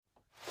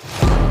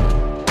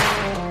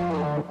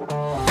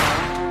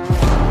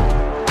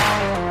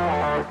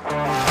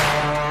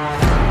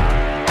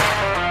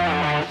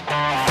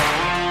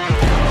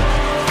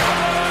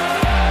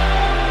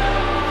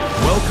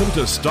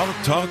to Stock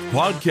Talk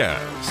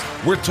Podcast,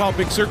 where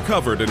topics are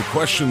covered and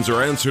questions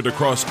are answered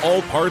across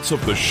all parts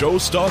of the show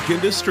stock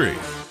industry.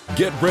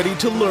 Get ready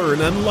to learn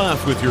and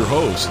laugh with your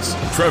hosts,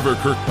 Trevor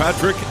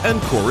Kirkpatrick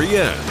and Corey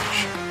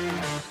Edge.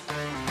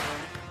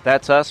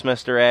 That's us,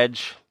 Mr.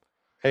 Edge.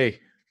 Hey,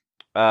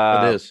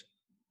 it is.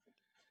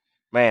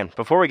 Man,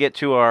 before we get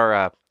to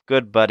our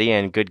good buddy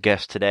and good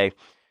guest today,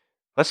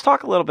 let's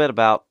talk a little bit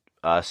about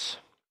us.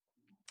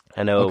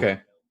 I know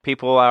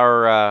people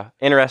are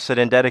interested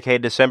in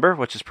Dedicated December,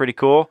 which is pretty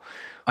cool.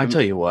 I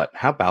tell you what,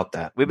 how about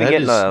that? We've been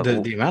getting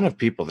the amount of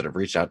people that have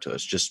reached out to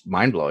us, just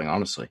mind-blowing,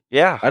 honestly.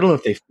 Yeah. I don't know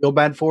if they feel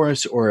bad for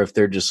us or if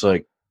they're just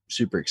like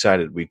super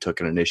excited we took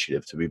an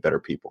initiative to be better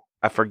people.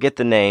 I forget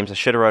the names. I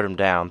should have wrote them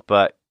down,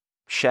 but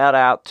shout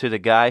out to the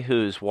guy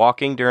who's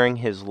walking during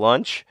his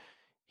lunch.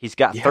 He's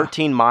got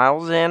 13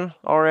 miles in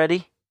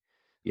already.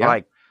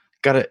 Yeah.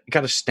 Got a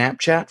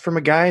Snapchat from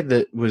a guy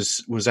that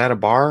was at a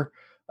bar,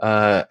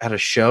 at a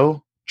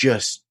show,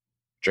 just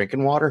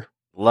drinking water.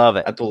 Love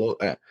it. At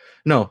the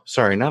no,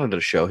 sorry, not at a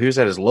show. He was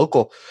at his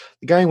local.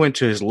 The guy went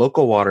to his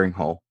local watering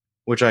hole,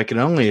 which I can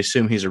only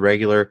assume he's a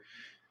regular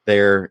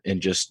there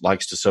and just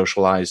likes to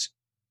socialize.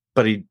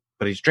 But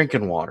he's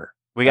drinking water.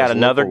 We got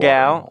another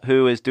gal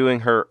who is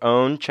doing her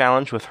own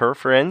challenge with her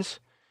friends.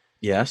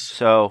 Yes.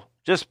 So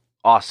just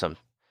awesome.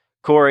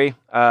 Corey,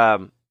 I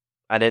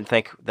didn't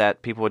think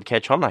that people would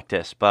catch on like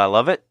this, but I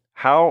love it.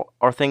 How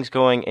are things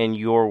going in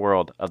your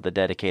world of the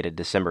Dedicated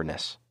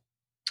Decemberness?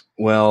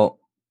 Well,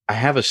 I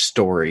have a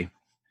story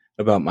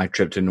about my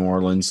trip to New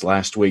Orleans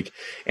last week,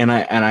 and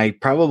I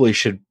probably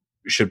should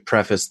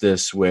preface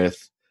this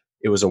with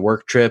it was a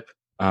work trip.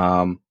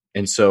 And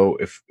so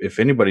if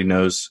anybody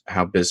knows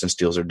how business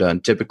deals are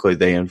done, typically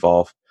they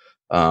involve,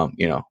 a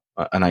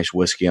nice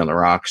whiskey on the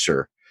rocks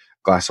or a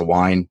glass of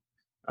wine.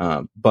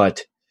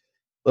 But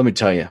let me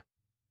tell you,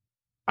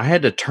 I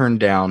had to turn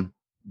down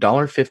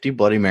 $1.50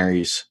 Bloody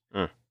Marys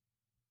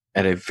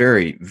at a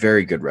very,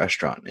 very good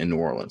restaurant in New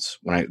Orleans.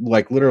 When I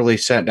literally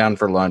sat down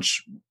for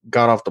lunch,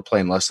 got off the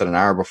plane less than an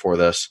hour before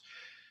this,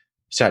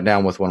 sat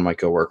down with one of my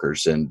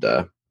coworkers and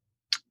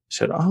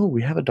said, "Oh,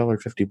 we have a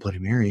 $1.50 Bloody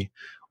Mary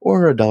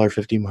or a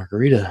 $1.50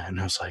 margarita." And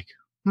I was like,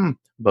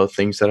 both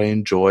things that I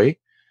enjoy.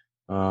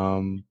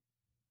 But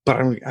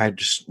I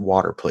just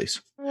water,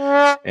 please.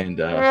 And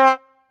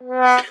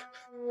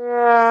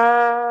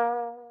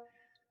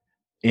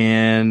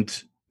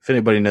if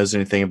anybody knows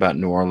anything about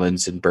New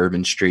Orleans and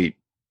Bourbon Street,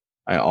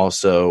 I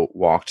also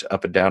walked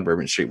up and down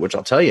Bourbon Street, which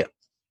I'll tell you,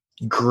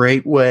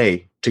 great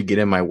way to get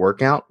in my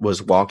workout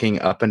was walking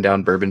up and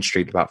down Bourbon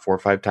Street about 4 or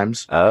 5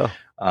 times. Oh,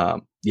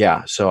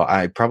 so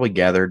I probably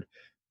gathered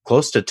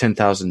close to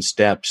 10,000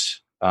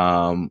 steps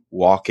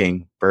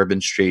walking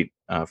Bourbon Street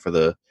for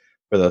the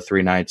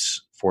 3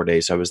 nights, 4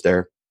 days I was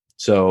there.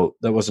 So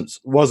that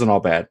wasn't all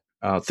bad.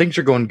 Things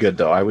are going good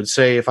though. I would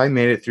say if I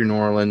made it through New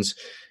Orleans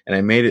and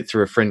I made it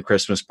through a friend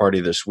Christmas party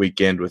this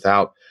weekend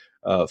without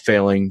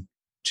failing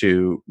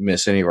to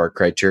miss any of our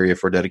criteria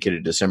for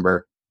Dedicated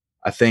December,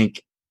 I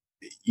think,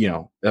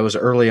 that was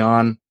early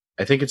on.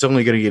 I think it's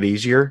only going to get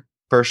easier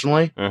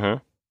personally,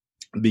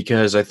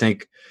 because I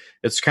think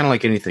it's kind of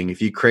like anything.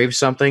 If you crave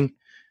something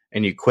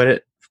and you quit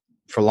it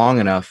for long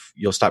enough,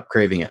 you'll stop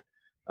craving it.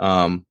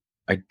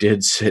 I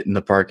did sit in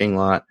the parking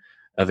lot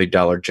of a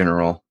Dollar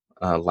General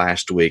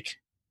week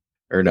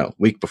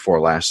before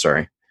last,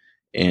 sorry.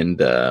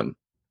 And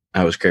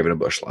I was craving a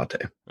Busch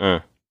Latte.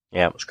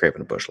 Yeah, I was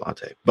craving a Busch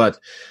Latte, but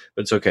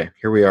it's okay.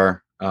 Here we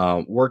are.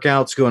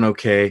 Workout's going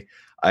okay.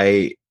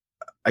 I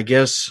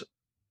guess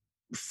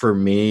for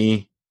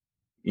me,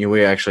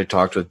 we actually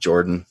talked with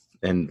Jordan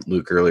and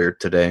Luke earlier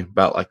today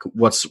about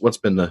what's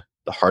been the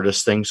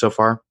hardest thing so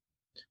far.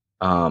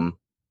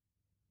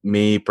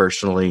 Me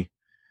personally,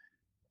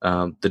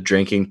 the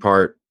drinking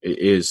part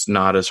is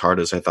not as hard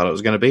as I thought it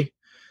was going to be.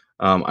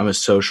 I'm a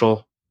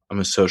social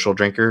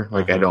drinker.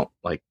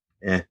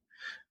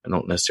 I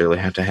don't necessarily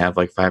have to have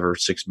 5 or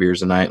 6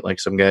 beers a night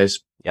like some guys.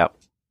 Yep.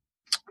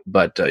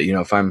 But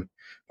if I'm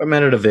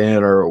at an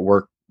event or a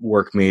work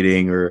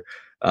meeting or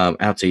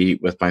out to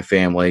eat with my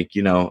family,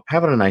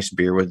 having a nice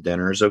beer with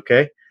dinner is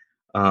okay.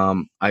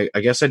 I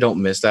guess I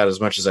don't miss that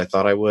as much as I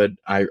thought I would.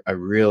 I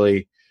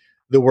really,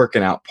 the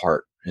working out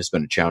part has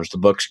been a challenge. The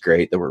book's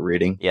great that we're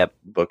reading. Yep.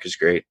 The book is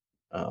great.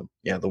 The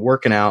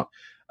working out.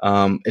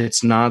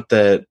 It's not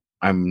that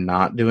I'm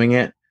not doing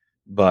it,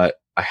 but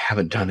I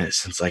haven't done it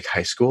since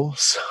high school.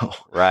 So,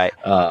 right.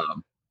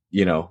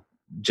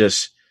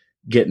 Just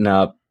getting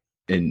up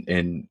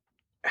and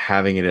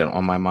having it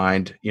on my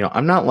mind,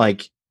 I'm not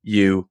like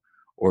you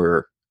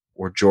or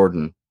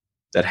Jordan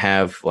that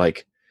have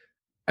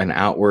an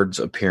outwards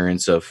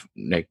appearance of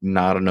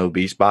not an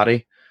obese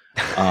body.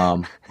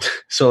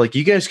 So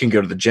you guys can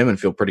go to the gym and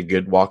feel pretty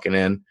good walking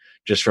in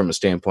just from a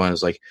standpoint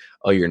of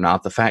oh, you're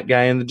not the fat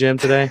guy in the gym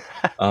today.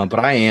 But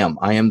I am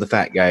the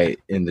fat guy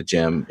in the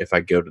gym if I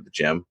go to the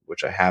gym,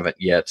 which I haven't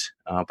yet.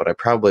 But I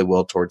probably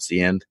will towards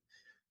the end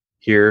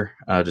here,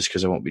 just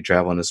because I won't be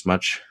traveling as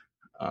much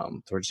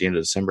towards the end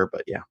of December.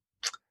 But yeah.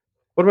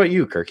 What about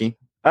you, Kirky?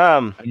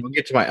 I'll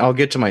get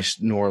to my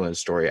New Orleans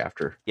story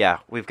after. Yeah,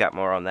 we've got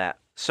more on that.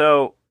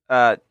 So,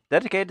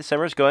 Dedicated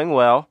December is going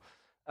well.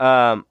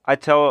 I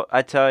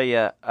tell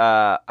you,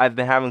 I've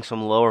been having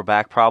some lower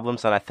back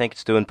problems, and I think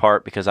it's due in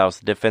part because I was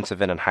the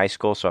defensive end in high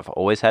school, so I've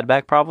always had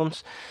back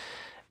problems.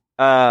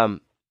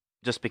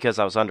 Just because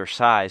I was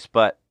undersized.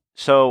 But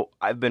so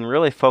I've been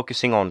really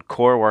focusing on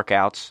core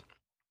workouts,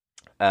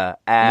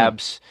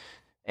 abs,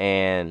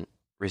 and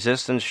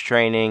resistance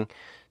training.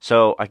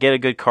 So I get a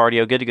good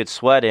cardio, get a good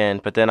sweat in,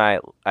 but then I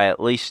at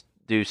least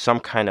do some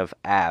kind of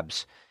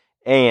abs.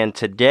 And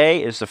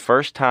today is the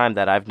first time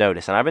that I've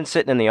noticed, and I've been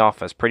sitting in the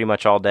office pretty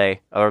much all day,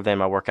 other than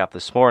my workout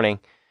this morning,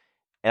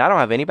 and I don't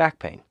have any back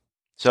pain.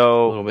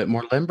 So a little bit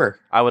more limber.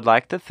 I would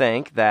like to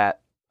think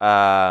that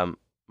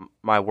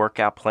my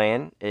workout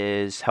plan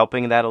is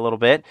helping that a little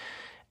bit.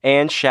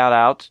 And shout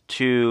out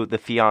to the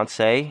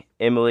fiance.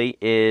 Emily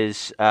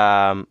is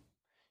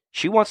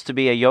she wants to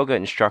be a yoga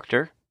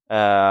instructor,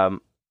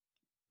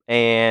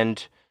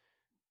 and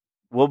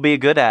we'll be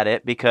good at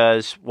it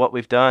because what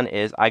we've done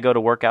is I go to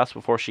workouts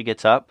before she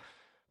gets up.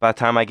 By the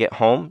time I get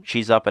home,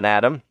 she's up and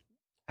at 'em,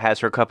 has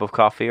her cup of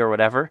coffee or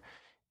whatever,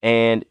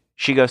 and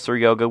she goes through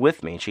yoga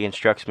with me. She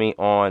instructs me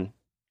on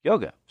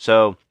yoga.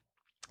 So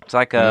it's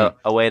like a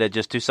way to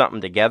just do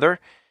something together.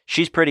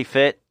 She's pretty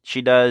fit.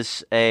 She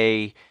does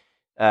a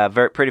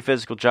very pretty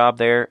physical job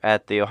there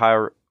at the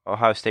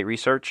Ohio State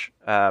Research,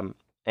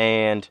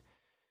 and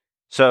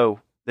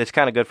so it's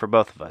kind of good for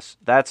both of us.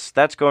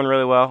 That's going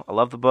really well. I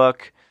love the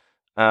book.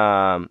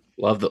 Love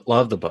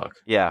the book.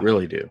 Yeah,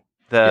 really do.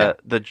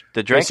 The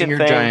drinking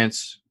thing.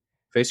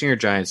 Facing Your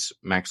Giants,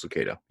 Max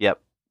Lucado. Yep,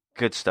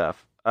 good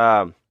stuff.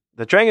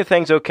 The drinking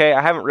thing's okay.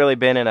 I haven't really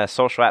been in a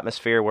social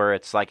atmosphere where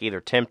it's like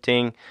either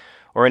tempting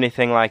or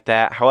anything like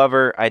that.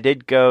 However, I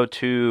did go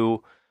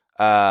to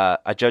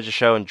a judge's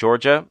show in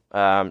Georgia.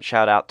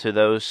 Shout out to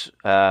those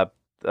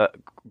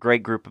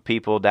great group of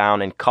people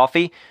down in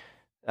Coffee,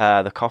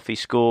 the Coffee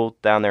School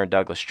down there in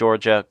Douglas,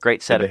 Georgia.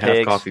 Great set of pigs. They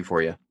have coffee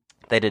for you.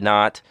 They did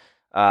not.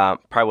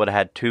 Probably would have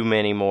had too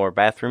many more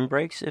bathroom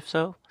breaks if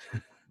so.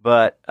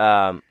 But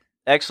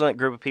excellent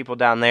group of people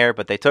down there.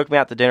 But they took me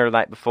out to dinner the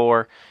night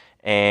before,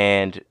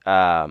 and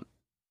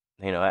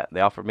they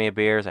offered me a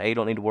beer. I said, hey, you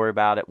don't need to worry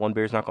about it. One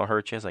beer's not going to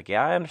hurt you. I was like,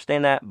 yeah, I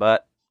understand that,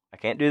 but I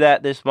can't do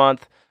that this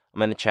month.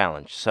 I'm in a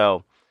challenge.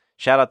 So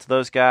shout out to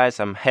those guys.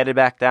 I'm headed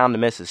back down to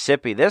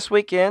Mississippi this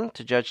weekend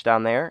to judge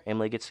down there.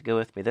 Emily gets to go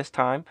with me this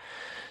time.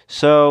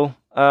 So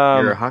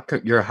you're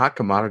a hot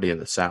commodity in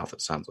the South,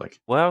 it sounds like.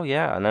 Well,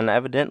 yeah, and then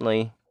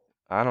evidently,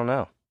 I don't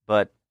know,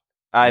 but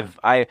I've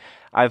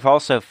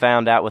also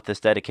found out with this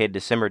Dedicated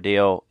December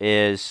deal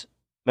is,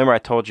 remember I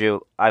told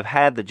you I've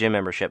had the gym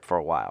membership for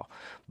a while,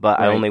 but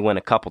right. I only went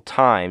a couple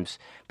times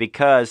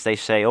because they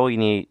say, oh, you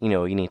need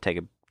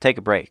to take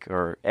a break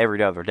or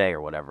every other day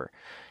or whatever.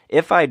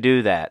 If I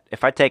do that,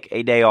 if I take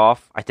a day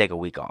off, I take a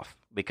week off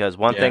because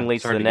one thing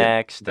leads to the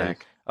next. And,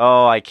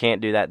 oh, I can't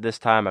do that this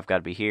time. I've got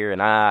to be here,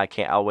 and I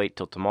can't. I'll wait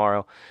till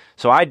tomorrow.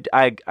 So I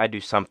do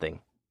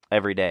something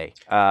every day.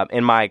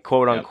 In my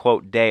quote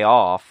unquote day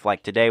off,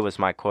 like today was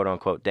my quote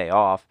unquote day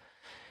off,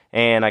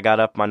 and I got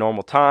up my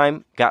normal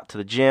time, got to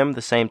the gym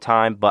the same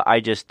time, but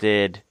I just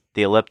did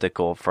the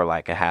elliptical for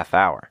like a half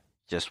hour.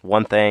 Just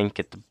one thing,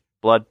 get the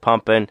blood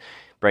pumping,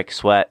 break a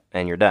sweat,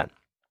 and you're done.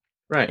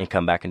 Right. And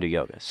come back and do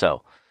yoga.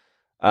 So,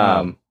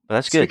 but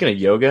that's good. Speaking of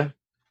yoga,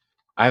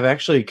 I've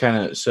actually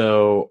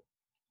so,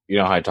 you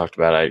know how I talked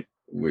about,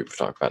 we've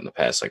talked about in the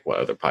past, like what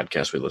other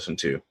podcasts we listen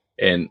to.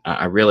 And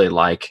I really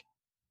like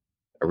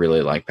Pat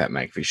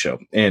McAfee's show.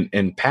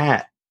 And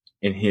Pat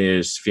and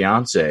his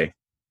fiance,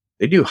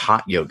 they do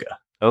hot yoga.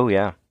 Oh,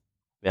 yeah.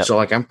 Yep. So,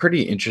 like, I'm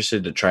pretty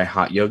interested to try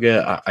hot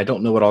yoga. I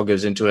don't know what all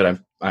goes into it.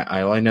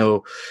 All I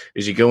know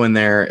is you go in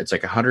there, it's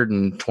like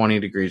 120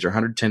 degrees or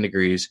 110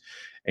 degrees,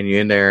 and you're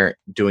in there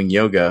doing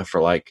yoga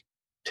for like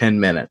 10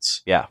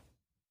 minutes. Yeah.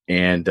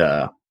 And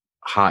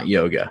hot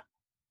yoga.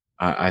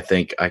 I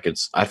think I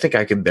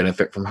could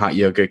benefit from hot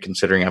yoga,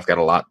 considering I've got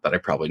a lot that I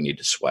probably need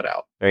to sweat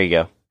out. There you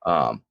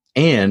go.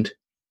 And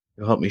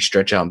it'll help me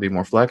stretch out and be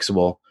more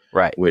flexible.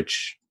 Right.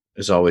 Which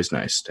is always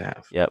nice to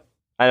have. Yep.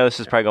 I know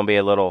this is probably going to be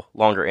a little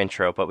longer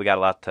intro, but we got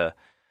a lot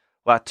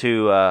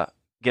to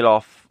get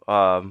off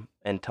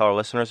and tell our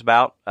listeners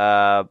about.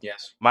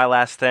 Yes. My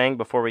last thing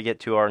before we get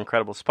to our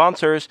incredible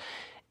sponsors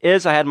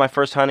is I had my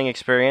first hunting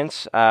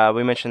experience.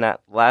 We mentioned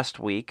that last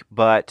week,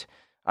 but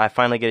I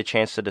finally get a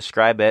chance to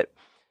describe it.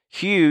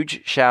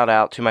 Huge shout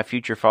out to my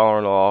future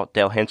father-in-law,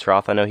 Dale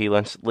Hensroth. I know he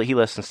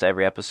listens to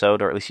every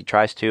episode, or at least he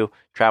tries to,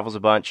 travels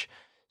a bunch.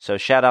 So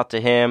shout out to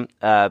him.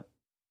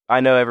 I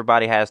know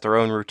everybody has their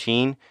own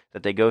routine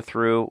that they go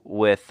through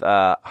with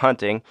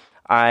hunting.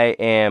 I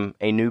am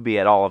a newbie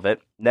at all of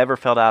it. Never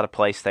felt out of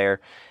place there.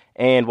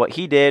 And what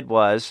he did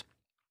was,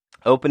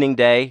 opening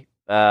day,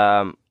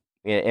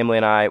 Emily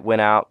and I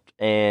went out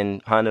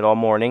and hunted all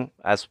morning,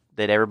 as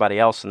did everybody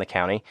else in the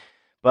county.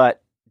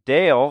 But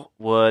Dale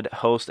would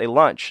host a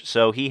lunch.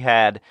 So he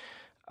had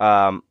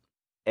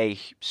a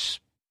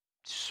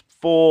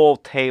full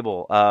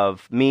table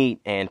of meat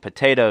and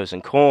potatoes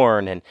and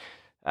corn and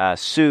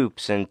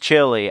soups and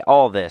chili,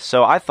 all this.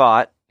 So I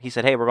thought, he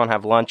said, hey, we're going to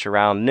have lunch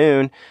around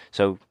noon.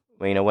 So,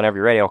 whenever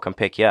you're ready, I'll come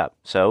pick you up.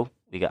 So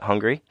we got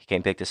hungry. He came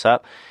and picked us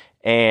up.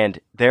 And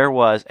there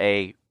was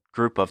a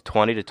group of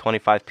 20 to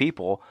 25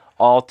 people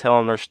all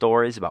telling their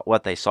stories about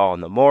what they saw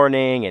in the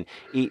morning and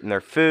eating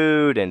their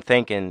food and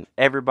thanking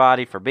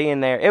everybody for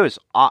being there. It was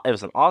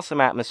an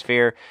awesome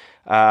atmosphere.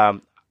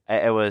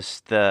 It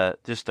was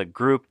just the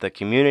group, the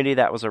community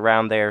that was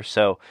around there.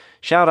 So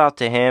shout out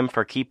to him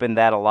for keeping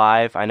that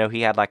alive. I know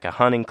he had like a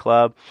hunting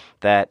club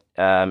that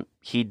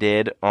he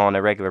did on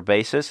a regular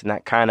basis, and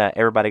that kind of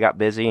everybody got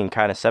busy and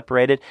kind of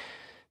separated.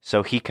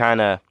 So he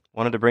kind of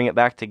wanted to bring it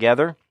back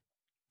together,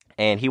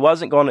 and he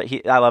wasn't going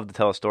to. I love to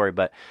tell a story,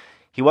 but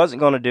he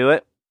wasn't going to do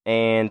it.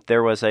 And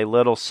there was a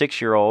little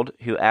 6-year-old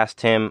who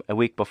asked him a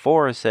week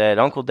before and said,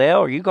 "Uncle Dale,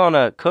 are you going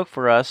to cook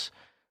for us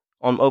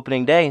on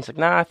opening day?" He's like,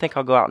 "Nah, I think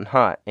I'll go out and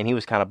hunt." And he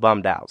was kind of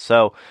bummed out.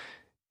 So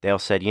Dale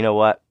said, "You know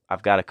what?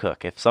 I've got to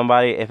cook.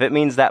 If it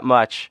means that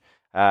much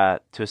to a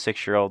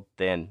 6-year-old,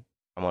 then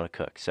I'm going to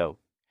cook." So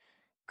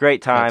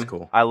great time. That's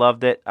cool. I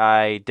loved it.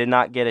 I did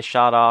not get a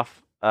shot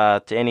off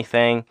to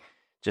anything.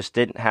 Just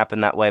didn't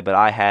happen that way, but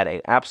I had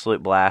an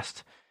absolute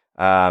blast.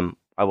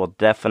 I will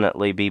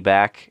definitely be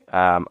back.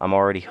 I'm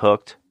already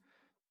hooked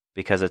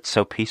because it's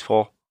so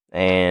peaceful.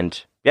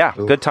 And yeah,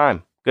 Ooh. Good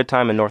time. Good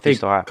time in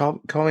Northeast Ohio.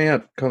 Call me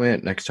up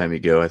next time you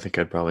go. I think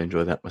I'd probably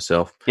enjoy that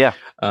myself. Yeah.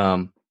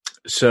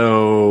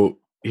 So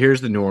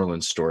here's the New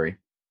Orleans story.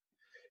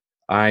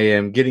 I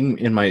am getting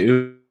in my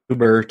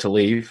Uber to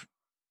leave.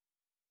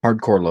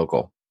 Hardcore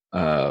local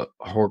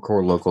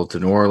to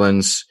New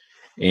Orleans,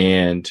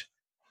 and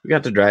we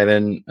got to drive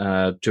in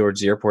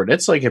towards the airport.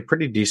 It's like a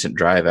pretty decent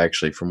drive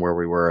actually from where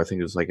we were. I think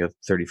it was like a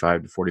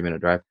 35 to 40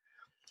 minute drive,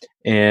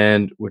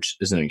 and which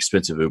is an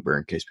expensive Uber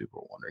in case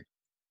people are wondering.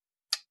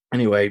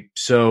 Anyway,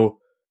 so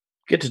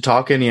get to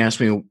talking. He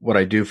asked me what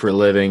I do for a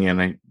living,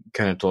 and I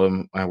kind of told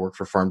him I work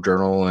for Farm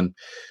Journal, and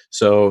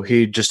so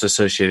he just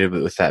associated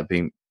with that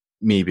being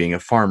me being a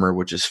farmer,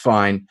 which is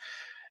fine.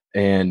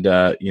 And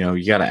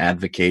you got to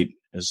advocate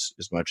as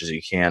much as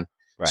you can.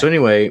 Right. So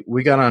anyway,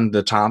 we got on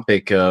the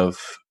topic of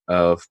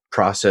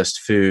processed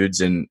foods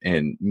and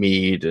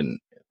meat and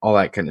all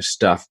that kind of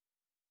stuff.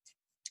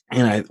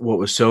 And what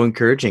was so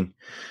encouraging,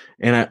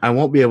 and I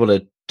won't be able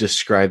to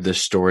describe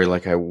this story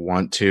like I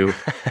want to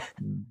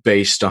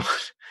based on,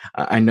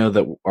 I know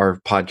that our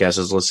podcast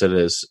is listed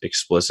as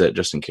explicit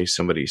just in case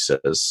somebody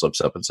slips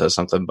up and says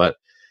something, but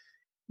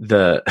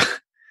the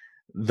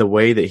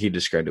way that he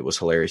described it was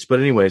hilarious.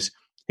 But anyways,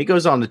 he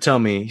goes on to tell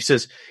me, he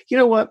says, "You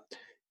know what?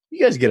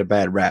 You guys get a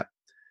bad rap.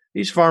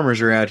 These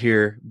farmers are out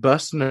here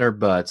busting their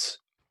butts."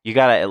 You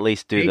got to at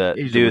least do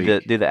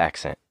the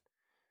accent.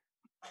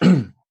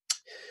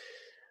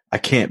 I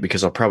can't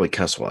because I'll probably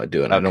cuss while I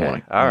do it.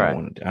 Okay. I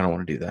don't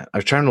want to do that. I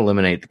was trying to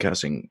eliminate the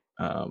cussing.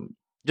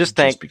 Just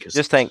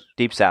think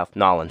Deep South,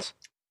 Nolens.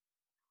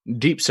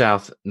 Deep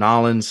South,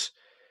 Nolens.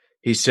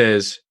 He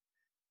says,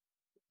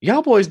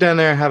 "Y'all boys down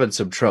there are having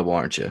some trouble,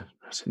 aren't you?"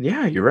 I said,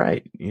 "Yeah, you're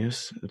right.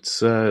 Yes,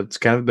 it's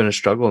kind of been a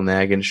struggle in the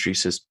ag industry." He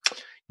says, "You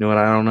know what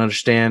I don't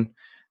understand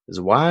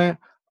is why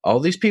all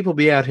these people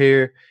be out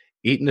here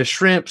eating the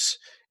shrimps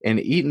and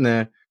eating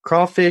the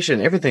crawfish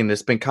and everything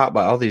that's been caught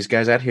by all these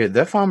guys out here.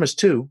 They're farmers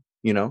too,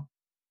 you know."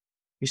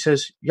 He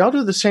says, "Y'all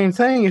do the same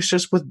thing. It's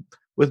just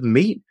with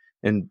meat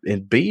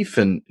and beef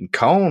and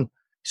corn."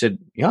 He said,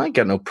 "Y'all ain't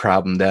got no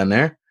problem down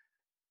there."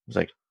 I was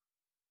like,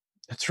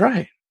 "That's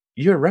right.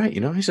 You're right."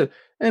 He said,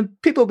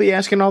 "And people be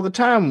asking all the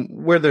time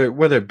where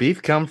their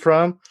beef come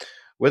from,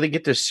 where they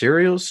get their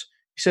cereals."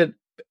 He said,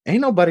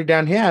 "Ain't nobody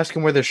down here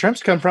asking where their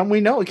shrimps come from.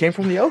 We know it came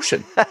from the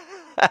ocean.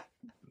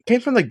 It came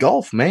from the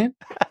Gulf, man."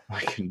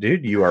 Like,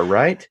 dude, you are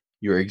right.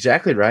 You're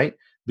exactly right,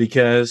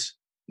 because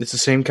it's the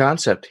same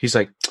concept. He's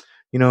like,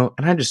 and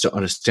I just don't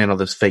understand all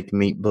this fake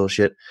meat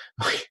bullshit.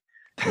 Like,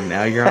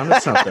 now you're onto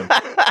something.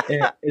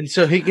 And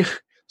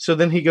so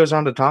then he goes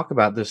on to talk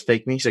about this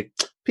fake meat. He's like,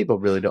 people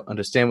really don't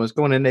understand what's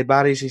going in their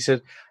bodies. He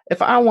said,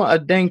 if I want a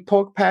dang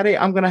pork patty,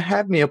 I'm going to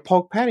have me a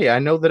pork patty. I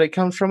know that it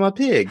comes from a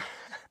pig.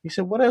 He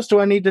said, what else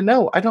do I need to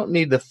know? I don't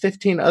need the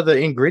 15 other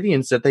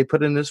ingredients that they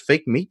put in this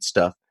fake meat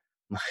stuff.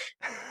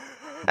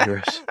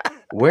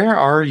 Where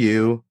are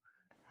you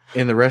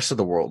in the rest of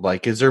the world?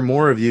 Like, is there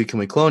more of you? Can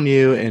we clone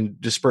you and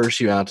disperse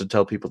you out to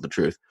tell people the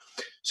truth?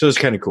 So it's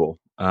kind of cool.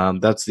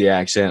 That's the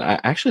accent. I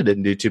actually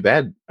didn't do too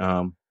bad.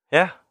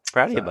 Yeah.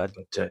 Proud of you, bud.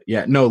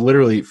 But, no,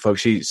 literally,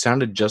 folks, he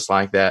sounded just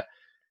like that.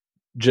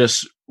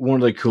 Just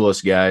one of the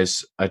coolest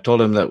guys. I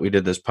told him that we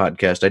did this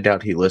podcast. I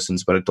doubt he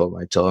listens, but I told him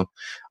I'd tell him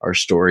our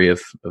story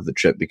of the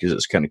trip because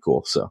it's kind of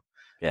cool. So,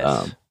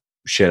 yes.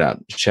 Shout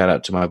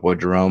out to my boy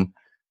Jerome.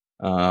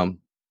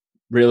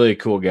 Really a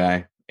cool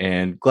guy,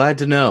 and glad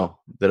to know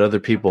that other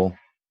people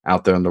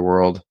out there in the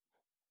world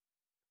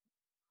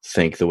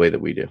think the way that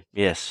we do.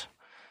 Yes.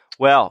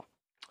 Well,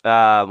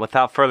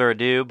 without further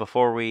ado,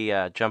 before we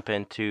jump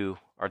into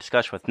our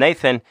discussion with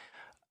Nathan,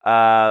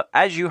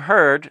 as you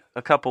heard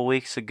a couple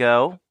weeks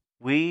ago,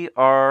 we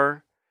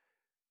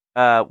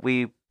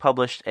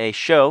published a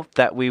show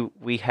that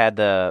we had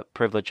the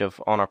privilege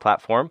of on our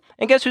platform.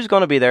 And guess who's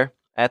going to be there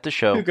at the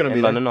show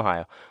in London,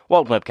 Ohio?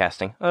 Walton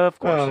Webcasting, of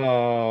course.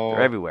 Oh.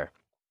 They're everywhere.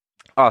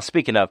 Oh,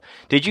 speaking of,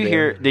 did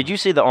you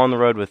see the On the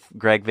Road with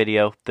Greg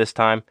video this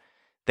time?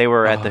 They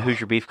were at the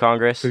Hoosier Beef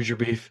Congress. Hoosier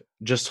Beef,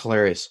 just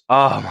hilarious.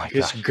 Oh my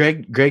gosh.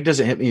 Greg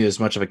doesn't hit me as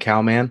much of a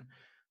cow man.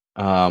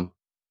 I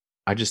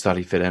just thought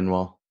he fit in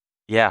well.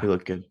 Yeah, he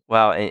looked good.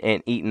 Well,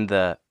 and eating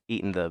the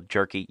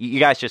jerky. You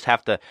guys just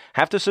have to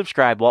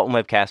subscribe. Walton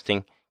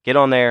Webcasting. Get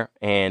on there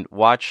and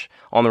watch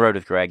On the Road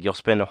with Greg. You'll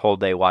spend a whole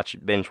day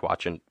binge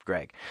watching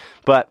Greg.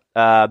 But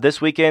this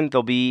weekend,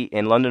 they'll be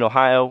in London,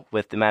 Ohio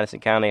with the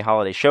Madison County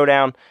Holiday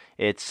Showdown.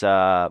 It's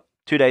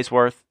 2 days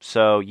worth,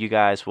 so you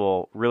guys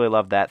will really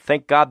love that.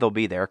 Thank God they'll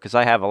be there because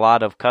I have a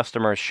lot of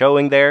customers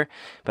showing there,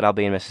 but I'll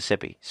be in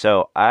Mississippi.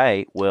 So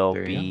I will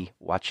be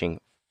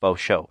watching both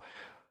show.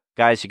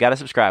 Guys, you got to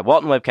subscribe.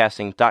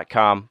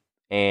 WaltonWebcasting.com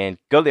and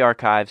go to the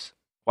archives,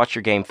 watch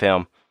your game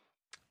film,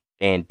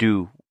 and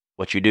do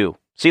what you do.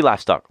 See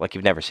livestock like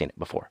you've never seen it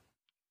before.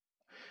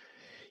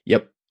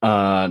 Yep.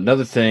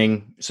 Another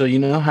thing. So you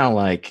know how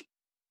like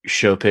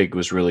ShowPig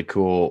was really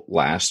cool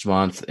last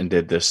month and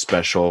did this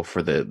special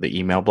for the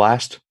email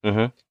blast?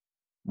 Mm-hmm.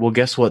 Well,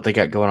 guess what they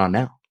got going on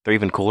now? They're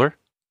even cooler?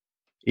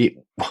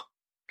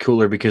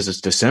 Cooler because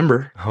it's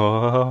December.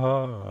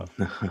 Oh.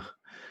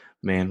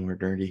 Man, we're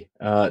dirty.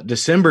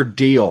 December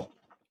deal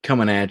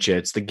coming at you.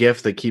 It's the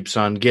gift that keeps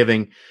on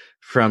giving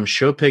from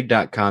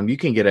showpig.com. You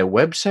can get a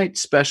website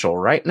special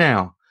right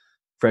now.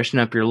 Freshen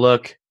up your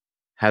look.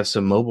 Have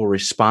some mobile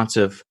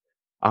responsive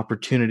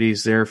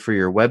opportunities there for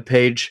your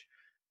webpage.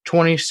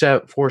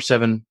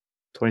 24/7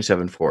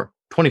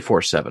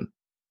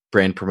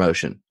 brand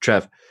promotion.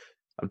 Trev,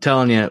 I'm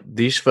telling you,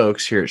 these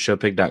folks here at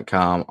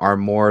showpig.com are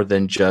more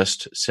than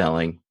just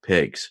selling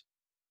pigs.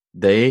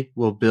 They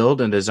will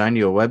build and design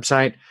you a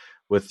website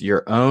with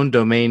your own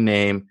domain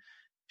name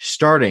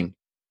starting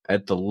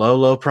at the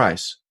low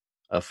price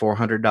of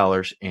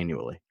 $400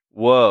 annually.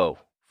 Whoa.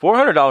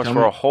 $400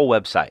 for a whole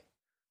website.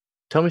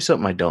 Tell me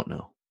something I don't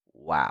know.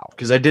 Wow.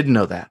 Because I didn't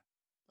know that.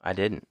 I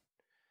didn't.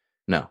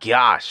 No.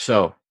 Gosh.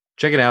 So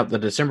check it out. The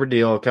December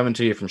deal coming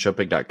to you from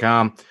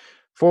showpig.com.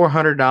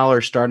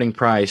 $400 starting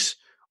price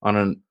on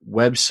a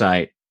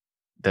website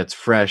that's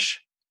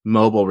fresh,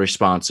 mobile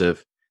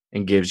responsive,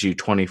 and gives you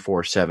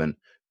 24/7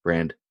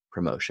 brand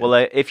promotion.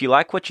 Well, if you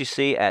like what you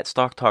see at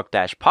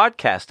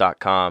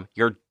stocktalk-podcast.com,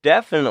 you're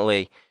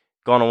definitely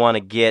going to want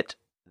to get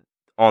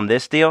on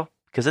this deal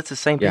because it's the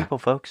same people,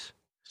 folks.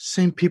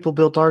 Same people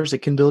built ours that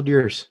can build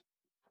yours.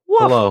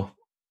 Woof. Hello.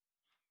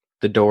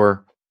 The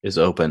door is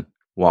open.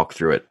 Walk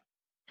through it.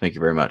 Thank you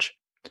very much.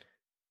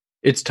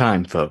 It's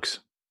time, folks.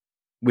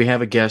 We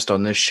have a guest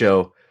on this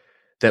show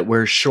that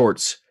wears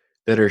shorts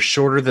that are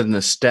shorter than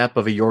the step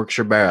of a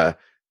Yorkshire Barra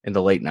in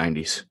the late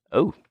 90s.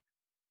 Oh.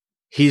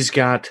 He's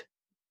got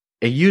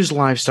a used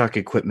livestock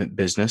equipment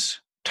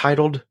business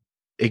titled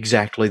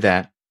exactly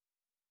that.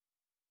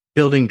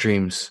 Building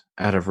dreams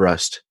out of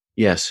rust.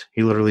 Yes,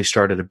 he literally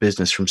started a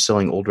business from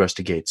selling old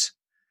rusty gates.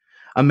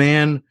 A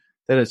man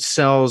that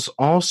sells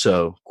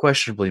also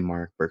questionably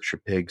marked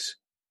Berkshire pigs.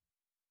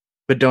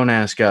 But don't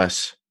ask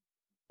us.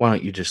 Why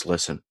don't you just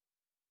listen?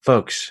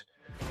 Folks,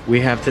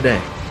 we have today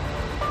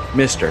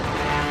Mr.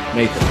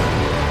 Nathan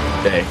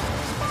Day.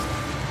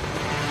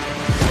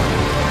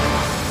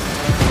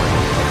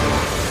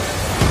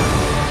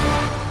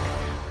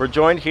 We're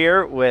joined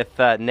here with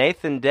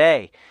Nathan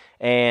Day,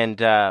 and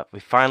we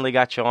finally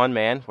got you on,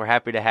 man. We're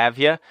happy to have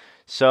you.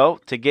 So,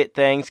 to get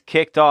things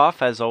kicked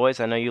off, as always,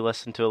 I know you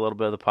listen to a little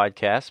bit of the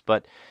podcast,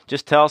 but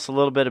just tell us a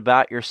little bit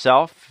about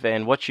yourself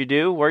and what you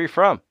do, where you're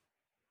from.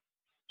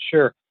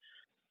 Sure.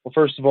 Well,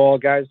 first of all,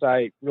 guys,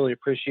 I really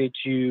appreciate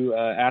you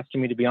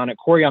asking me to be on it.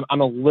 Corey,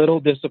 I'm a little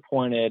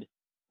disappointed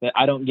that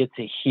I don't get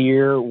to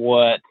hear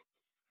what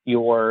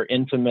your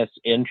infamous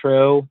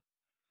intro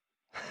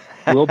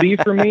will be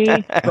for me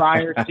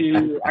prior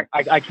to,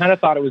 I kind of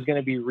thought it was going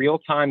to be real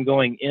time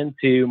going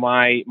into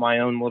my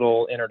own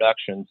little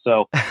introduction.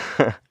 So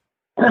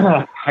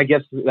I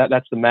guess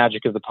that's the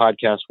magic of the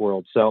podcast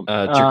world. So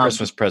it's your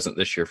Christmas present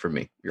this year for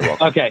me. You're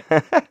welcome. Okay,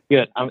 good.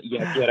 Good. I'm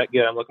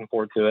looking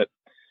forward to it.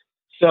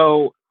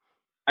 So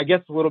I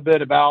guess a little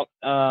bit about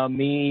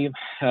me.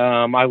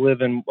 I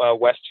live in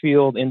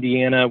Westfield,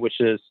 Indiana, which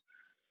is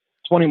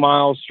 20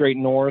 miles straight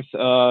north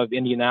of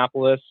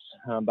Indianapolis,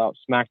 about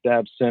smack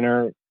dab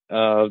center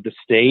of the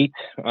state.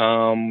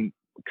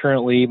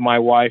 Currently, my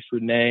wife,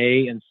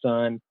 Renee, and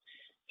son,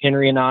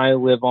 Henry, and I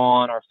live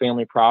on our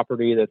family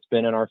property that's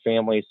been in our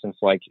family since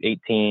like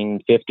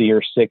 1850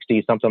 or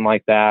 60, something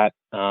like that.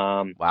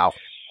 Wow.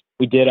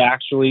 We did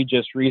actually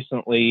just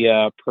recently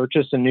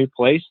purchase a new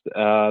place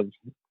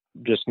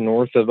just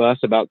north of us,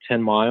 about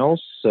 10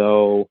 miles.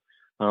 So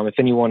if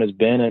anyone has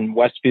been in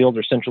Westfield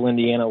or Central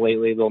Indiana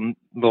lately,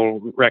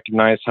 they'll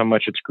recognize how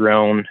much it's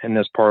grown in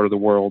this part of the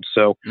world.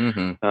 So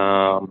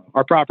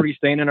our property's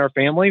staying in our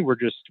family. We're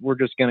just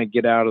going to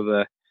get out of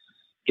the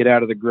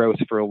growth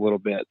for a little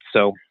bit.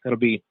 So it'll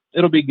be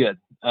good.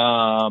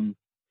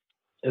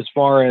 As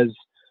far as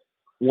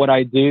what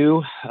I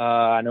do,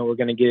 I know we're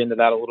going to get into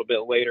that a little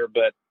bit later,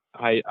 but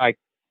I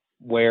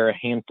wear a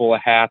handful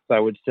of hats, I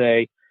would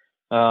say.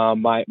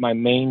 My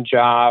main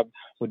job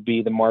would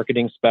be the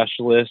marketing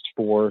specialist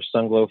for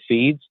Sunglow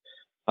Feeds.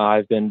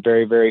 I've been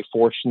very, very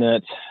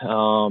fortunate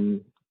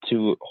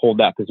to hold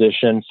that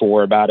position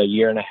for about a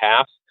year and a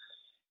half.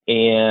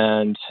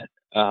 And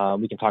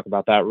we can talk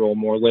about that role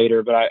more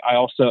later. But I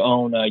also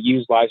own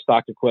Used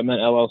Livestock Equipment,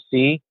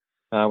 LLC,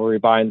 where we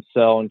buy and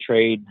sell and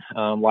trade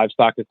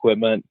livestock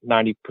equipment.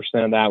 90%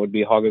 of that would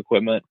be hog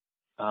equipment.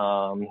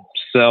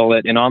 Sell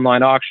it in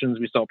online auctions.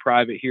 We sell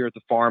private here at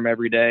the farm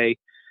every day.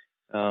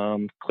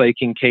 Clay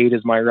Kincaid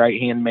is my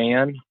right-hand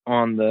man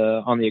on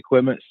the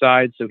equipment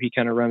side, so he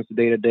kind of runs the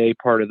day-to-day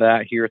part of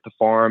that here at the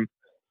farm.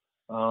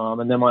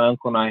 And then my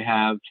uncle and I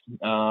have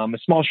a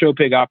small show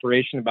pig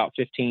operation, about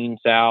 15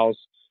 sows,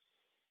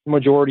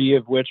 majority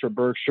of which are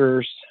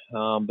Berkshires,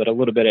 but a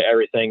little bit of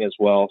everything as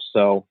well.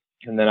 So,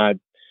 and then I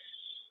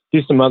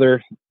do some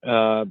other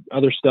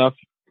stuff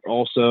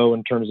also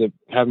in terms of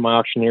having my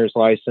auctioneer's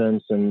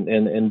license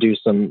and do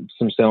some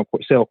sale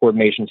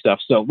coordination stuff.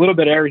 So a little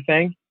bit of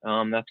everything.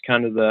 That's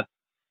kind of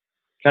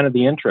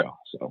the intro.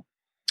 So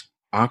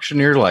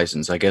auctioneer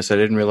license. I guess I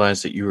didn't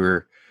realize that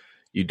you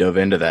dove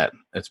into that.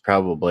 That's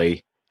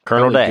probably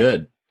Colonel Day.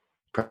 Good.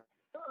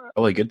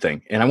 Probably a good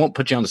thing. And I won't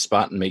put you on the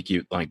spot and make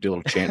you like do a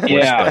little chant for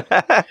yeah. us,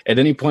 but at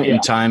any point in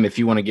time, if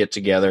you want to get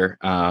together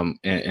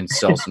and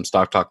sell some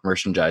Stock Talk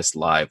merchandise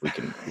live, we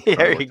can.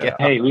 There you go.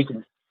 Hey, we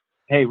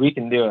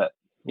can do it.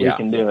 We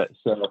can do it.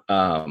 So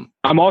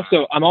I'm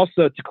also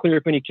to clear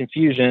up any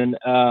confusion,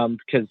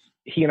 because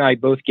he and I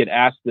both get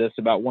asked this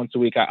about once a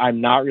week. I'm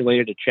not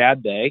related to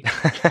Chad Day.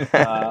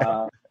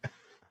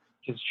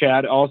 Because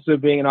Chad, also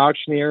being an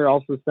auctioneer,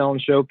 also selling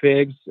show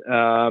pigs,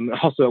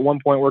 also at one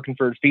point working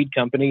for a feed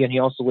company, and he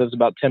also lives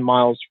about 15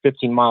 miles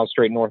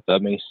straight north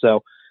of me.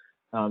 So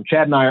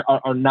Chad and I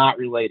are not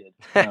related.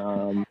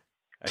 I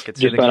could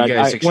see that you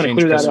guys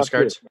exchange Christmas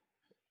cards.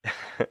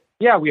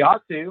 Yeah, we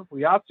ought to.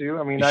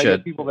 I mean, I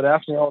get people that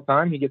ask me all the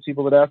time. He gets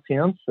people that ask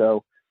him.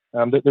 So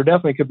there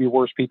definitely could be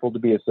worse people to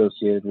be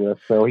associated with.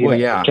 So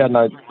Chad and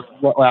I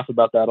laugh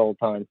about that all the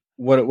time.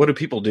 What do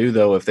people do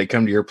though if they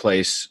come to your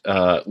place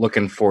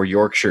looking for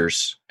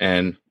Yorkshires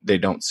and they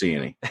don't see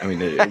any? I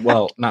mean,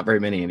 not very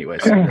many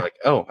anyways. They're like,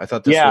 oh, I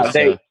thought this was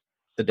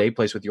the day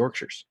place with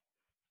Yorkshires.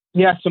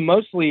 Yeah, so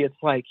mostly it's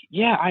like,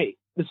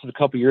 this was a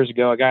couple years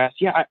ago. A guy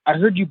asked, I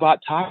heard you bought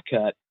Top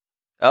Cut.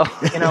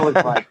 Oh, and I was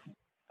like,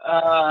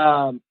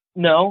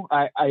 no,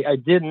 I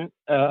didn't,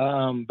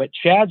 but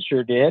Chad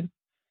sure did.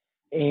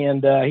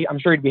 And I'm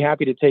sure he'd be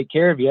happy to take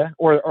care of you.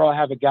 Or I'll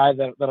have a guy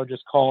that'll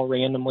just call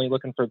randomly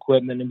looking for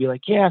equipment and be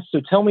like,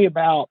 so tell me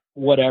about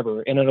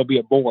whatever. And it'll be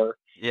a bore.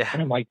 Yeah.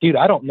 And I'm like, dude,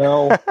 I don't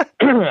know.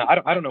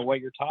 I don't know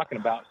what you're talking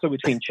about. So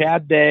between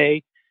Chad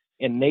Day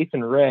and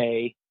Nathan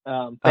Ray,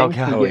 things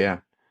can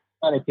get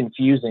kind of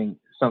confusing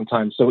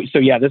sometimes. So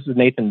yeah, this is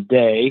Nathan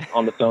Day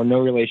on the phone.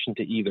 No relation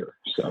to either.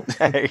 So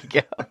there you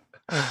go.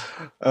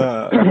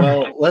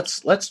 Well,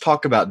 let's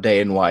talk about Day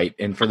and White.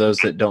 And for those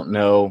that don't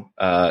know,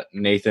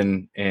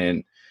 Nathan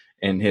and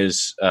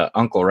his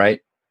uncle, right?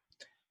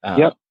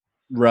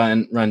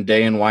 Run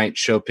Day and White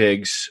show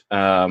pigs.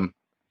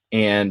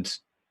 And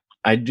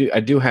I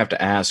do have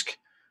to ask,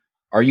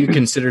 are you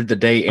considered the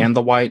Day and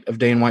the White of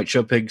Day and White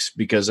show pigs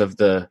because of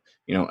the,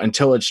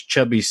 until it's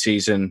chubby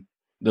season,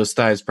 those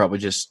thighs probably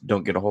just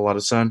don't get a whole lot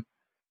of sun?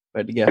 I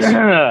had to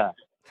guess.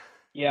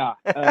 Yeah.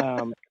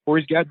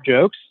 Corey's got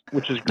jokes,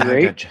 which is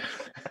great.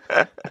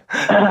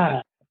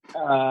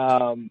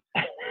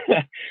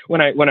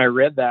 When I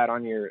read that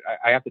on your,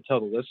 I have to tell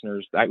the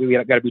listeners that we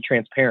got to be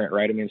transparent,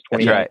 right? I mean, it's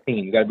 2019.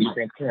 Right. You got to be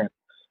transparent.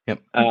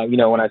 Yep.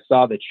 When I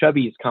saw the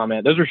Chubby's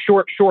comment, those are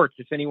short shorts.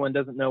 If anyone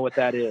doesn't know what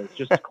that is,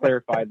 just to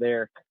clarify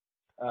there.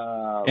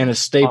 And a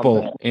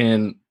staple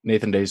in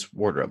Nathan Day's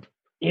wardrobe.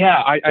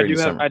 Yeah, I do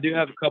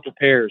have a couple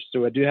pairs.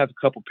 So I do have a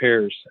couple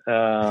pairs.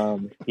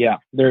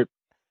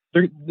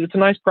 It's a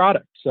nice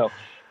product. So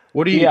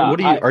are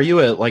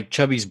you a like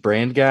Chubby's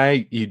brand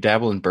guy? You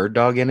dabble in Bird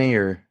Dog any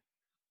or?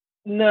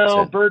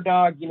 No, Bird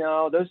Dog,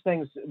 those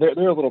things, they're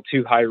a little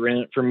too high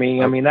rent for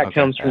me. I mean, that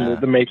comes from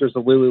the makers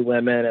of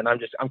Lululemon, and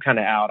I'm kind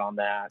of out on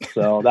that.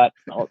 So that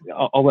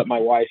I'll let my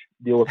wife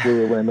deal with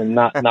Lululemon,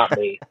 not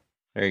me.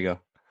 There you go.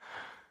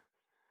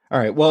 All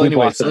right. Well,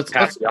 anyway, so let's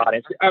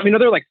audience. I mean, are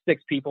there like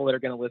 6 people that are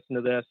going to listen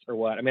to this or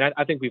what? I mean,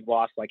 I think we've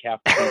lost like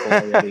half the people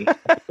already.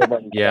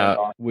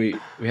 Yeah, we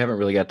haven't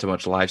really got to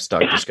much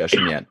livestock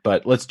discussion yet,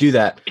 but let's do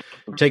that.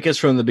 Take us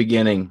from the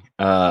beginning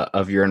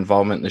of your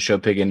involvement in the show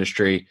pig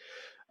industry.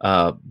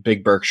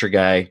 Big Berkshire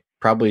guy,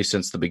 probably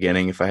since the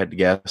beginning, if I had to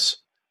guess.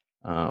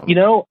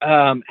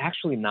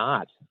 Actually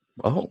not.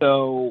 Oh,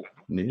 so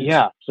news.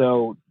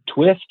 So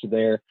twist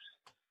there.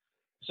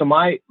 So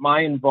my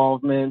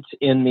involvement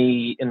in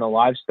the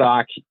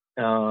livestock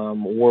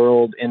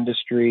world,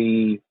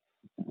 industry,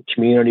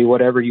 community,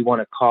 whatever you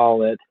want to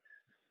call it,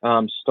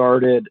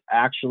 started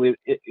actually.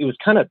 It was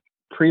kind of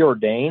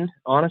preordained,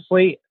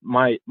 honestly.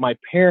 My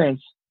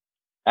parents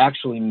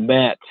actually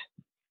met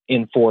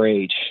in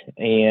 4-H,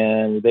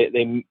 and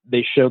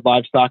they showed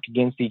livestock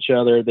against each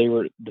other. They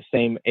were the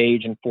same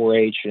age in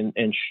 4-H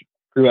and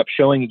grew up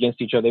showing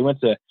against each other. They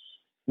went to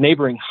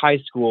neighboring high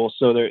school,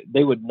 so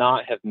they would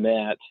not have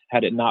met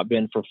had it not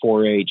been for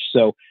 4-H.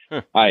 So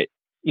I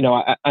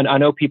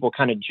know people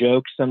kind of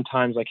joke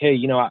sometimes like, hey,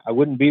 I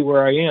wouldn't be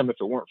where I am if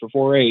it weren't for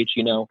 4-H,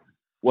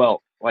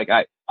 well, like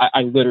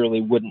I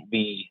literally wouldn't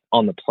be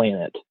on the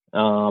planet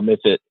if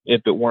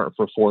it weren't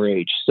for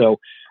 4-H. So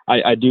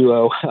I do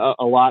owe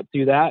a lot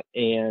to that.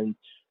 And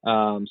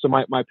so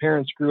my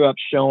parents grew up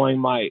showing.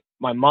 My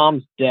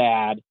mom's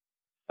dad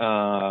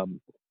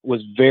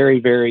was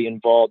very, very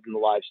involved in the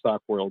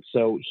livestock world.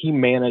 So he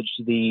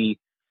managed the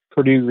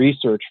Purdue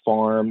Research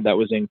Farm that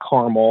was in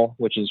Carmel,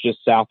 which is just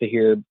south of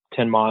here,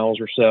 10 miles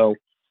or so.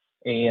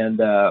 And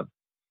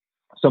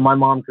so my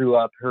mom grew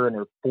up, her and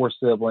her 4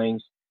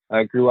 siblings,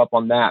 grew up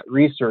on that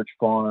research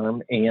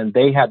farm, and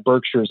they had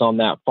Berkshires on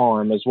that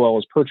farm, as well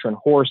as Percheron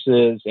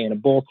horses and a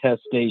bull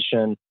test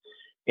station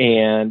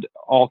and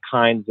all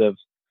kinds of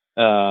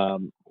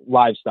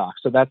livestock.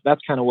 So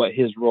that's kind of what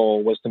his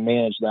role was, to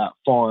manage that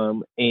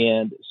farm.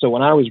 And so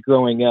when I was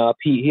growing up,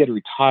 he had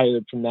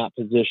retired from that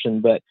position,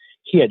 but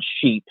he had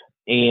sheep.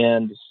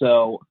 And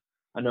so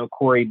I know,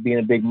 Corey, being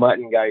a big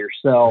mutton guy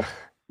yourself,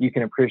 you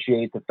can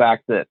appreciate the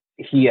fact that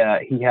he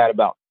had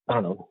about,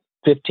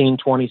 15,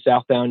 20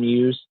 Southdown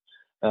ewes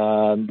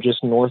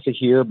just north of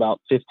here, about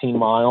 15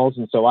 miles.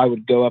 And so I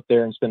would go up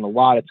there and spend a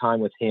lot of time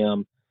with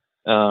him.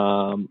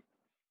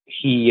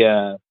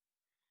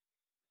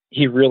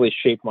 He really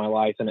shaped my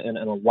life in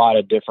a lot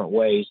of different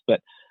ways,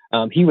 but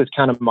he was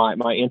kind of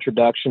my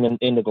introduction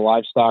into the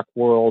livestock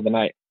world. And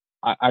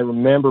I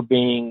remember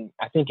being,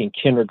 I think, in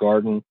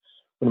kindergarten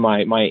when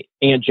my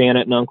Aunt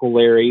Janet and Uncle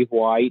Larry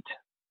White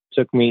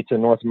took me to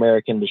North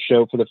American to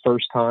show for the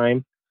first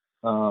time.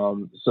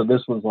 So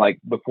this was like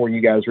before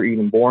you guys were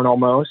even born,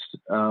 almost,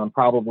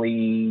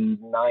 probably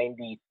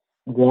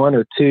 91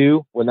 or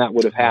 2 when that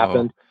would have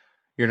happened. Oh,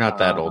 you're not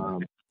that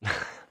old.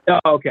 Oh,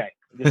 okay.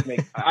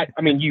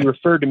 I mean, you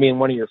referred to me in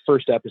one of your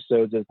first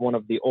episodes as one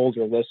of the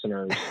older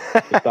listeners.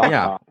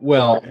 Yeah.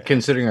 Well,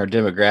 considering our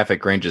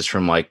demographic ranges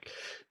from like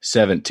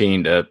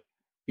 17 to,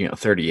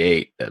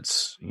 38,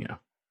 that's,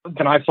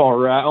 Then I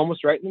fall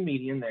almost right in the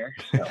median there.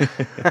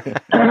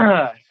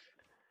 So.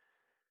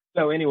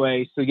 So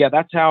anyway, yeah,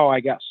 that's how I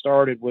got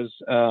started, was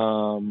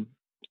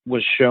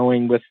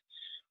showing with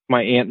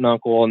my aunt and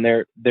uncle and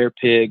their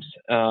pigs.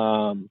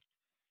 And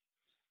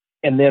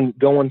then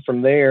going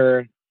from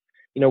there,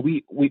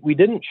 we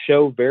didn't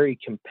show very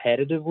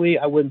competitively.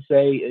 I wouldn't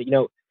say,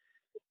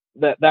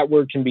 that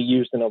word can be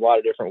used in a lot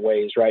of different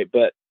ways, right?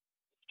 But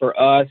for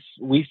us,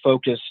 we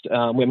focused,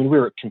 we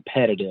were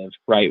competitive,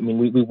 right? I mean,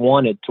 we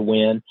wanted to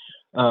win.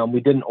 We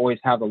didn't always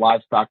have the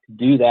livestock to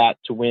do that,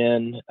 to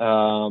win.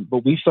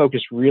 But we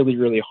focused really,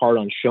 really hard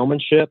on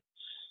showmanship.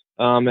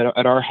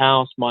 At our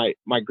house, my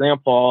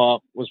grandpa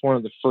was one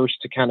of the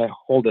first to kind of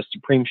hold a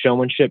supreme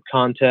showmanship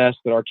contest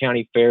at our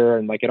county fair.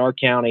 And like at our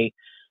county,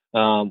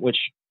 which,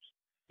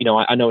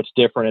 I know it's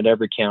different at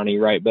every county,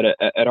 right? But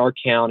at our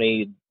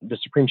county, the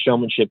supreme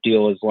showmanship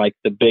deal is like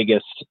the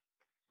biggest,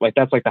 like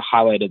that's like the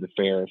highlight of the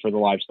fair for the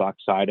livestock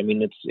side. I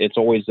mean, it's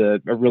always a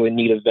really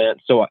neat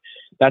event. So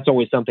that's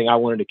always something I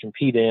wanted to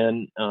compete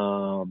in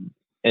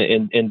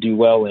and do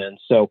well in.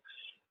 So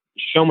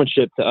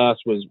showmanship to us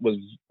was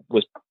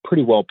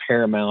pretty well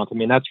paramount. I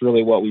mean, that's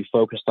really what we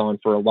focused on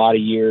for a lot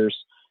of years.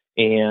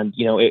 And,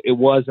 it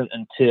wasn't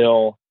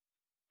until,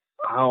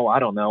 I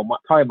don't know,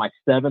 probably my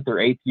 7th or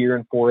 8th year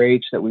in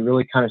 4-H that we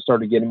really kind of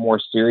started getting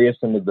more serious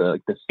into the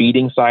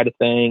feeding side of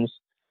things.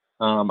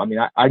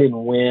 I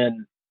didn't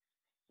win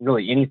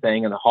really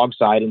anything in the hog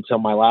side until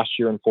my last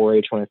year in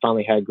 4-H, when I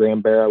finally had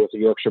Grand Barrow with the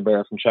Yorkshire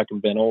Barrow from Chuck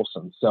and Ben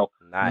Olson. So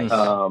nice.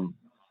 I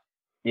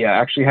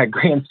actually had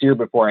Grand Steer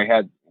before I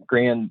had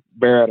Grand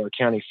Barrow at our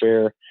county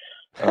fair.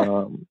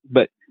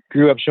 But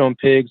grew up showing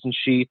pigs and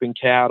sheep and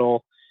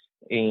cattle.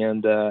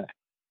 And,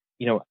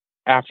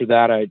 after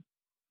that, I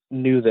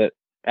knew that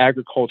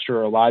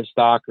agriculture or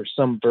livestock or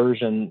some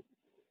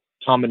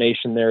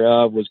combination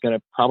thereof was going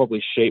to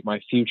probably shape my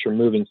future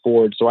moving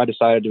forward. So I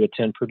decided to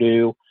attend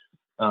Purdue.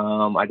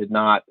 I did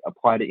not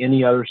apply to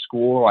any other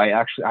school. I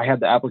had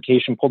the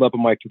application pulled up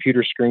on my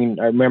computer screen.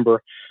 I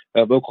remember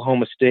of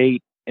Oklahoma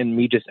State, and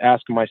me just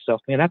asking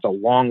myself, man, that's a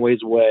long ways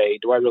away.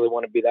 Do I really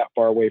want to be that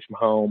far away from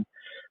home?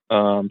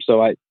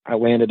 So I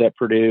landed at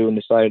Purdue and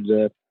decided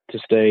to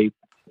stay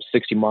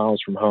 60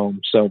 miles from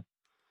home. So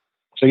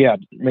yeah,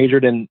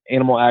 majored in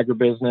animal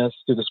agribusiness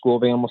through the School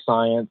of Animal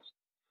Science.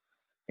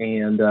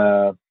 And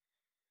so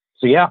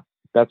yeah,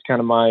 that's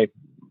kind of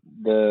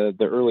the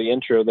early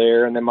intro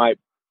there. And then my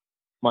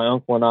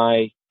uncle and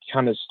I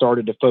kind of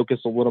started to focus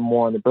a little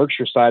more on the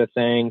Berkshire side of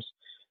things.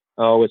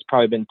 It's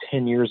probably been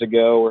 10 years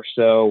ago or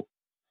so,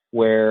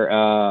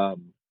 where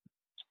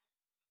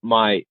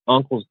my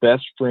uncle's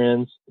best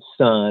friend's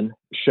son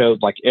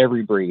showed like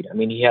every breed. I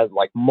mean, he has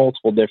like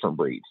multiple different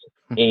breeds,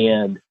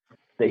 and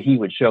that he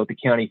would show at the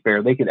county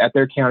fair. They could, at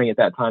their county at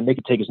that time, they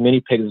could take as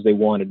many pigs as they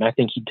wanted. And I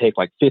think he'd take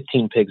like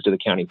 15 pigs to the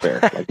county fair,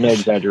 like no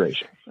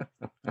exaggeration.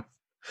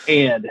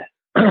 and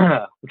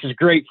which is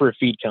great for a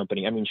feed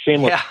company. I mean,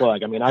 shameless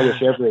plug. I mean, I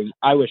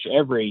wish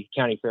every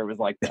county fair was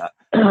like that.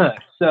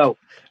 So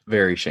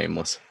very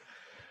shameless.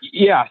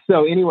 Yeah.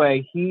 So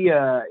anyway, he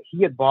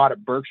had bought a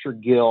Berkshire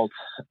Gilt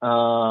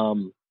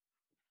from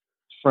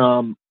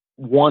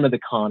one of the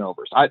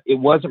Conovers. It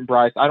wasn't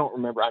Bryce. I don't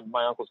remember.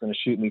 My uncle's going to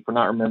shoot me for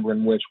not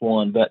remembering which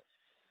one, but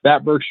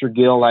that Berkshire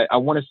Gilt, I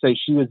want to say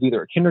she was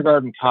either a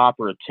kindergarten cop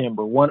or a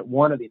timber, one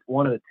of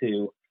the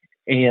two,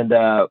 and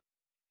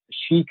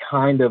she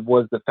kind of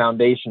was the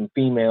foundation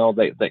female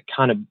that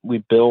kind of we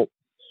built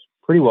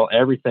pretty well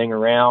everything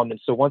around. And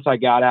so once I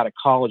got out of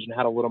college and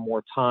had a little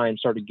more time,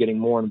 started getting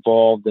more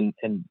involved and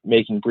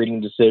making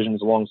breeding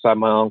decisions alongside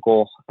my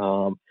uncle.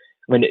 I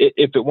mean,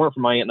 if it weren't for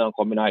my aunt and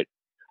uncle, I mean,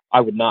 I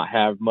would not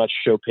have much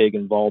show pig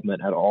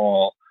involvement at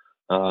all.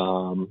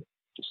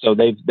 So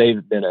they've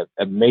been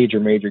a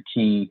major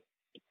key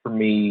for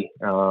me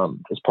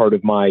as part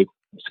of my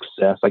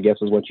success, I guess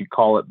is what you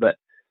call it. But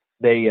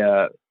they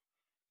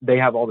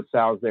have all the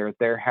sows there at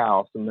their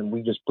house, and then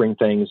we just bring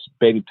things,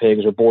 baby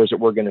pigs or boars that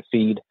we're going to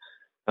feed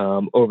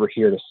over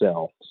here to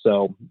sell.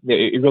 So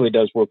it really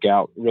does work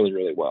out really,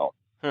 really well.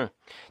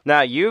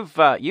 Now you've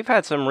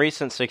had some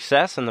recent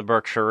success in the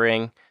Berkshire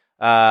Ring.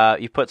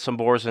 You put some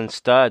boars in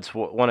studs.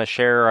 Want to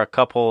share a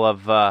couple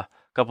of the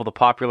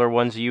popular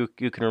ones you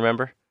can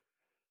remember?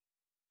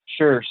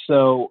 Sure.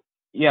 So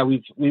yeah,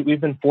 we've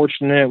been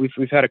fortunate.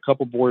 We've had a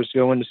couple boars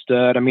go into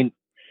stud. I mean,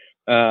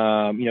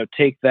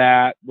 Take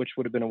That, which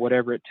would have been a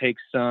Whatever It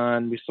Takes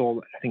son. We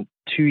sold, I think,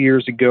 2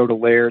 years ago to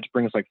Laird's,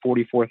 brings like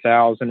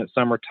 44,000 at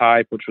Summer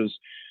Type, which was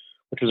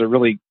a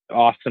really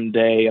awesome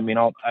day. I mean,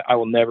 I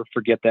will never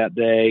forget that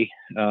day.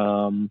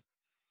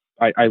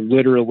 I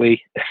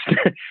literally,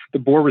 the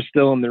boar was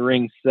still in the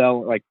ring,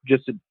 had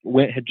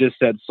just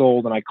said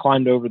sold, and I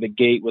climbed over the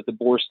gate with the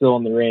boar still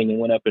in the ring and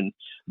went up and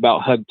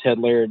about hugged Ted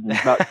Laird and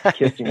about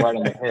kissed him right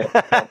on the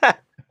head.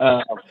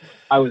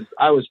 I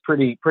was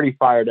pretty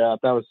fired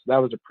up. That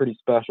was a pretty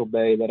special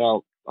day that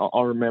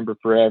I'll remember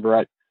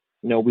forever.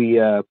 We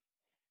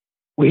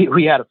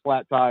had a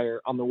flat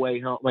tire on the way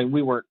home. I mean,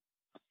 we weren't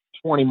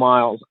 20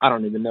 miles. I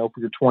don't even know if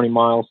we were 20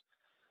 miles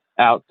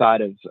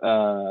outside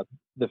of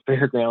the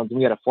fairgrounds, and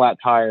we had a flat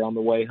tire on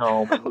the way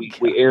home. And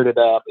we aired it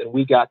up, and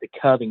we got to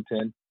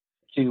Covington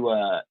to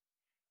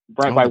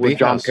right by where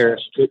John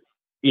Parrish.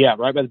 Yeah,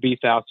 right by the beef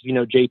house. If you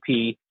know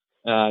JP,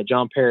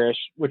 John Parrish,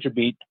 which would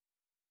be,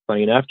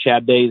 funny enough,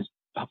 Chad Day's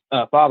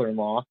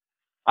father-in-law.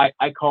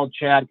 I called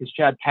Chad because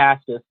Chad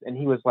passed us, and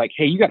he was like,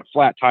 "Hey, you got a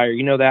flat tire,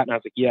 you know that?" And I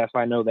was like, "Yes,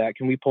 I know that.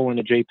 Can we pull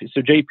into JP?"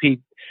 So JP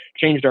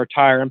changed our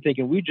tire. I'm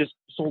thinking we just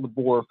sold a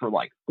boar for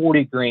like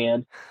 40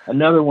 grand,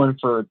 another one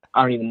for,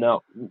 I don't even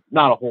know,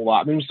 not a whole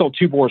lot. I mean, we sold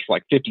 2 boars for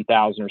like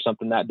 50,000 or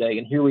something that day,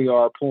 and here we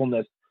are pulling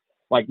this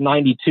like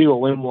 92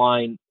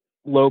 Aluminum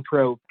low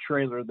pro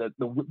trailer that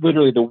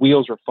literally the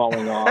wheels are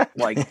falling off.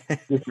 Like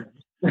this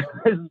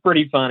is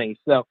pretty funny.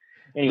 So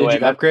anyway,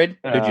 did you upgrade?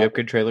 Did you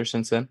upgrade trailers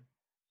since then?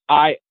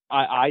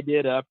 I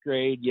did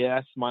upgrade.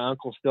 Yes. My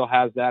uncle still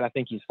has that. I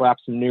think he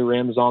slapped some new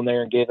rims on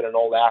there and gave it an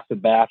old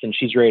acid bath, and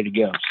she's ready to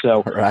go.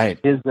 So right.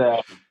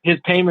 His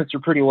payments are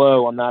pretty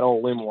low on that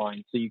old limb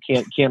line. So you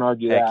can't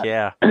argue that.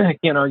 Yeah.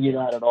 Can't argue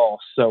that at all.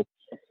 So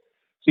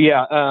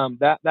yeah,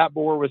 that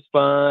boar was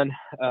fun.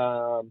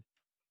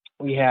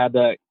 We had,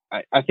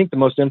 I think the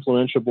most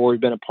influential boar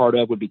we've been a part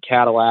of would be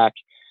Cadillac,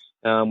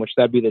 which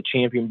that'd be the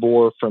champion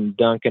boar from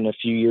Duncan a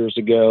few years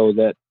ago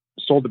that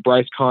sold to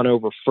Bryce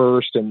Conover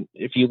first. And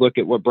if you look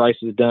at what Bryce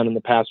has done in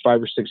the past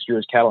 5 or 6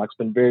 years, Cadillac's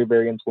been very,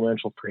 very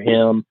influential for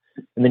him.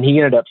 And then he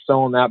ended up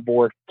selling that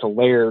boar to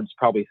Laird's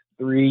probably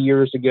 3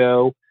 years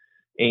ago.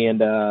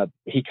 And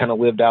he kind of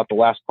lived out the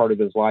last part of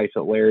his life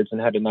at Laird's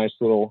and had a nice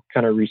little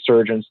kind of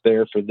resurgence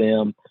there for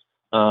them.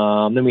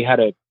 Then we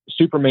had a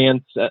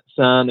Superman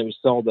son that was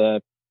sold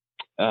to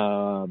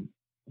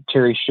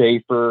Terry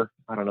Schaefer.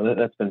 I don't know,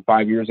 that's been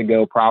 5 years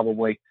ago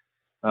probably.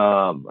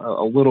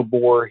 A little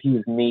boar. He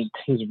was neat.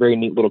 He's a very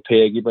neat little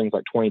pig. He brings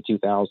like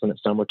 22,000 at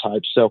Summer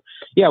Type. So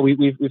yeah,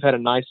 we've had a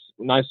nice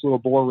little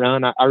boar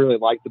run. I really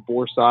like the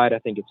boar side. I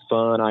think it's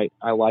fun.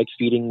 I like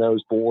feeding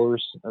those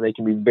boars. They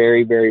can be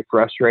very, very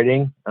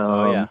frustrating.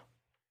 I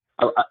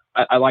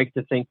like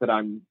to think that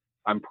I'm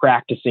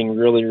practicing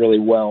really, really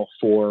well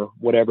for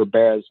whatever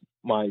bears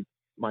my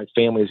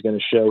family is going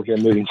to show here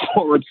moving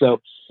forward.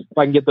 So if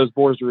I can get those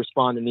boars to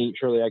respond and eat,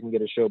 surely I can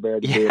get a show bear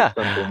to do it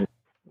someday.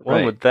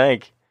 One would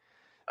think.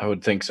 I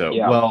would think so.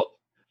 Yeah. Well,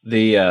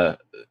 the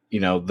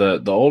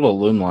old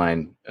Aluminum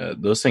line,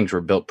 those things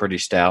were built pretty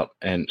stout,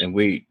 and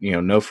we,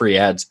 no free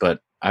ads, but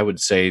I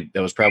would say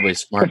that was probably a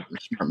smart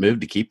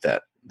move to keep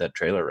that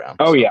trailer around.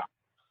 Oh yeah.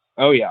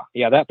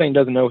 That thing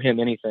doesn't owe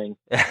him anything.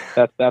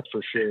 That's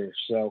for sure.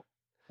 So,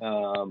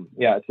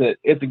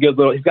 it's a good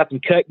little. He's got some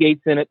cut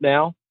gates in it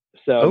now,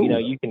 so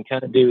you can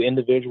kind of do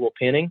individual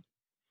pinning.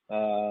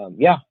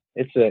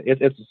 It's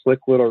a slick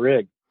little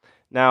rig.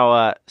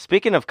 Now,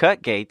 speaking of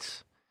cut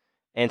gates.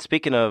 And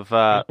speaking of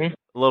a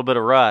little bit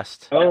of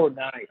rust,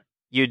 nice!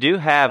 You do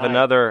have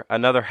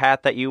another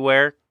hat that you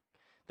wear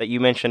that you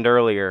mentioned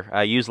earlier.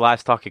 Use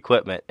livestock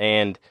equipment,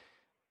 and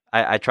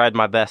I tried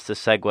my best to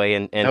segue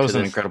into that was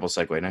an this. incredible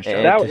segue. Nice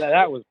job.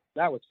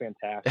 That was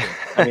fantastic.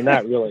 I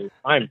mean,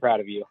 I'm proud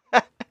of you.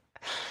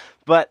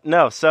 But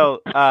no,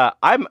 so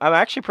I'm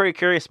actually pretty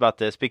curious about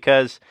this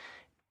because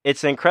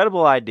it's an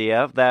incredible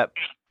idea that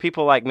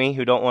people like me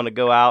who don't want to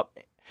go out,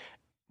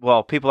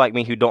 well, people like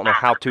me who don't know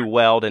how to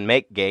weld and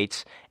make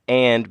gates,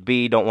 and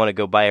B, don't want to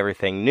go buy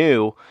everything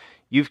new,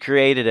 you've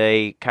created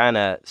a kind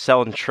of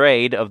sell and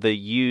trade of the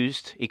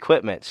used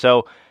equipment.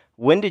 So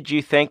when did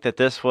you think that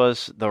this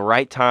was the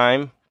right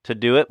time to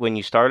do it when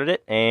you started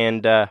it?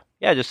 And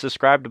just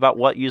describe about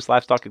what used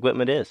livestock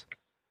equipment is.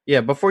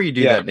 Yeah, before you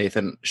do that,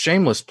 Nathan,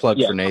 shameless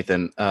plug for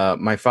Nathan.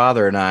 My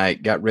father and I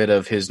got rid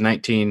of his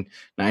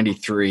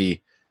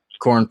 1993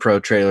 Corn Pro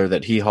trailer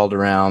that he hauled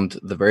around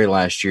the very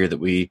last year that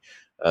we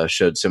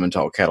showed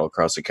Simmental cattle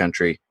across the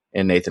country,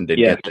 and Nathan did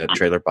get that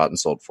trailer bought and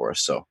sold for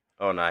us. So,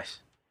 oh, nice.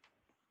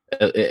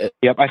 I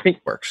think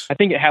it works. I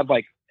think it had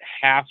like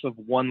half of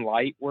one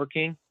light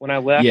working when I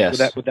left.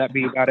 Yes. Would that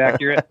be about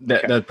accurate?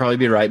 That'd probably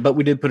be right. But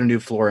we did put a new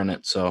floor in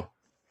it, so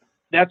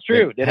that's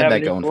true. Did have a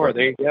new floor.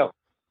 There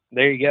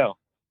you go.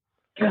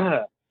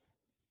 So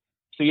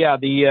yeah,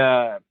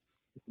 the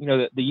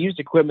used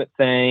equipment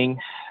thing,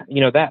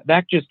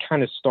 that just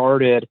kind of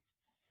started.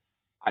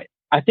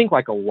 I think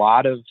like a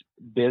lot of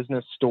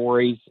business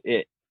stories,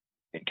 it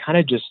kind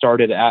of just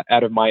started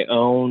out of my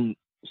own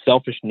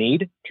selfish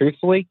need,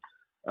 truthfully.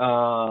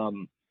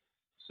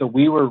 So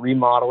we were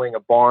remodeling a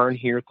barn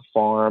here at the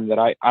farm that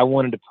I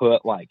wanted to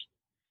put like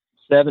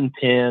 7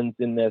 pens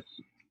in this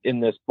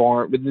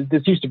barn.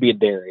 This used to be a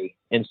dairy.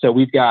 And so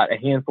we've got a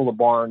handful of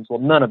barns. Well,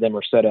 none of them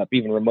are set up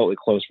even remotely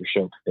close for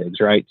show pigs.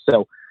 Right.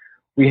 So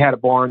we had a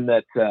barn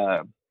that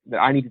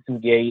I needed some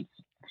gates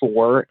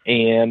for,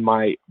 and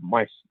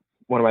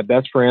one of my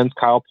best friends,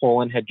 Kyle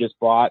Pullen, had just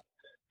bought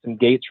some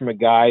gates from a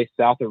guy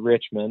south of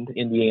Richmond,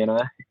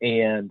 Indiana.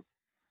 And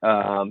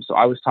so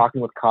I was talking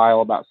with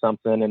Kyle about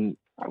something, and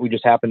we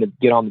just happened to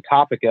get on the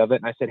topic of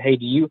it. And I said, hey,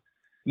 do you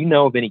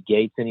know of any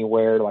gates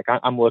anywhere? Like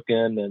I'm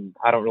looking and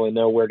I don't really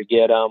know where to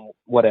get them,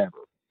 whatever.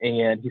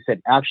 And he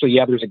said, actually,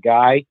 yeah, there's a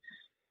guy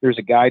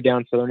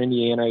down Southern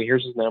Indiana.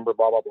 Here's his number,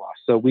 blah, blah, blah.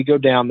 So we go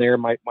down there.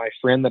 My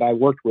friend that I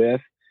worked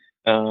with,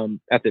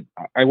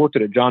 I worked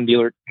at a John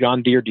Deere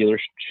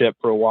dealership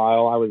for a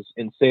while. I was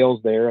in sales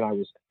there, and I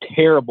was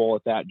terrible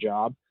at that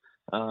job,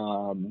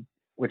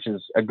 which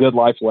is a good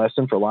life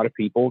lesson for a lot of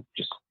people.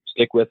 Just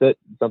stick with it.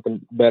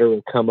 Something better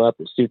will come up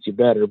that suits you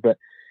better. But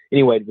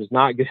anyway, it was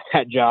not good at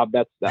that job.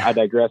 I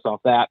digress off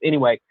that.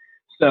 Anyway,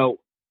 so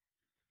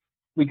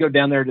we go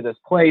down there to this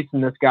place,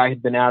 and this guy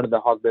had been out of the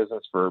hog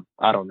business for,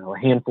 I don't know, a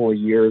handful of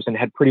years, and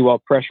had pretty well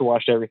pressure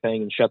washed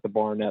everything and shut the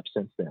barn up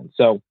since then.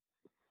 So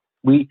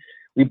we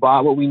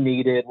bought what we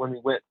needed. When we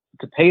went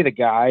to pay the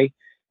guy,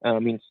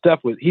 we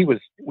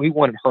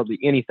wanted hardly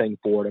anything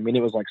for it. I mean,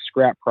 it was like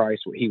scrap price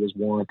what he was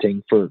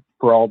wanting for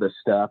all this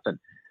stuff. And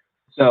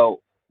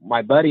so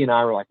my buddy and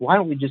I were like, why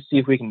don't we just see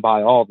if we can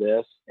buy all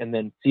this and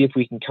then see if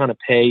we can kind of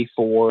pay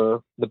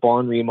for the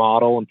barn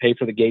remodel and pay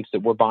for the gates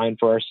that we're buying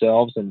for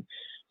ourselves and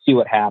see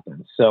what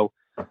happens. So,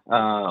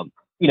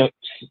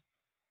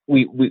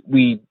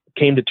 we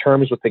came to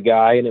terms with the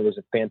guy, and it was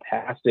a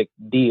fantastic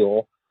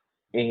deal.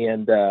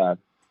 And,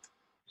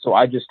 so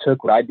I just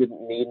took what I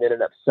didn't need and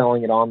ended up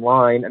selling it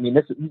online. I mean,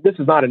 this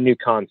is not a new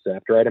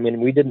concept, right? I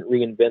mean, we didn't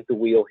reinvent the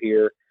wheel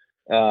here.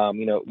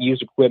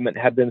 Used equipment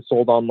had been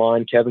sold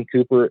online. Kevin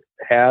Cooper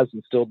has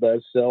and still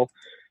does sell,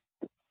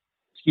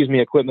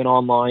 equipment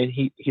online.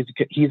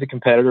 He's a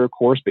competitor, of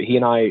course, but he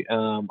and I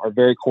are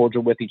very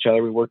cordial with each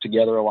other. We work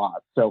together a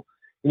lot. So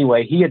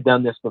anyway, he had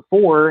done this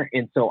before,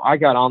 and so I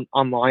got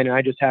online, and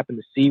I just happened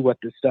to see what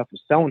this stuff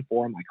was selling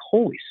for. I'm like,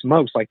 holy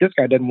smokes! Like, this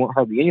guy doesn't want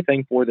hardly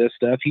anything for this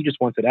stuff. He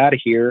just wants it out of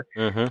here.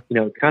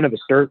 Mm-hmm. Kind of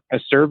a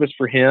service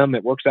for him.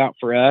 It works out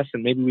for us,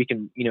 and maybe we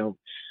can,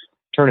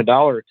 turn $1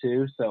 or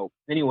 $2. So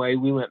anyway,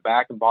 we went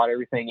back and bought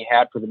everything he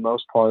had for the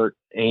most part,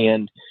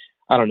 and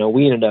I don't know,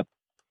 we ended up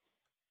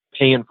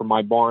paying for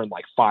my barn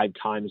like 5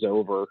 times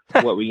over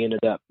what we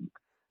ended up,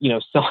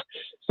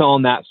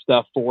 selling that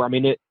stuff for. I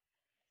mean,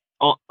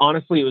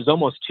 honestly, it was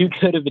almost too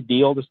good of a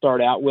deal to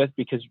start out with,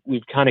 because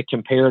we've kind of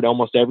compared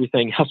almost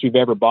everything else we've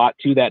ever bought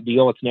to that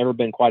deal. It's never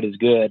been quite as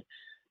good.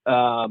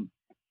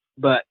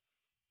 But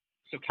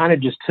so kind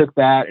of just took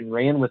that and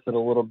ran with it a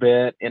little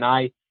bit. And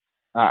I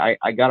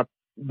got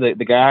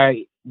the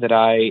guy that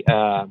I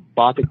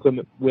bought the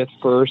equipment with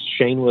first,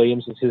 Shane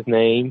Williams is his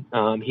name.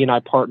 He and I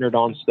partnered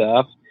on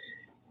stuff.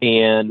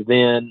 And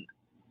then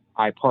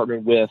I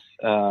partnered with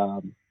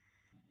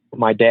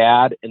my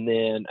dad, and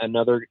then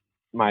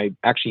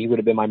he would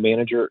have been my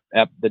manager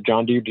at the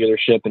John Deere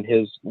dealership, and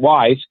his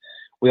wife.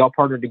 We all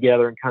partnered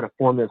together and kind of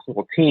formed this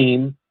little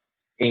team,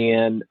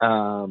 and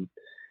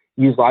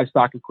use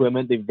livestock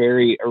equipment, the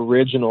very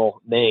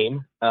original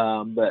name,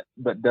 but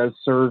does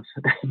serve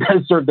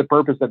the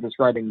purpose of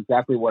describing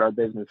exactly what our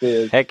business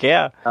is. Heck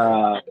yeah.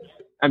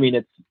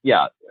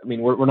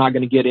 We're not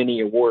going to get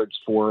any awards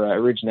for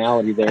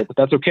originality there, but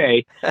that's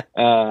okay.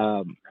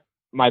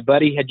 my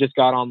buddy had just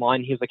got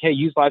online. He was like, "Hey,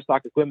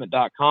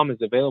 usedlivestockequipment.com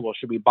is available.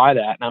 Should we buy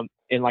that?"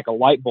 And like a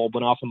light bulb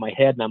went off in my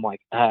head, and I'm like,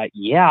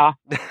 "Yeah,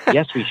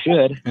 yes, we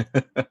should.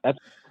 That's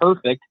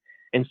perfect."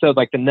 And so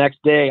like the next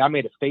day, I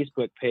made a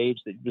Facebook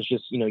page that was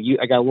just,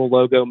 I got a little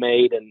logo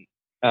made and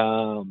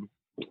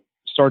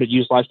started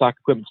Used Livestock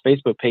Equipment's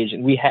Facebook page,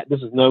 and we had,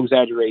 this is no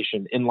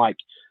exaggeration, in like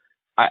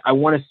I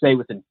want to say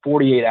within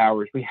 48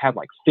 hours, we had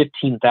like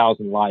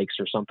 15,000 likes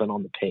or something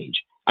on the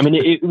page. I mean,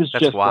 it was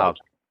That's just wild.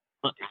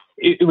 Like,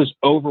 it was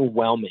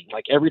overwhelming.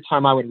 Like every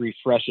time I would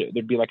refresh it,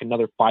 there'd be like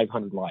another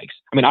 500 likes.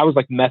 I mean, I was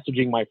like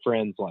messaging my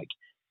friends, like,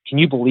 "Can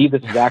you believe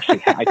this is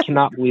actually, I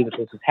cannot believe that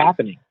this is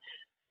happening."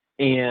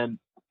 And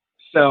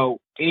so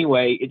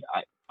anyway,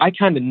 I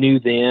kind of knew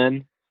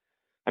then,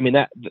 I mean,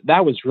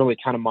 that was really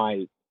kind of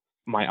my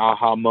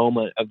aha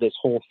moment of this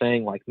whole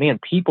thing. Like, man,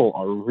 people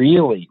are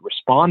really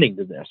responding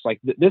to this. Like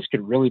this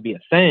could really be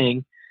a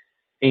thing.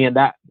 And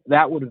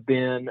that would have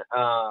been,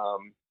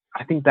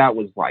 I think that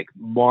was like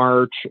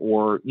March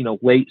or,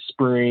 late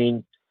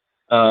spring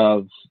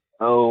of,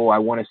 I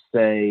want to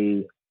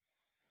say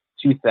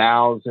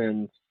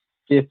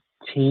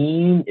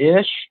 2015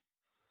 ish.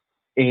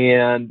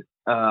 And,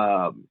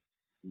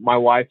 my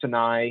wife and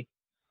I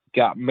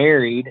got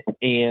married.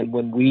 And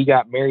when we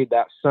got married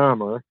that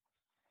summer,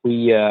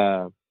 we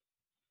were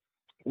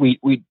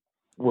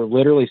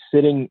literally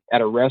sitting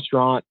at a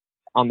restaurant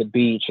on the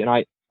beach, and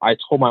I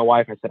told my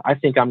wife, I said, "I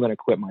think I'm going to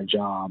quit my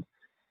job.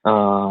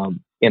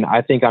 And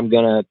I think I'm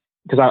going to,"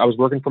 because I was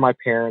working for my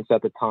parents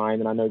at the time,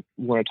 and I know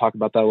you want to talk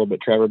about that a little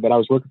bit, Trevor, but I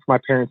was working for my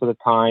parents at the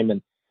time.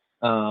 And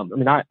I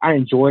mean, I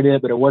enjoyed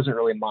it, but it wasn't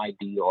really my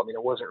deal. I mean,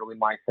 it wasn't really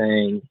my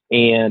thing.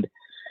 And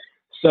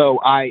so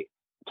I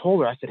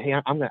told her, I said, "Hey,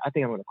 I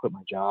think I'm going to quit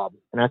my job,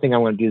 and I think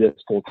I'm going to do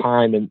this full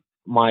time." And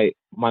my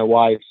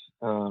wife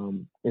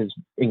is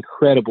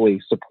incredibly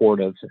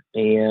supportive,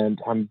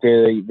 and I'm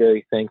very,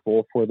 very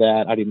thankful for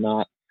that. I do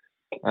not,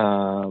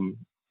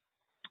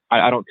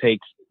 I don't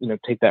take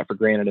that for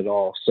granted at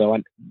all. So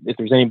if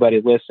there's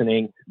anybody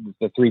listening,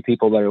 the three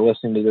people that are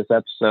listening to this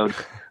episode,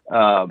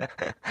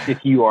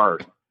 if you are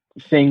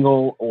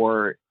single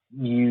or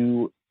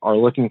you are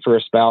looking for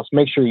a spouse,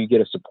 make sure you get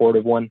a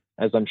supportive one,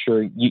 as I'm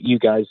sure you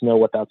guys know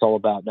what that's all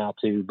about now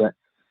too. But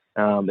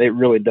it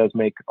really does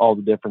make all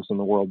the difference in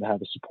the world to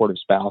have a supportive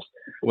spouse.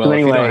 Well, so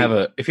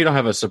anyway, if you don't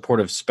have a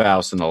supportive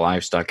spouse in the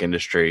livestock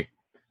industry,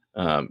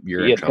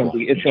 you're in trouble.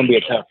 It's going to be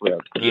a tough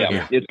road.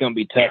 Yeah. It's going to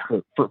be tough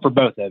for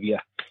both of you.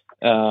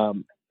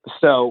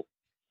 So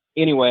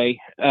anyway,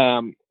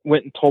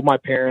 went and told my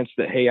parents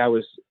that, hey, I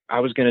was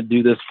going to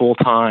do this full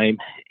time.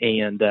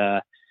 And,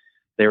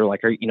 they were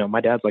like, my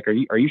dad's like, are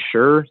you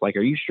sure? Like,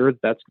 are you sure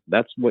that's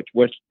what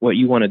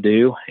you want to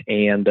do?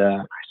 And,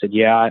 I said,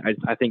 yeah,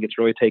 I think it's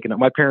really taken up.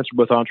 My parents are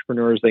both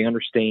entrepreneurs. They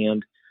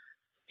understand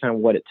kind of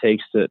what it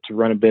takes to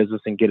run a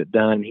business and get it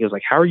done. And he was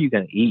like, how are you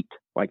going to eat?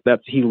 Like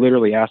he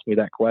literally asked me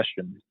that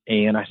question.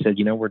 And I said,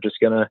 we're just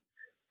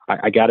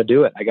I got to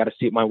do it. I got to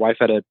see it. My wife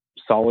had a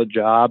solid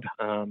job.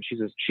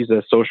 She's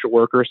a social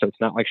worker. So it's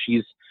not like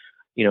she's,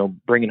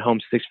 bringing home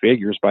six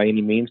figures by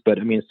any means, but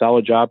I mean, a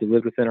solid job to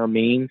live within our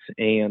means,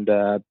 and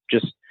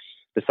just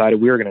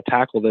decided we were going to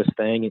tackle this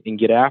thing and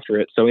get after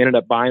it. So I ended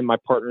up buying my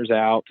partners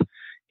out,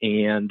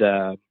 and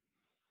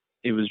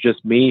it was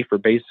just me for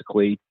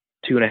basically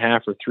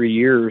 2.5 or 3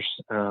 years,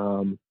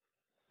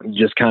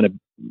 just kind of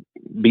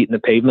beating the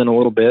pavement a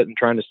little bit and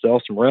trying to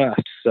sell some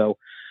rest. So,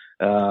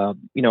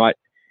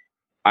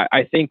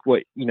 I think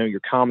what, your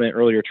comment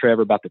earlier,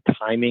 Trevor, about the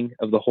timing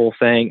of the whole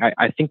thing,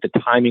 I think the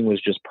timing was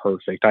just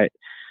perfect. I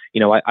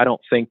don't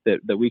think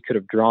that we could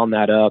have drawn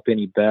that up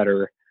any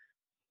better.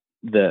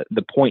 The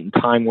point in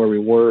time where we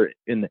were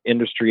in the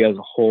industry as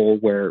a whole,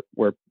 where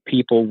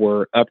people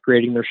were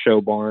upgrading their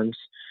show barns,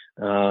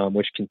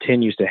 which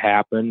continues to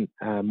happen.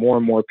 More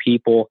and more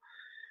people,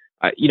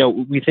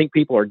 we think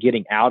people are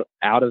getting out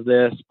of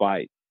this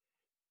by,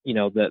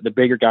 the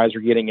bigger guys are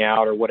getting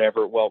out or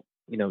whatever. Well,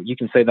 you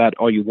can say that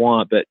all you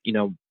want, but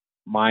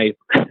my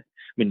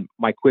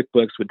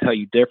QuickBooks would tell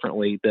you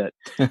differently, that,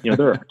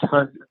 there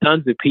are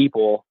tons of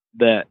people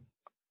that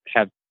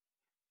have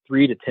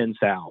 3 to 10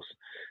 sows,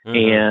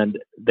 and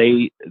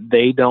they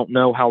don't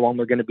know how long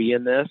they're going to be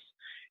in this.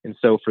 And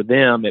so for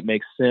them, it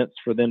makes sense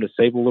for them to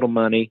save a little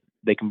money.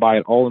 They can buy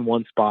it all in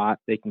one spot.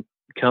 They can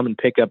come and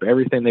pick up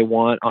everything they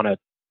want on a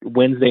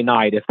Wednesday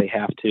night if they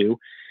have to.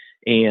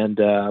 And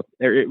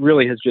it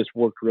really has just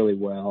worked really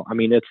well. I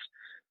mean, it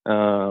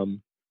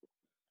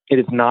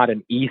is not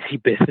an easy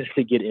business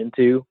to get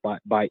into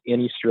by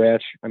any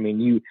stretch. I mean,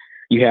 you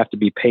have to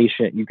be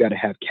patient. You've got to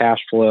have cash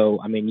flow.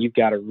 I mean, you've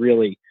got to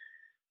really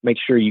make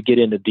sure you get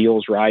into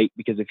deals right,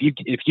 because if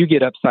you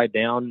get upside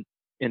down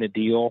in a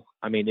deal,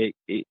 I mean,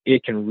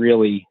 it can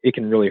really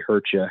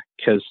hurt you.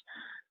 Because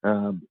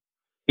I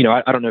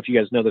don't know if you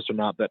guys know this or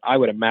not, but I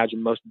would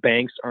imagine most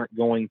banks aren't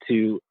going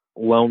to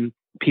loan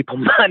people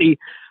money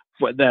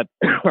that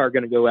are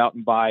going to go out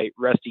and buy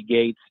rusty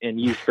gates and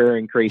use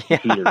fairing crates and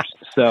heaters.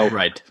 So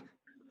right.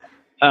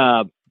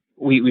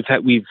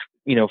 We've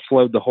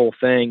flowed the whole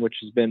thing, which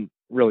has been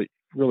really,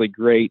 really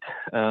great.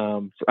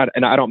 And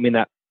I don't mean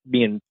that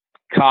being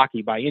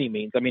cocky by any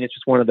means. I mean, it's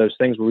just one of those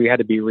things where we had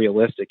to be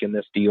realistic in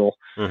this deal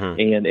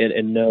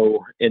and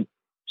know and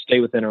stay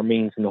within our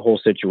means in the whole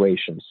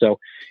situation. So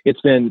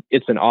it's been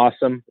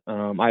awesome.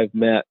 I've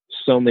met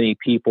so many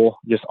people,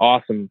 just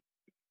awesome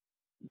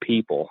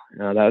people.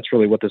 That's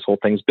really what this whole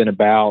thing's been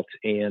about.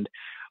 And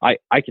I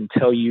can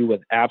tell you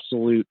with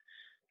absolute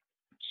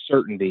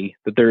certainty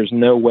that there's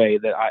no way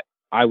that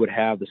I would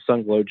have the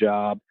Sunglow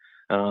job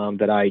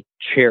that I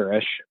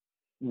cherish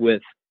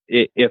with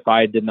it if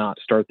I did not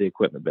start the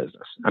equipment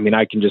business. I mean,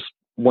 I can just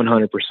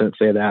 100%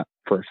 say that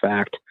for a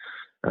fact.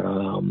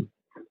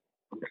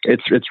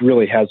 It's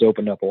really has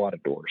opened up a lot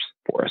of doors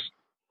for us.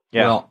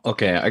 Yeah. Well,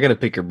 okay. I got to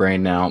pick your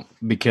brain now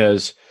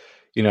because,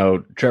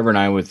 Trevor and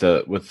I with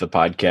the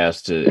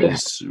podcast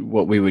is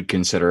what we would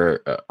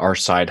consider our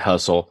side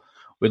hustle.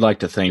 We'd like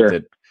to think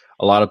that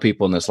a lot of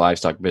people in this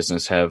livestock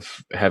business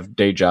have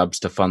day jobs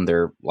to fund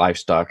their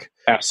livestock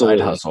side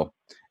hustle.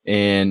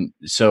 And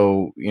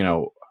so,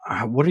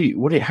 how do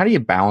you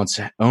balance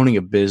owning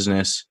a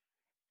business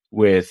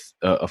with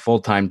a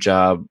full-time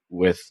job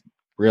with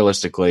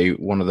realistically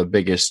one of the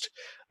biggest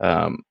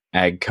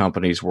ag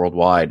companies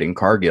worldwide in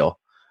Cargill,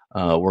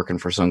 working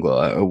for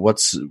Sunglow?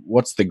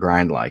 What's the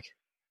grind like?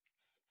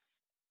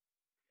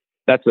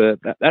 That's a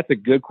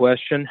good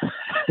question.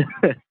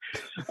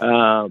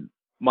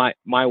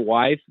 My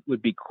wife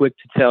would be quick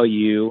to tell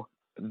you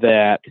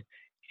that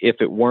if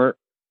it weren't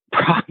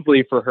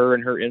probably for her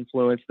and her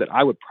influence, that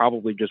I would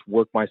probably just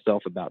work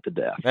myself about to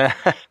death.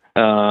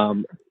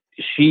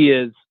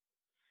 She's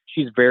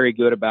very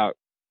good about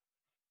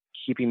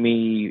keeping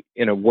me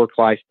in a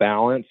work-life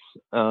balance.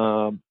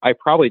 I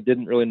probably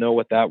didn't really know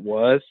what that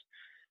was,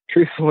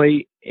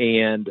 truthfully.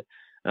 But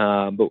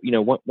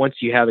once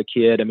you have a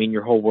kid, I mean,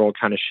 your whole world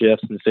kind of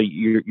shifts. And so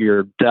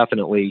you're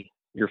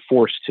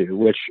forced to,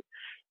 which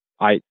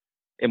I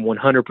am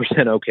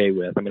 100% okay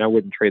with. I mean, I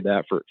wouldn't trade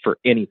that for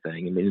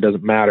anything. I mean, it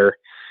doesn't matter,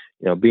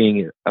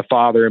 being a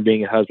father and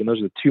being a husband, those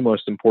are the two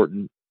most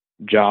important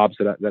jobs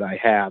that I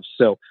have.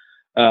 So,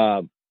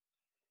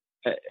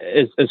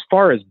 as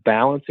far as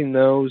balancing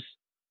those,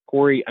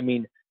 Corey, I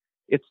mean,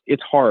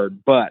 it's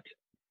hard, but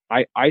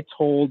I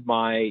told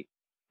my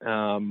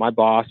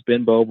boss,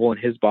 Ben Boble, and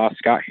his boss,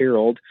 Scott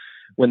Harold,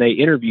 when they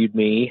interviewed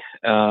me,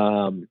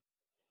 almost,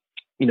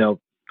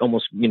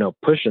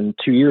 pushing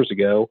 2 years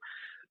ago,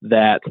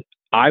 that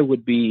I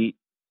would be,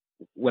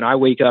 when I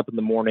wake up in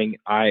the morning,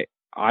 I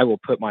will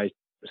put my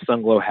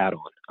Sunglow hat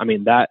on. I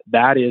mean, that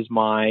is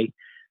my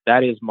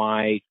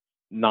 9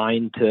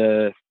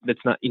 to,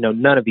 that's not,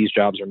 none of these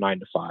jobs are 9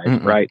 to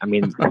 5, right? I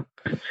mean,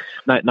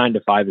 9 to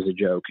 5 is a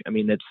joke. I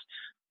mean, it's,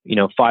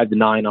 5 to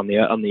 9 on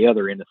the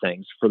other end of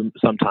things for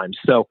sometimes.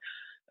 So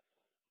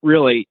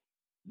really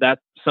that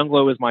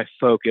Sunglow is my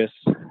focus.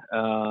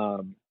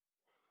 Now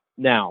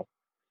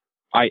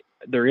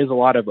there is a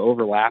lot of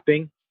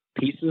overlapping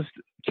pieces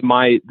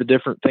to the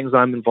different things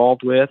I'm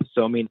involved with.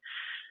 So, I mean,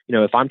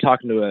 if I'm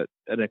talking to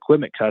an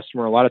equipment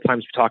customer, a lot of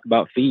times we talk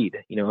about feed.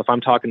 If I'm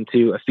talking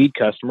to a feed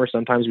customer,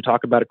 sometimes we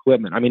talk about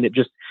equipment. I mean,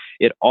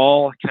 it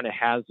all kind of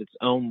has its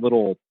own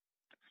little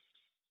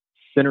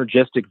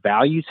synergistic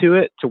value to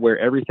it, to where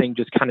everything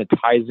just kind of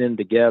ties in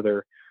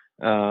together.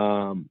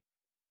 And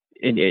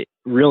it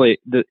really,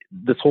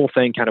 this whole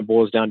thing kind of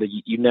boils down to,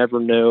 you never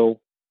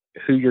know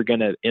who you're going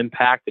to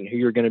impact and who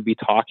you're going to be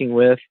talking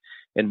with,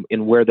 and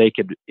where they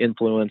could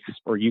influence,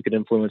 or you could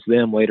influence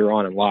them later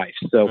on in life.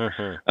 So,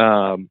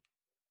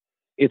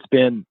 it's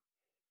been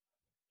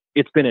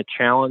a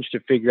challenge to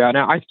figure out.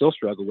 Now, I still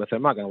struggle with it.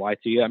 I'm not going to lie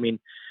to you. I mean,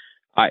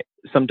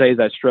 some days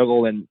I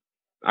struggle, and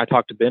I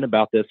talk to Ben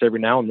about this every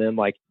now and then.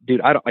 Like,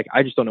 dude,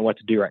 I just don't know what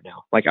to do right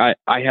now. Like, I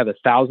have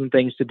 1,000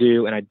 things to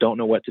do, and I don't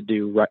know what to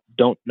do.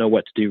 Don't know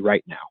what to do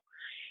right now.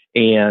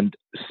 And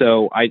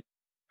so I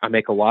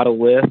make a lot of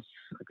lists.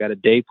 I've got a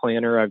day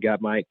planner. I've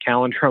got my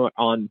calendar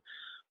on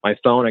my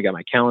phone. I got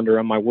my calendar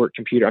on my work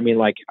computer. I mean,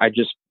 like, I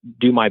just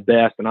do my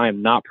best, and I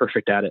am not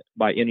perfect at it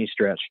by any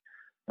stretch.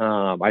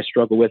 I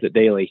struggle with it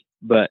daily,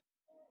 but,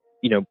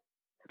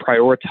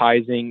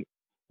 prioritizing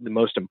the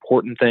most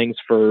important things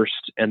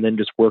first, and then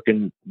just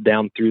working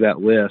down through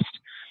that list,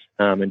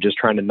 and just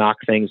trying to knock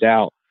things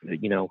out,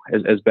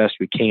 as best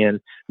we can,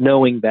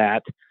 knowing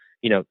that,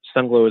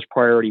 Sunglow is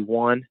priority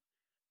 1,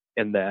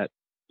 and that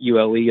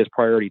ULE is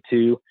priority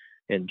 2,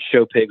 and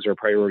show pigs are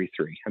priority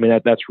 3. I mean,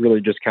 that's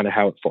really just kind of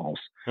how it falls.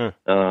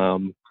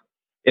 And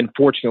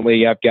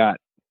fortunately, I've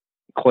got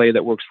Clay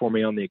that works for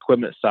me on the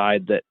equipment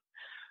side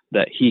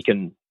that he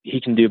can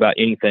do about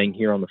anything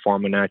here on the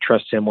farm, and I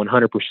trust him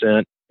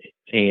 100%.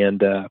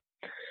 And I'm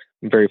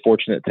very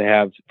fortunate to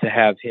have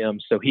him,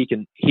 so he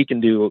can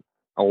do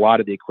a lot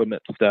of the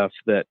equipment stuff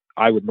that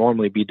I would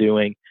normally be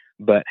doing,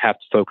 but have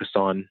to focus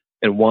on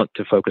and want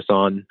to focus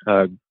on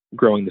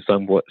growing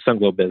the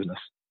Sunglow business.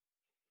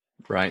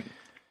 Right.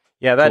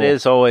 Yeah, that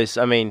is always,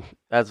 I mean,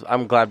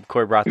 I'm glad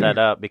Corey brought that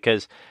up,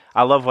 because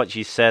I love what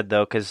you said,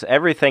 though, because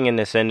everything in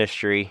this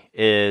industry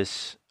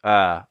is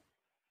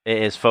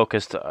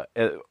focused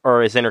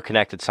or is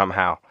interconnected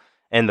somehow,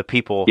 and the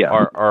people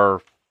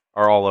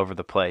are all over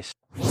the place.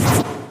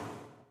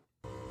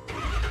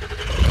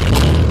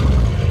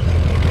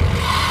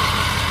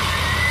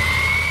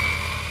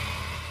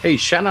 Hey,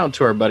 shout out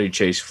to our buddy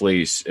Chase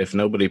Fleece. If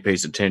nobody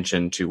pays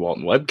attention to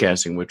Walton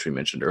Webcasting, which we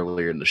mentioned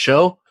earlier in the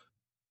show,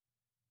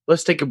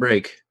 let's take a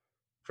break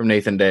from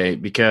Nathan Day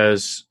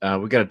because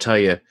we got to tell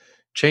you,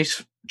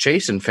 Chase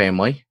and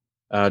family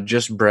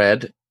just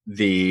bred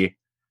the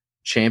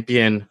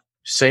champion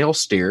sale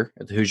steer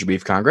at the Hoosier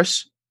Beef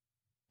Congress.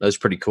 That was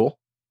pretty cool.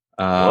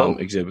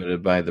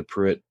 Exhibited by the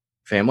Pruitt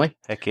family.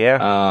 Heck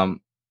yeah.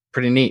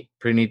 Pretty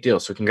neat deal.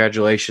 So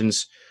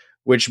congratulations,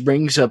 which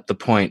brings up the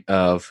point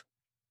of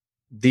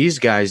these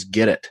guys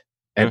get it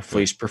at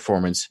Fleece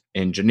Performance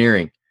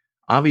Engineering.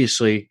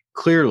 Obviously,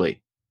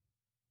 clearly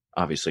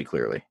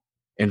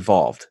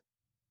involved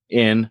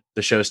in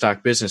the show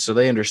stock business. So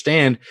they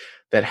understand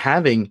that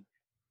having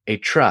a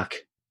truck,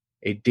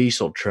 a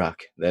diesel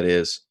truck,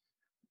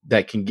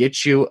 that can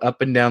get you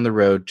up and down the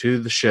road to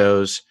the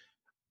shows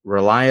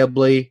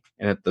reliably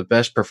and at the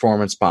best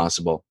performance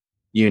possible,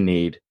 you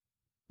need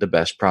the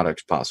best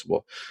products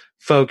possible.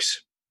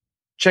 Folks,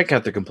 check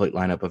out the complete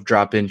lineup of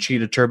drop-in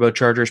Cheetah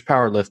turbochargers,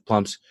 power lift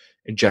pumps,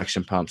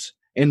 injection pumps,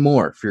 and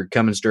more for your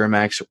Cummins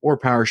Duramax or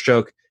Power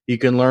Stroke. You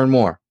can learn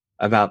more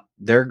about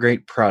their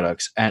great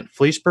products at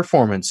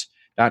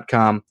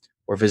fleeceperformance.com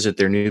or visit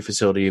their new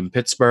facility in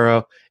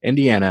Pittsboro,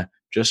 Indiana,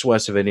 just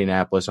west of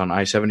Indianapolis on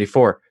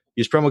I-74.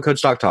 Use promo code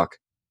StockTalk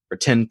for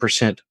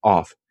 10%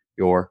 off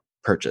your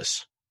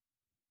purchase.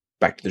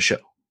 Back to the show.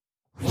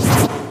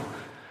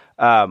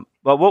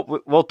 But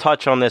we'll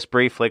touch on this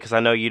briefly because I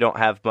know you don't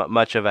have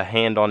much of a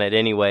hand on it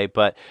anyway.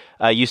 But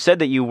you said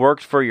that you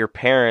worked for your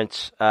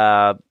parents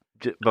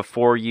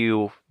before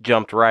you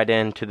jumped right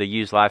into the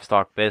used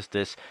livestock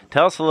business.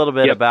 Tell us a little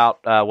bit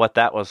about what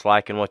that was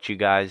like and what you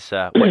guys,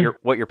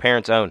 what your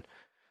parents own.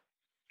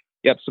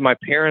 Yep. So my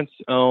parents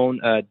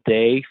own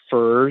Day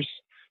Furs,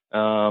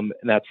 and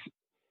that's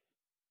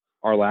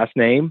our last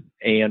name,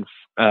 and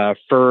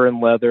fur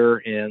and leather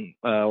and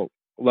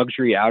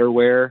luxury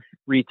outerwear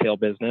retail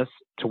business,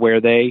 to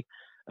where they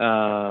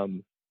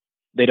don't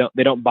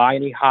buy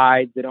any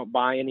hides, they don't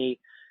buy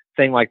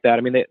anything like that.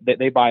 I mean,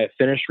 they buy a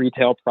finished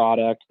retail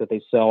product that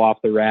they sell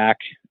off the rack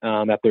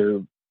at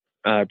their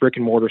brick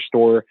and mortar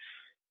store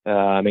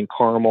in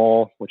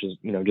Carmel, which is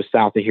just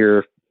south of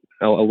here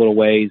a little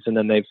ways, and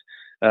then they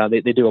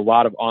do a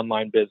lot of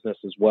online business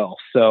as well.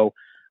 So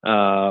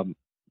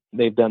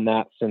they've done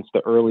that since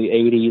the early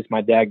 80s.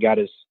 My dad got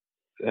his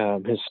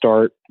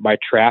start by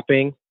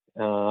trapping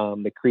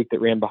the creek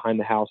that ran behind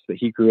the house that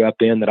he grew up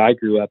in, that I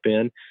grew up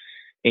in,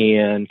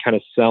 and kind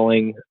of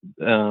selling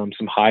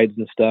some hides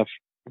and stuff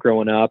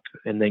growing up,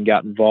 and then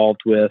got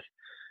involved with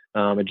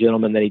a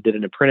gentleman that he did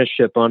an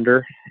apprenticeship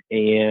under,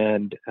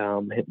 and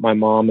my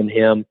mom and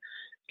him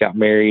got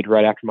married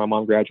right after my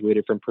mom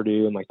graduated from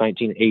Purdue in like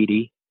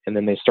 1980, and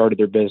then they started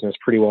their business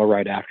pretty well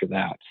right after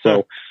that.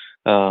 So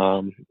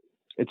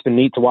it's been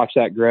neat to watch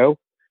that grow,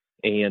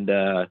 and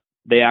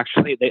they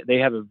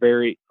have a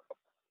very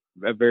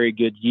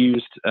good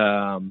used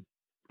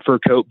fur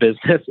coat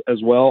business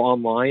as well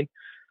online.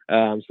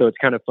 So it's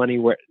kind of funny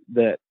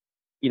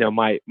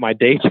my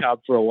day job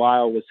for a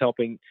while was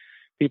helping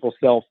people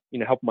help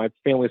my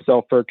family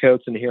sell fur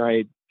coats, and here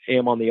I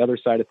am on the other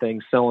side of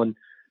things selling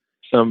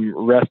some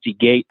rusty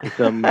gate to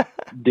some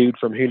dude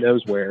from who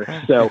knows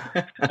where. So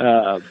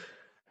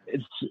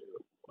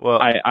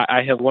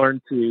I have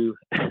learned to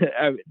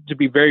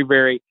be very,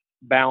 very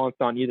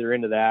balanced on either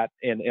end of that,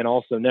 and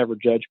also never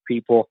judge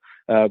people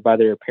by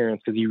their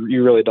appearance, because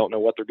you really don't know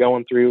what they're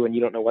going through, and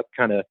you don't know what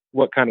kind of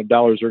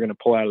dollars they're going to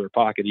pull out of their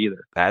pocket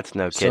either. That's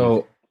no kidding.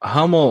 So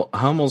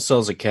Hummel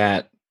sells a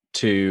cat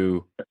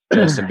to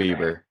Justin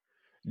Bieber.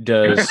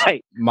 Does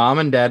mom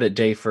and dad at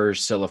Day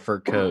Furs sell a fur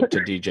coat to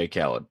DJ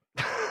Khaled?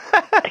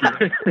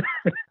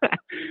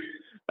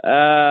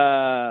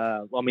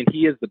 Well, I mean,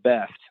 he is the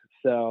best.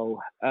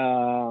 So,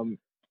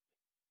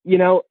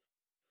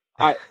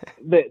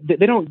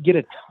 they don't get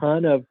a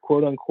ton of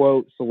quote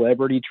unquote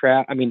celebrity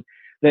trap. I mean,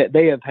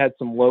 they have had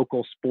some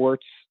local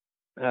sports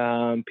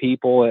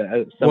people.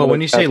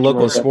 When you say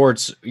local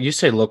sports, you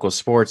say local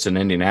sports in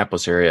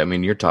Indianapolis area. I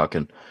mean, you're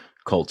talking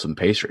Colts and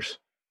Pacers.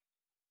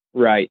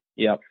 Right.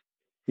 Yep.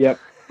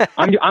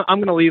 I'm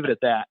going to leave it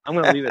at that. How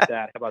about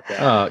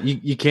that?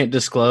 You can't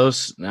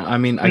disclose. I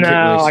mean, I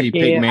can't really see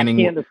Peyton Manning.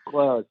 I can't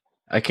disclose.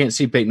 I can't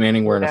see Peyton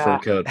Manning wearing a fur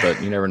coat,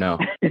 but you never know.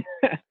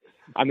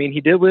 I mean,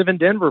 he did live in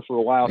Denver for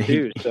a while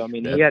too, so I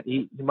mean,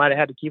 he might have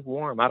had to keep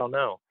warm. I don't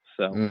know.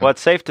 So, well,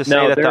 it's safe to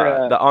say that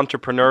the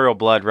entrepreneurial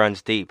blood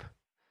runs deep.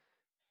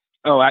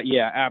 Oh,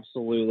 yeah,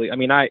 absolutely. I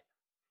mean, I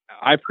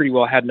pretty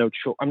well had no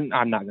choice. I'm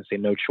not going to say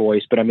no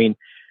choice, but I mean,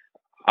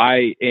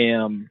 I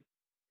am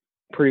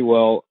pretty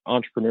well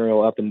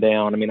entrepreneurial up and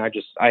down. I mean, I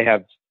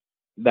have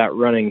that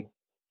running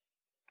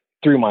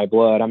through my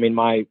blood. I mean,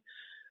 my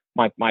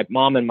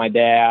mom and my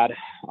dad,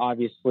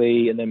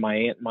 obviously, and then my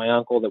aunt and my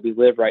uncle that we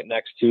live right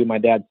next to, my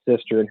dad's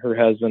sister and her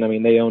husband. I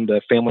mean, they owned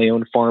a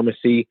family-owned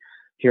pharmacy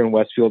here in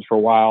Westfield for a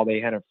while. They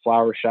had a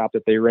flower shop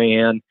that they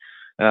ran.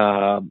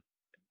 I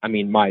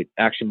mean, my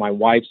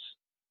wife's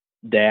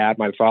dad,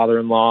 my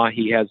father-in-law,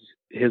 he has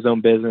his own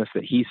business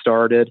that he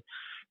started.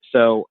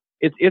 So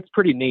it's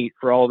pretty neat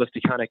for all of us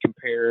to kind of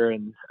compare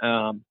and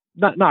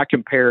not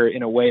compare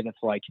in a way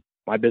that's like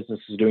my business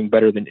is doing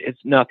better than. It's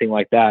nothing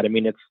like that. I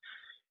mean,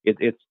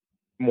 it's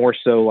more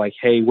so like,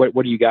 hey, what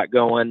do you got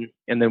going?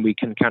 And then we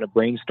can kind of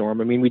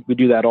brainstorm. I mean, we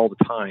do that all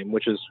the time,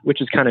 which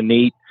is kind of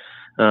neat.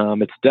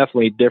 It's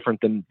definitely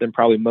different than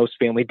probably most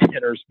family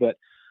dinners, but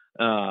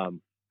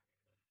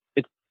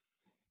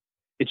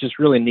it's just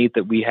really neat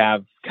that we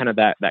have kind of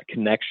that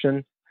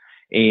connection.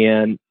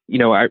 And, you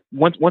know,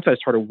 once I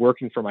started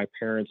working for my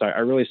parents, I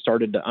really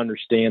started to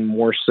understand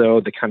more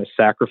so the kind of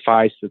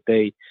sacrifice that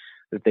they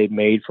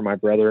made for my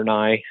brother and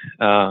I.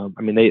 I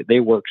mean, they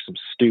work some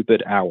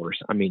stupid hours.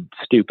 I mean,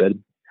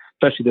 stupid,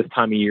 especially this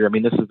time of year. I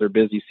mean, this is their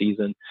busy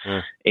season.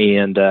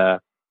 And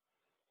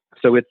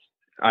so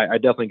I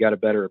definitely got a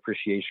better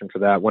appreciation for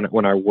that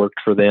when I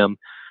worked for them.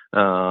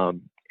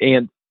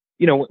 And,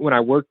 you know, when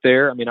I worked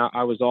there, I mean,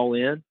 I was all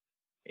in.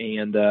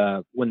 And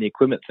when the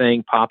equipment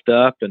thing popped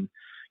up and,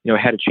 you know,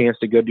 I had a chance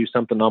to go do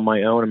something on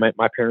my own, and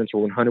my parents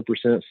were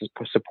 100%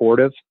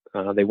 supportive.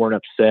 They weren't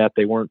upset.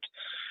 They weren't,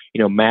 you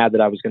know, mad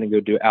that I was going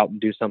to go out and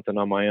do something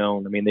on my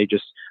own. I mean, they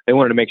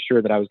wanted to make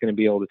sure that I was going to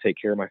be able to take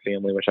care of my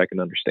family, which I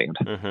can understand.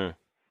 Mm-hmm.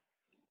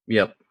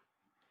 Yep.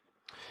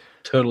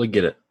 Totally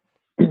get it.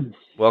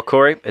 Well,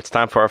 Corey, it's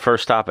time for our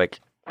first topic.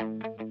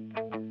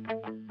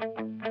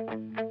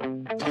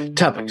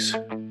 Topics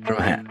from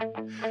a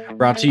hat.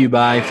 Brought to you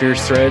by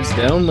Fierce Threads,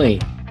 the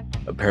only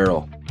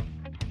apparel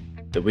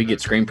that we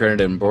get screen printed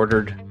and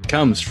embroidered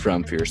comes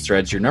from Fierce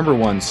Threads, your number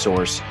one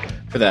source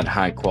for that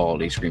high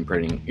quality screen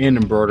printing and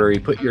embroidery.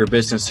 Put your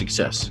business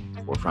success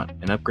forefront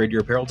and upgrade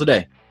your apparel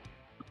today.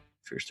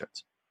 Fierce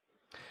Threads.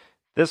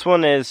 This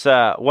one is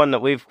one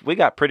that we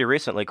got pretty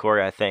recently,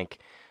 Corey, I think.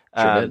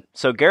 Sure did.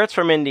 So Garrett's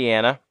from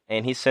Indiana,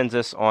 and he sends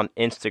us on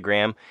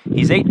Instagram.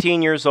 He's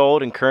 18 years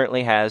old and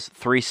currently has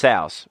 3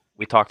 sows.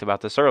 We talked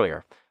about this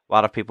earlier. A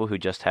lot of people who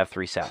just have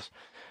 3 sows.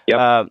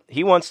 Yep.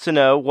 He wants to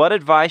know what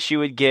advice you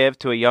would give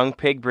to a young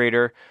pig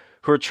breeder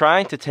who are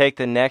trying to take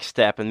the next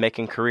step in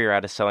making a career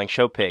out of selling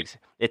show pigs.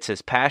 It's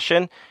his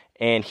passion,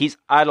 and he's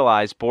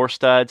idolized boar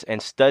studs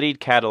and studied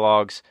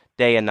catalogs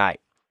day and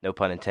night. No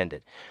pun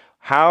intended.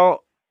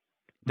 How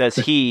does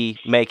he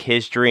make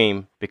his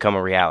dream become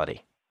a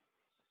reality?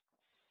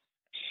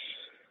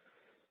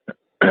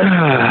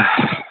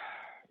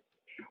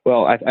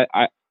 Well,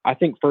 I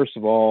think first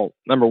of all,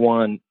 number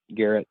one,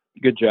 Garrett,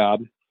 good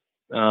job.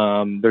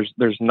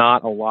 There's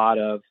not a lot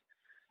of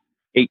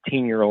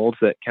 18-year-olds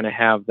that kind of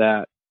have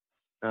that.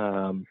 I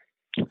don't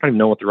even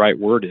know what the right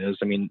word is.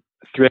 I mean,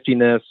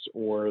 thriftiness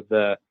or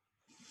the,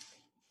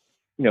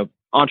 you know,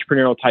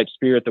 entrepreneurial type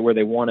spirit that where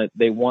they want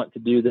to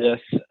do this.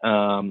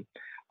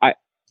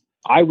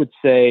 I would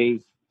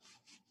say,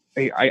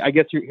 I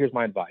guess here's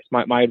my advice.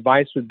 My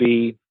advice would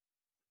be,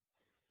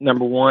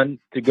 number one,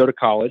 to go to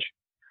college,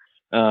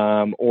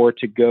 or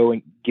to go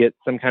and get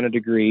some kind of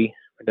degree.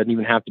 It doesn't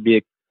even have to be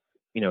a,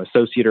 you know,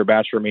 associate or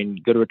bachelor. I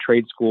mean, go to a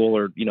trade school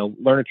or, you know,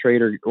 learn a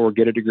trade or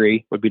get a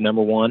degree would be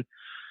number one.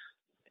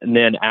 And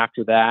then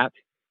after that,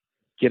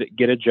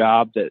 get a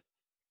job that,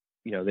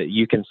 you know, that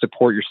you can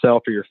support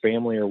yourself or your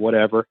family or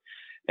whatever.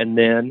 And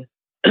then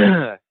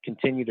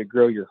continue to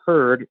grow your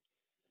herd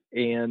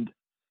and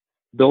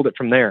build it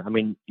from there. I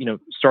mean, you know,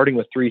 starting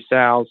with 3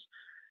 sows,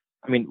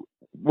 I mean,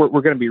 we're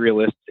going to be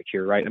realistic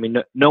here, right? I mean,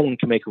 no one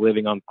can make a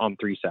living on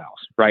 3 sows,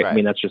 right? I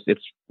mean,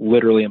 it's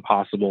literally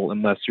impossible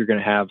unless you're going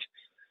to have,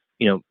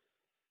 you know,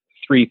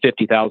 3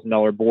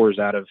 $50,000 boars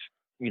out of,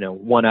 you know,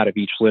 1 out of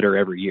each litter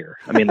every year.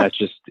 I mean, that's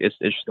just, it's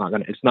just not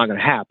going to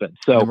happen.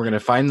 So we're going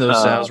to find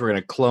those sows, we're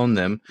going to clone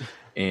them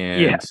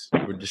and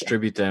we'll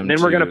distribute them. And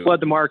then we're going to flood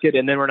the market,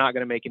 and then we're not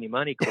going to make any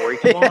money, Corey.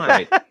 Come on.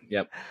 Right.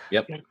 Yep.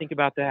 You got to think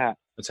about that.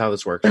 That's how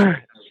this works.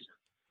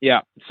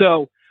 Yeah.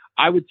 So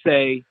I would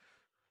say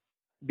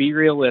be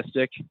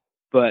realistic,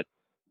 but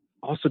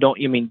also don't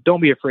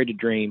be afraid to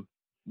dream,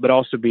 but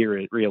also be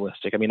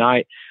realistic. I mean,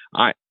 I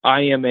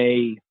am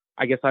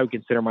I guess I would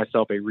consider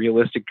myself a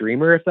realistic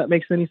dreamer, if that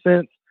makes any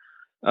sense.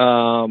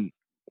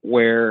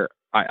 Where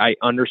I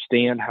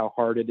understand how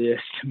hard it is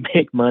to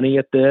make money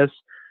at this.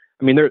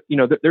 I mean,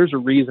 there's a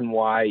reason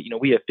why, you know,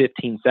 we have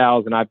 15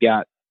 sows and I've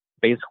got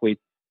basically,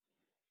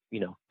 you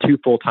know, 2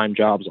 full-time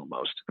jobs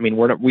almost. I mean,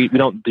 we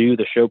don't do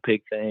the show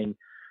pig thing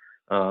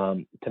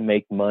to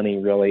make money,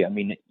 really. I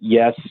mean,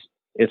 yes,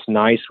 it's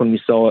nice when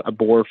we sell a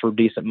boar for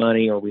decent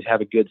money or we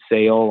have a good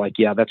sale. Like,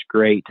 yeah, that's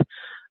great.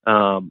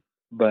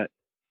 But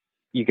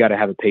you got to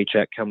have a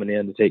paycheck coming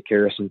in to take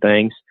care of some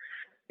things.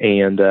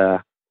 And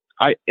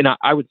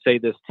I would say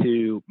this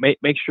too,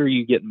 make sure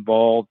you get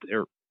involved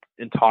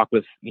and talk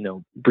with, you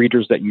know,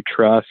 breeders that you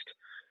trust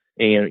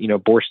and, you know,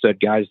 boar stud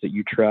guys that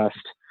you trust,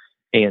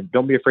 and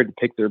don't be afraid to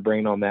pick their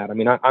brain on that. I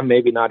mean, I'm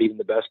maybe not even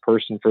the best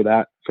person for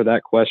that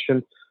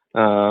question.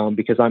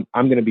 Because I'm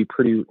going to be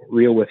pretty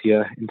real with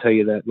you and tell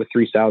you that with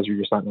 3 sows, you're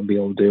just not going to be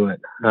able to do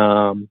it.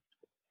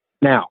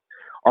 Now,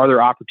 are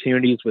there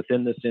opportunities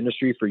within this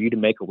industry for you to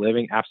make a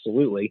living?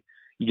 Absolutely.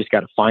 You just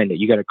got to find it.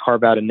 You got to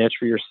carve out a niche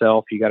for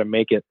yourself. You got to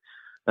make it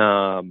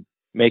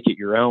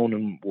your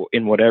own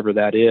in whatever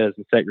that is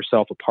and set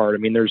yourself apart. I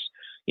mean, there's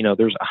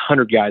there's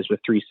 100 guys with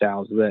 3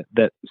 sows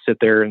that sit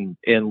there and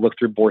look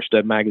through boar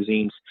stud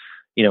magazines,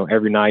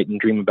 every night and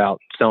dream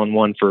about selling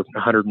one for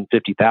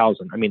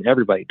 150,000. I mean,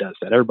 everybody does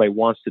that. Everybody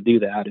wants to do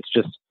that. It's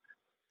just,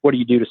 what do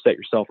you do to set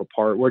yourself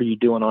apart? What are you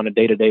doing on a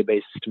day-to-day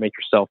basis to make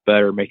yourself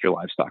better, make your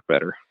livestock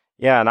better?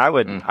 Yeah, and I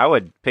would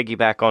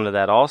piggyback onto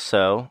that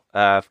also,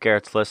 if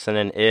Garrett's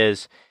listening,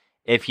 is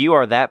if you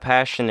are that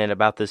passionate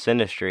about this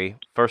industry,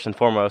 first and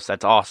foremost,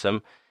 that's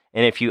awesome.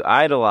 And if you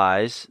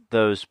idolize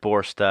those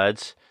boar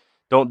studs,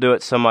 don't do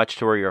it so much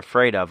to where you're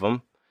afraid of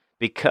them,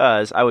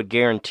 because I would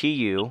guarantee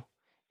you,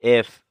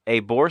 if a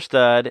boar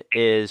stud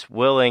is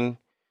willing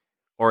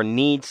or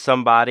needs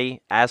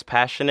somebody as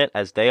passionate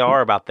as they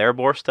are about their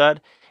boar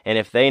stud, and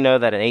if they know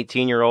that an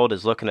 18-year-old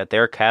is looking at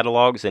their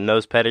catalogs and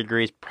knows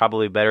pedigrees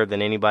probably better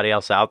than anybody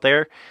else out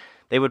there,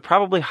 they would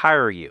probably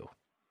hire you.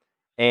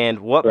 And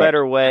what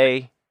better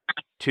way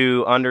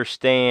to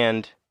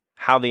understand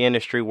how the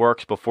industry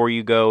works before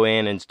you go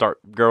in and start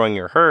growing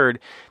your herd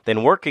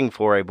than working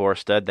for a boar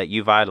stud that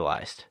you've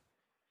idolized?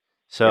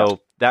 So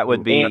that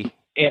would be... And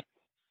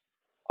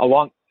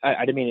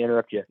I didn't mean to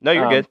interrupt you. No,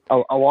 you're good.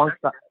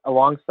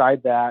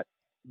 Alongside that,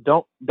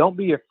 don't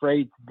be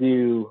afraid to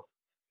do...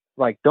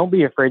 don't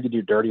be afraid to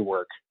do dirty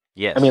work.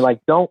 Yes. I mean, I've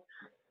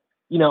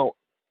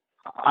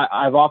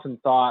often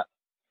thought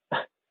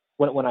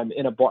when I'm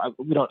in a barn,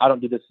 I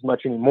don't do this as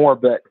much anymore,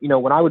 but,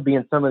 when I would be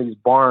in some of these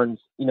barns,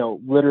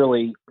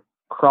 literally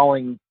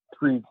crawling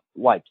through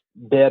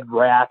dead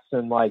rats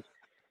and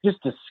just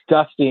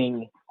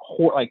disgusting,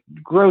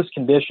 gross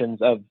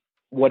conditions of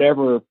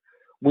whatever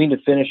wean to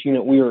finish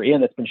unit we were in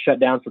that's been shut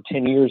down for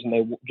 10 years and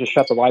they just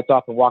shut the lights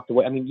off and walked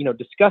away. I mean,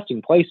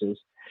 disgusting places.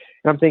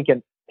 And I'm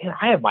thinking, man,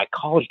 I have my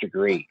college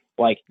degree.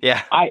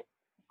 Yeah. I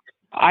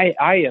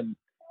am,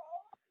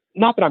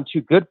 not that I'm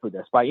too good for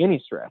this by any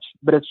stretch,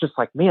 but it's just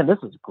man, this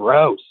is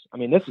gross. I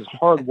mean, this is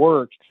hard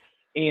work.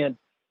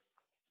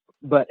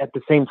 But at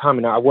the same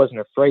time, I wasn't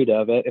afraid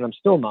of it, and I'm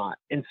still not.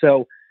 And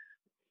so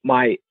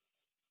my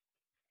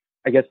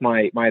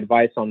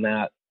advice on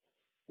that,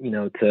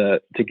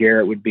 to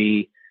Garrett would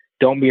be,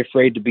 don't be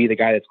afraid to be the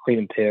guy that's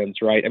cleaning pens,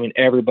 right? I mean,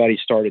 everybody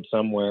started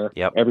somewhere.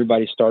 Yep.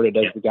 Everybody started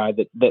as the guy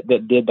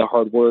that did the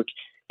hard work,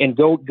 and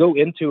go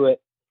into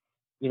it,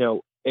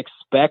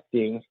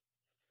 expecting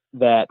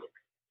that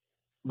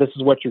this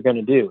is what you're going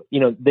to do.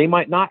 They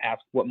might not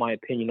ask what my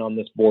opinion on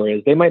this boar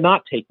is. They might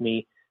not take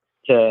me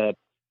to,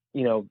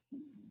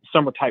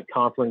 summer type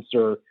conference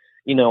or,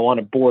 on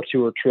a boar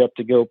tour trip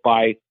to go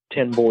buy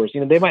 10 boars.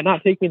 They might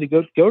not take me to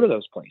go to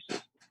those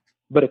places.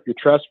 But if you're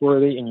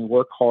trustworthy and you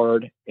work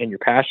hard and you're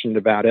passionate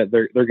about it,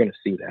 they're going to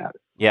see that.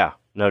 Yeah,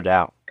 no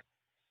doubt.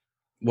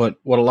 What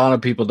a lot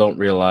of people don't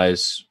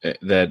realize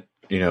that,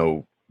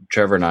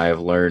 Trevor and I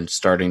have learned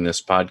starting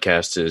this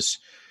podcast is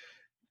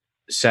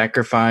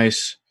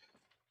sacrifice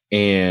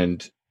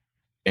and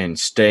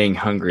staying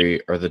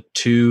hungry are the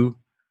two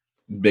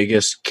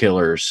biggest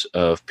killers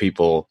of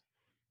people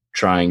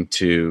trying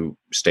to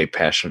stay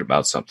passionate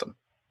about something.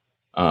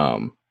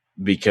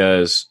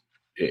 Because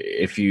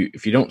if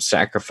you don't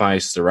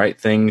sacrifice the right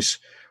things,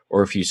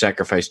 or if you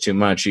sacrifice too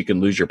much, you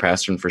can lose your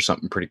passion for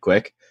something pretty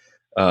quick.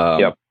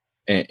 Yep.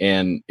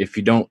 And if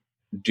you don't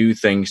do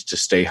things to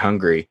stay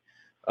hungry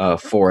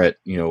for it,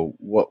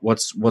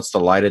 what's the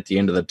light at the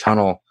end of the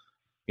tunnel?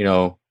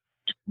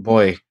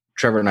 Boy,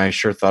 Trevor and I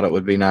sure thought it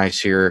would be nice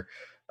here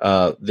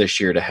this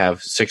year to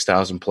have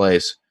 6,000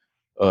 plays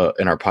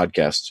in our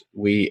podcast.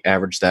 We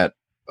average that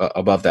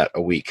above that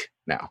a week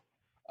now.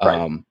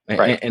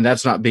 Right. And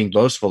that's not being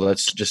boastful.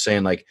 That's just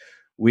saying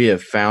we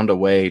have found a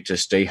way to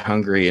stay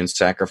hungry and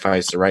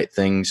sacrifice the right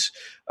things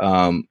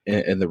in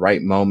the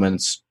right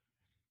moments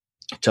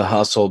to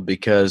hustle,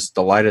 because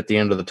the light at the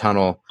end of the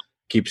tunnel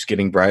keeps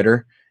getting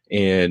brighter.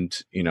 And,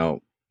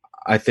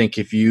 I think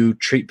if you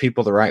treat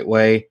people the right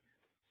way,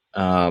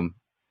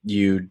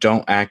 you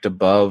don't act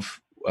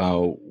above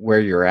where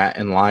you're at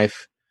in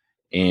life,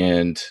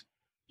 and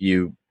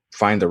you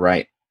find the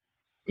right,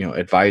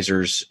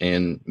 advisors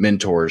and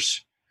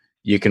mentors,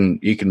 you can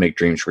make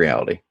dreams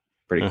reality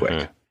pretty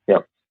quick.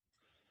 Yep.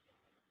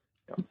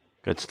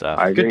 Good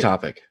stuff. Good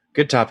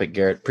topic,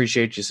 Garrett.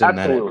 Appreciate you sending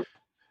that in.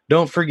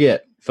 Don't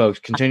forget, folks,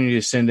 continue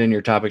to send in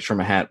your topics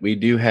from a hat. We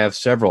do have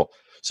several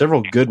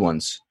good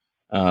ones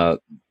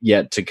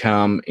yet to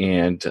come,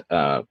 and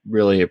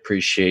really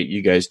appreciate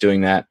you guys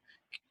doing that.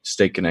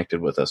 Stay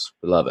connected with us.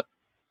 We love it.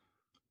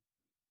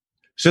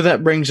 So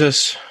that brings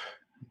us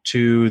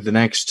to the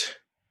next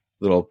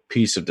little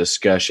piece of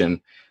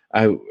discussion.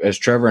 As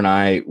Trevor and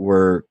I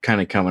were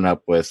kind of coming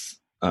up with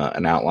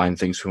an outline,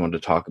 things we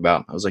wanted to talk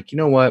about, I was like, you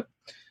know what?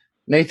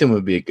 Nathan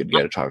would be a good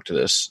guy to talk to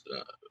this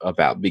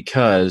about,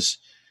 because,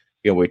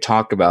 we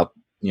talk about,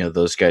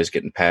 those guys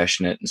getting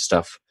passionate and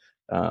stuff,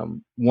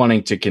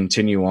 wanting to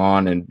continue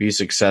on and be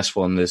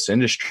successful in this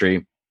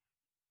industry.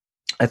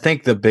 I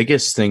think the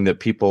biggest thing that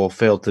people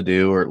fail to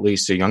do, or at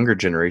least the younger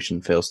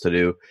generation fails to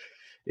do,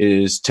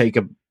 is take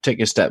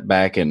a step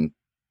back and,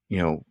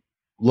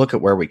 look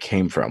at where we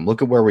came from.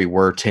 Look at where we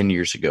were 10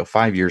 years ago,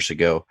 5 years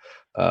ago,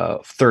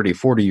 30,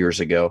 40 years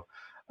ago.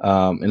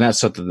 And that's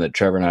something that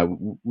Trevor and I,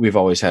 we've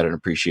always had an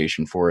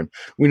appreciation for. And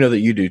we know that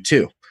you do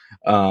too,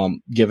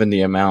 given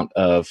the amount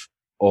of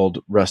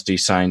old rusty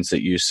signs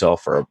that you sell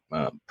for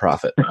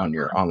profit on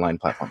your online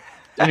platform.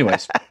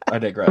 Anyways, I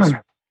digress.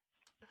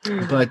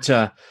 But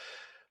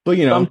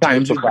you know,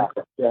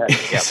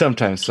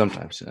 sometimes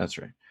that's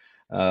right.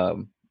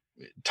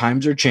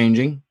 Times are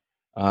changing.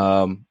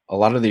 A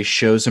lot of these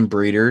shows and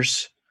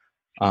breeders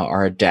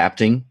are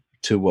adapting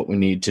to what we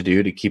need to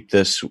do to keep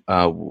this,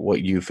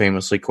 what you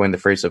famously coined the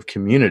phrase of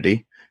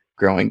community,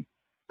 growing.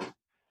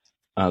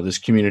 This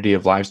community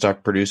of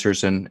livestock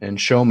producers and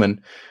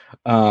showmen.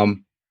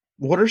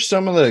 What are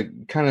some of the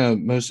kind of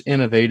most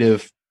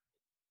innovative,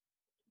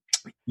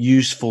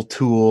 useful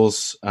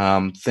tools,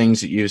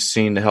 things that you've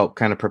seen to help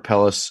kind of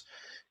propel us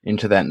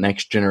into that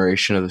next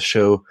generation of the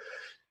show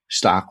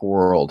stock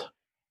world?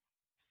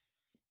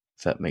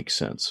 If that makes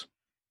sense.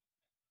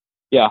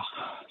 Yeah.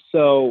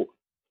 So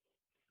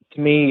to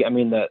me, I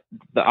mean, the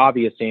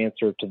obvious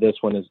answer to this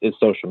one is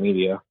social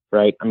media,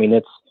 right? I mean,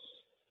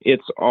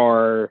 it's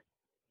our,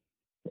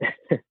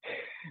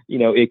 you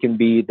know, it can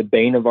be the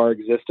bane of our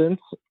existence,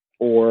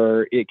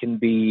 or it can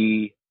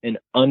be an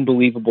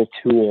unbelievable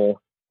tool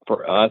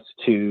for us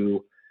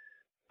to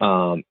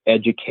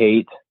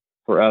educate,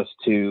 for us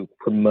to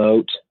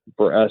promote,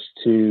 for us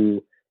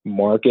to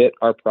market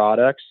our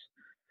products.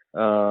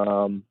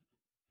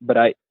 But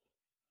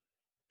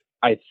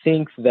I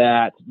think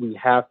that we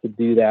have to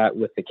do that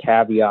with the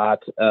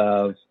caveat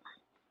of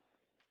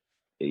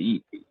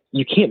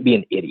you can't be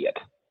an idiot,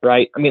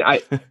 right? I mean,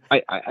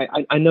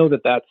 I know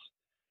that that's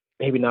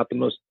maybe not the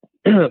most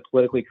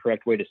politically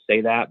correct way to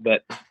say that,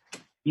 but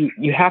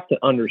you have to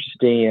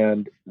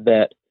understand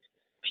that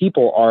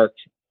people are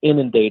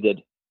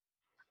inundated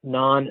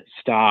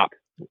nonstop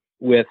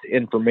with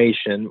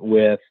information,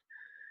 with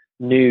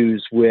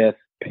news, with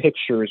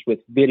pictures, with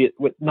video,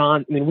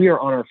 I mean, we are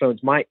on our phones.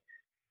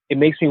 It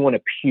makes me want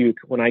to puke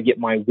when I get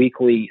my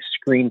weekly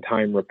screen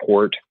time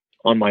report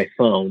on my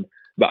phone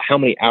about how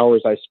many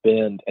hours I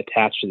spend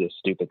attached to this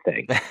stupid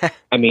thing.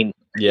 I mean,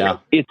 yeah,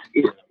 it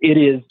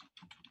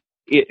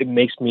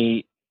makes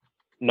me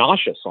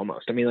nauseous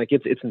almost. I mean, like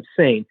it's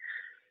insane.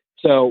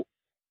 So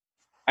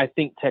I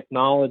think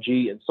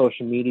technology and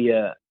social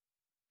media,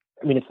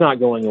 I mean, it's not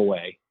going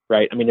away,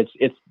 right? I mean,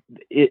 it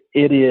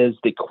is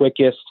the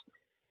quickest,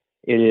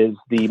 it is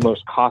the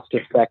most cost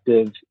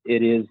effective,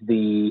 it is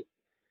the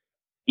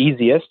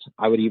easiest,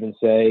 I would even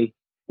say,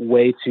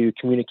 way to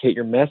communicate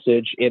your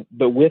message.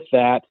 But with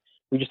that,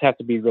 we just have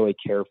to be really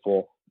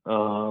careful,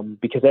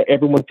 because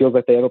everyone feels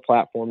like they have a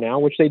platform now,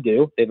 which they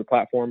do. They have a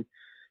platform,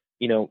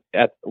 you know,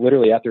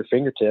 literally at their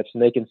fingertips,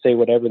 and they can say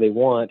whatever they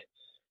want.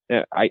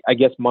 I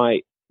guess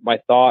my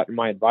thought and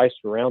my advice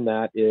around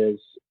that is,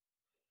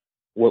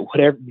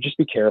 whatever, just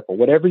be careful.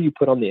 Whatever you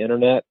put on the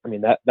internet, I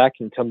mean, that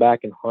can come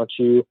back and haunt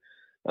you.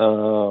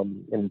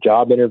 In a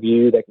job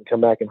interview, that can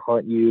come back and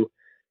haunt you.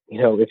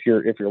 You know, if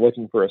you're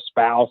looking for a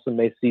spouse and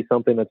they see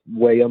something that's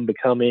way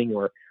unbecoming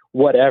or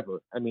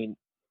whatever, I mean,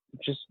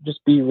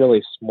 just be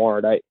really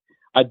smart.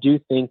 I do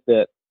think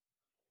that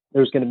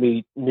there's going to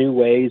be new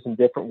ways and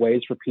different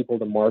ways for people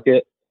to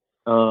market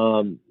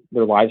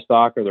their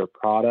livestock or their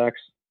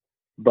products.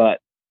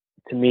 But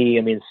to me,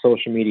 I mean,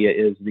 social media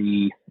is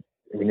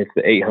it's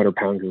the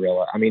 800-pound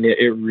gorilla. I mean,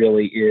 it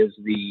really is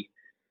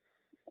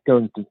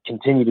going to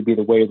continue to be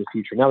the way of the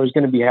future. Now, there's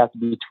going to have to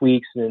be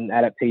tweaks and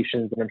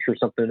adaptations, and I'm sure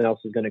something else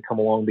is going to come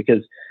along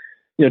because,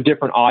 you know,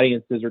 different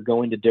audiences are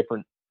going to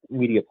different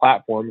media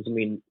platforms. I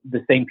mean,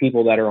 the same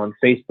people that are on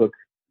Facebook,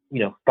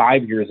 you know,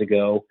 5 years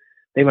ago,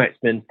 they might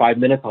spend 5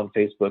 minutes on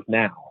Facebook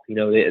now. You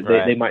know,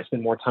 they might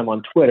spend more time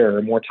on Twitter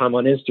or more time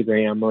on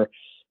Instagram, or,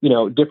 you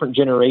know, different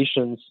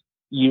generations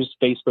use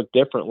Facebook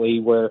differently,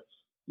 where,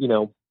 you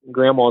know,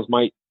 grandmas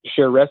might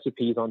share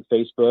recipes on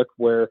Facebook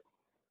where,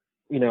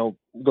 you know,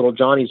 little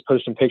Johnny's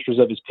posting pictures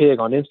of his pig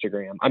on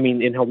Instagram. I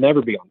mean, and he'll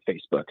never be on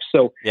Facebook.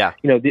 So, yeah,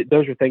 you know,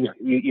 those are things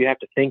you have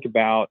to think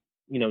about,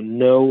 you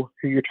know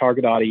who your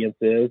target audience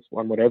is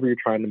on whatever you're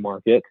trying to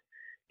market,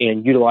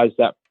 and utilize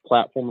that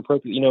platform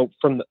appropriately. You know,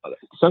 from the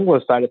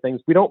Sunglow side of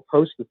things, we don't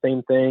post the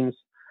same things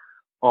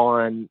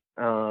on,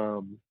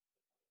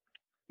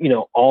 you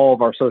know, all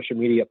of our social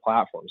media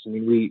platforms. I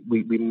mean,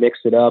 we mix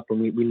it up, and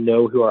we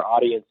know who our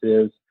audience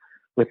is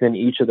within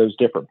each of those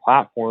different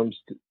platforms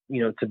to,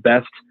 you know, to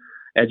best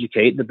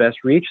educate and to best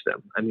reach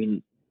them. I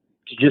mean,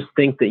 to just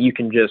think that you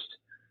can just,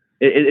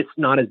 it's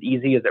not as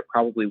easy as it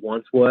probably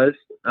once was,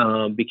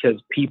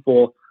 because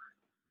people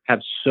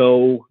have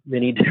so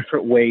many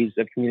different ways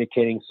of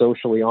communicating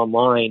socially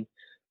online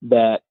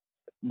that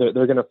they're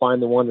going to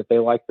find the one that they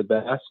like the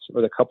best,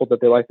 or the couple that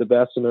they like the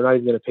best, and they're not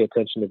even going to pay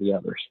attention to the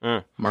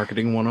others.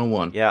 Marketing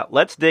 101. Yeah,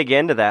 let's dig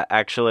into that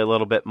actually a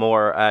little bit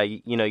more.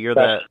 You know, you're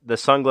the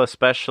Sunglow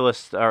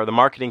specialist, or the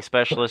marketing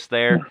specialist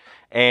there,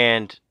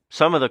 and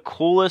some of the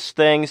coolest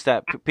things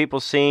that people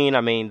seen.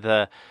 I mean,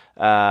 the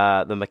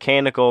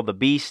mechanical, the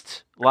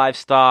beast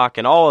livestock,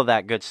 and all of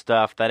that good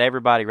stuff that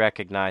everybody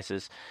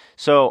recognizes.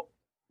 So,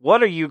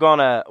 what are you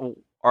gonna?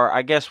 or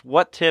I guess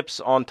what tips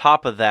on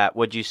top of that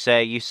would you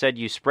say? You said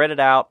you spread it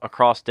out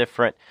across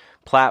different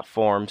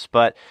platforms,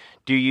 but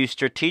do you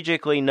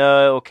strategically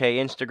know, okay,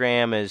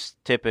 Instagram is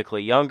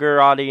typically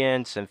younger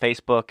audience and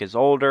Facebook is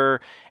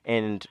older,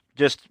 and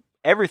just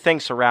everything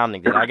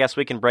surrounding it? I guess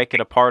we can break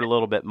it apart a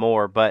little bit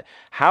more, but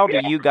how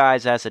do you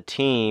guys as a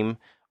team,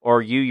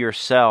 or you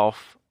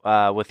yourself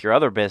with your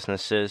other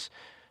businesses,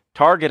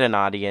 target an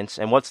audience,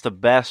 and what's the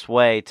best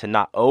way to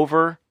not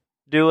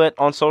overdo it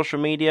on social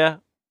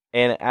media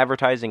and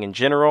advertising in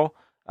general?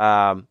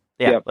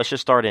 Let's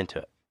just start into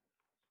it.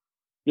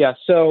 Yeah.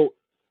 So,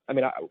 I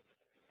mean,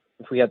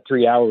 if we had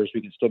 3 hours,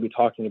 we could still be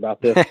talking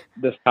about this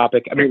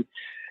topic. I mean,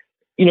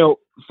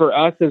 for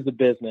us as a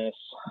business,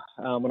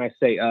 when I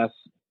say us,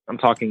 I'm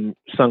talking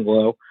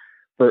Sunglow.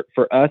 For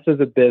us as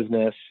a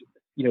business,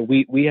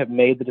 we have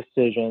made the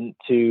decision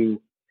to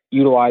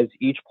utilize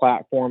each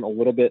platform a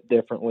little bit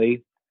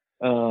differently.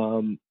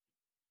 When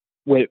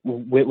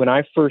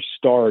I first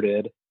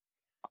started,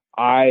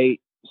 I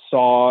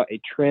saw a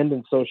trend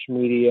in social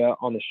media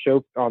on the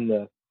show from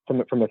a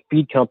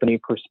feed company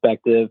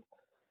perspective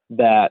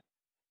that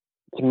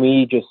to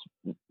me just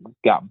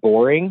got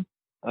boring.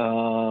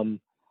 I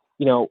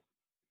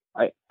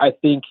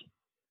think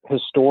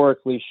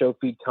historically show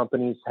feed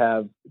companies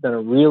have done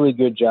a really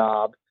good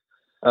job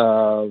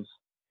of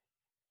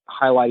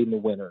highlighting the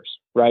winners,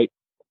 right?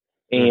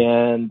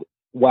 And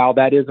while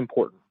that is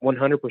important,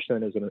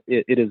 100%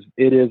 it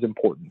is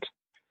important.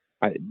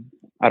 I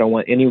don't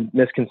want any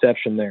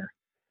misconception there.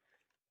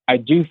 I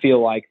do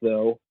feel like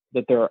though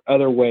that there are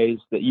other ways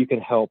that you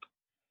can help,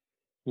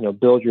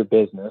 build your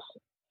business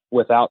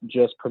without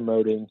just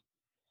promoting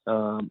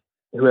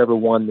whoever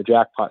won the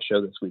jackpot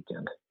show this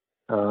weekend.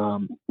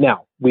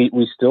 Now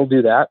we still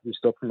do that. We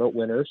still promote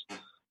winners.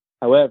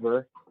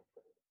 However,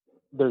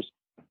 there's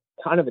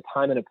kind of a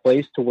time and a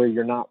place to where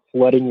you're not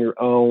flooding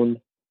your own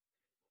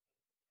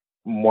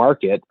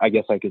market, I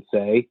guess I could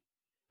say,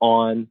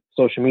 on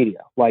social media.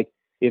 Like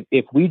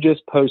if we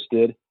just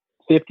posted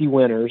 50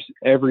 winners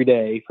every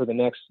day for the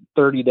next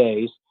 30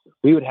 days,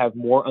 we would have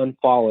more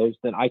unfollows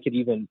than I could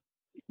even,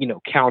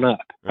 count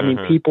up. I mean,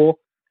 people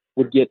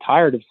would get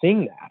tired of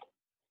seeing that.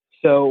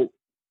 So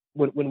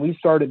when we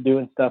started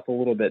doing stuff a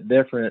little bit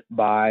different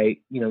by,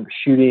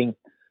 shooting,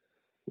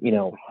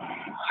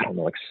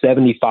 like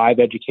 75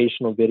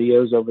 educational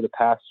videos over the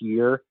past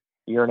year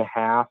and a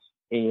half,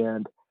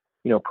 and,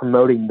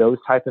 promoting those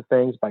type of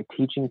things by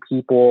teaching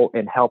people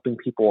and helping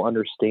people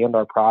understand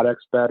our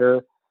products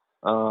better.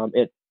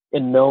 And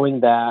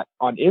knowing that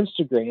on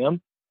Instagram,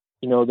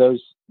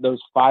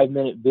 those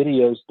 5-minute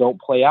videos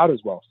don't play out as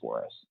well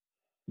for us,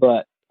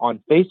 but on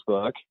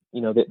Facebook,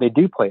 they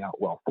do play out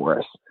well for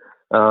us.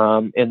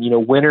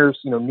 And, winners,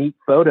 neat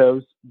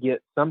photos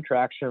get some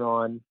traction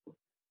on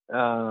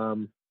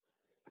Facebook,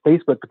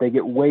 but they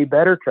get way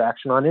better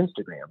traction on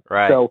Instagram.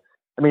 Right. So,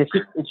 I mean,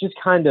 it's just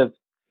kind of,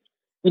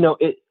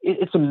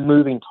 it's a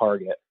moving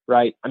target,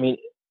 right? I mean,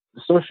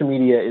 social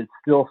media is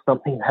still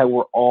something that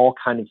we're all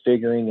kind of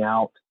figuring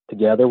out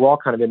together. We're all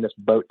kind of in this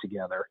boat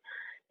together,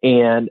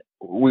 and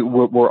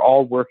we're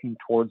all working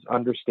towards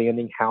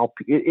understanding how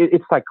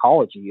it's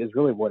psychology is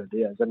really what it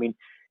is. I mean,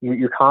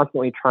 you're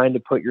constantly trying to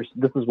put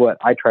this is what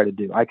I try to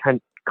do. I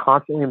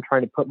constantly am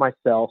trying to put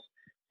myself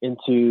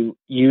into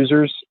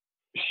users'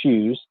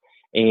 shoes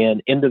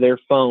and into their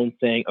phone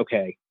saying,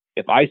 okay,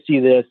 if I see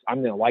this,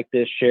 I'm going to like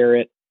this, share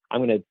it.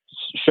 I'm going to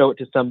show it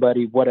to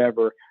somebody,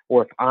 whatever.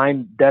 Or if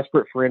I'm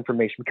desperate for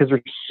information, because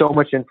there's so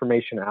much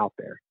information out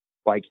there,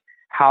 like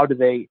how do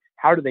they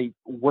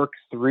work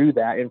through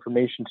that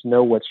information to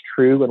know what's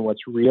true and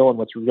what's real and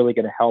what's really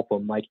going to help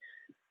them? Like,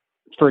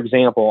 for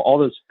example, all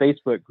those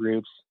Facebook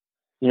groups,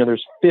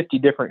 there's 50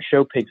 different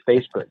Show Pig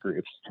Facebook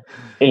groups.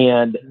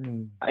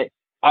 And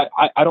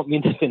I don't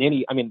mean this in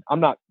any, I mean,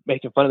 I'm not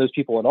making fun of those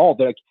people at all,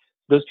 but like,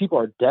 those people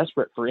are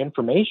desperate for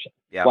information.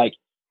 Yeah. Like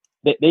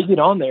they get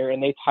on there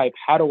and they type,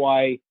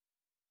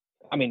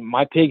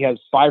 my pig has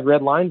 5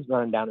 red lines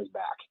running down his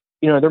back.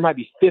 There might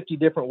be 50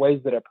 different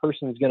ways that a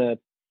person is going to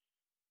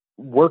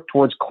work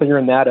towards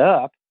clearing that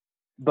up.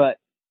 But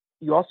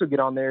you also get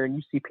on there and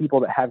you see people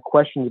that have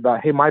questions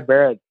about, hey, my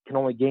bear can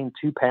only gain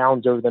 2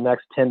 pounds over the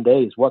next 10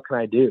 days. What can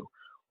I do?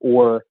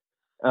 Or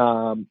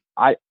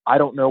I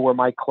don't know where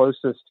my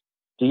closest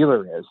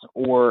dealer is,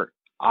 or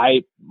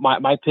my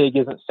pig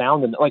isn't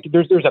sound. And like,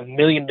 there's a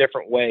million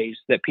different ways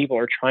that people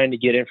are trying to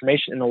get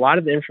information. And a lot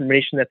of the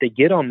information that they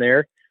get on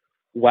there,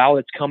 while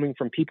it's coming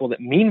from people that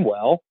mean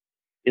well,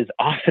 is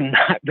often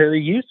not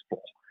very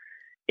useful.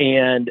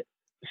 And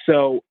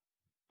so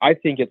I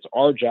think it's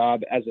our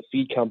job as a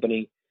feed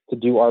company to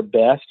do our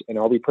best. And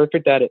are we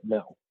perfect at it?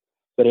 No,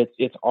 but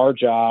it's our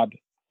job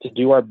to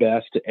do our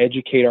best to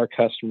educate our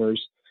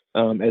customers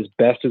as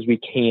best as we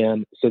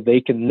can, so they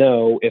can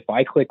know, if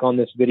I click on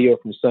this video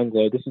from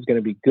Sunglow, this is going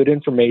to be good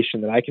information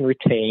that I can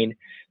retain,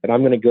 that I'm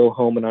going to go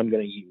home and I'm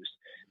going to use.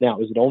 Now,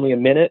 is it only a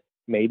minute?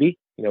 Maybe.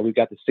 We've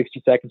got the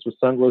 60 Seconds with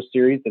Sunglow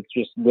series. That's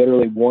just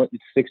literally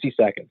it's 60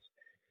 seconds.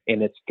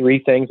 And it's 3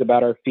 things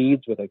about our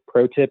feeds with a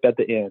pro tip at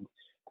the end.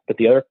 But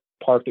the other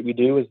part that we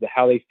do is the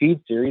How They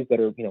Feed series that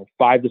are,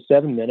 5 to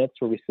 7 minutes,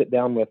 where we sit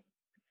down with,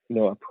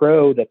 a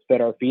pro that's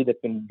fed our feed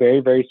that's been very,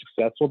 very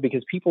successful,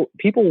 because people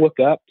look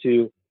up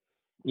to,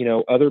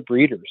 other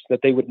breeders that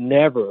they would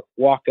never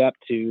walk up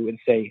to and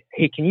say,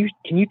 hey, can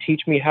you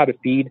teach me how to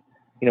feed,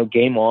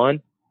 Game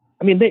On?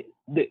 I mean,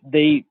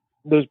 they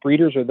those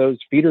breeders or those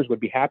feeders would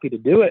be happy to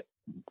do it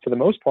for the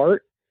most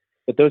part,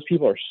 but those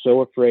people are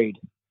so afraid.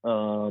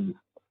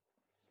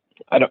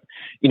 I don't,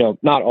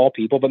 not all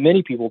people, but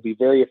many people will be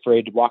very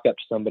afraid to walk up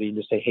to somebody and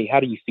just say, hey, how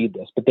do you feed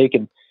this? But they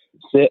can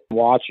sit,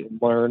 watch, and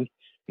learn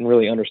and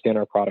really understand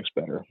our products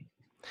better.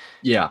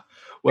 Yeah.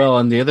 Well,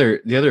 and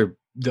the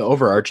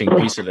overarching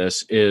piece of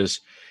this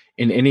is,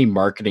 in any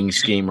marketing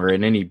scheme or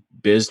in any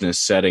business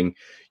setting,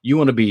 you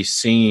want to be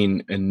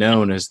seen and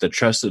known as the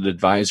trusted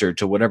advisor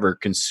to whatever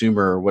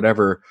consumer or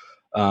whatever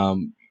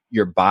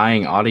your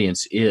buying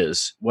audience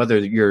is, whether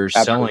you're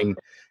selling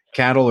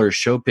cattle or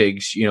show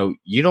pigs. You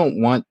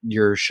don't want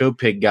your show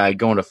pig guy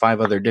going to 5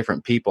 other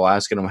different people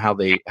asking them how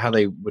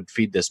they would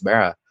feed this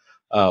barra.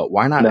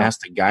 Why not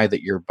ask the guy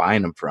that you're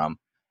buying them from?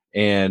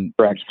 And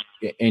correct.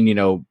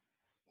 And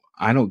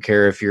I don't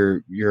care if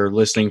you're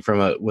listening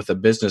with a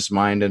business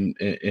mind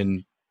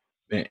and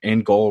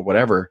goal or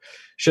whatever.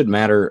 Shouldn't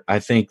matter. I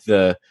think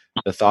the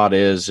thought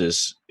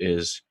is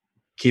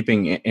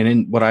keeping, and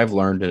in what I've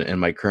learned in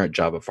my current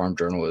job at Farm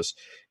Journal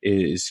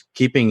is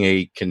keeping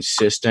a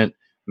consistent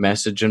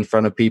message in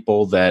front of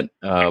people that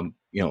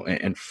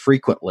and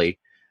frequently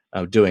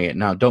doing it.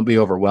 Now, don't be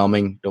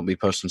overwhelming. Don't be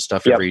posting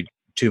stuff every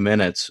 2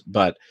 minutes,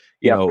 but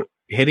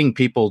hitting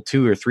people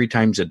 2 or 3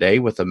 times a day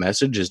with a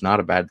message is not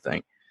a bad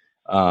thing.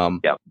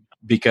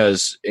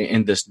 Because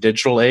in this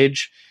digital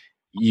age,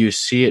 you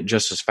see it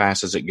just as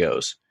fast as it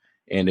goes.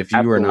 And if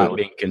you are not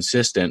being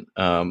consistent,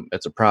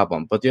 it's a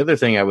problem. But the other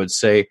thing I would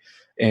say,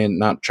 and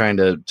not trying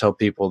to tell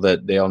people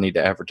that they all need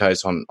to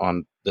advertise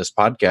on this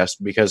podcast,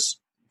 because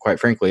quite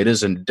frankly, it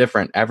is a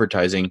different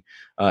advertising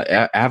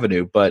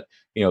avenue, but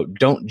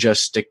don't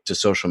just stick to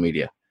social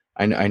media.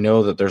 I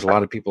know that there's a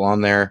lot of people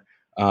on there.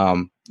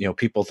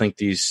 People think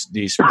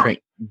these print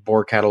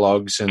boar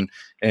catalogs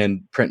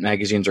and print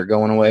magazines are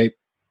going away.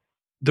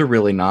 They're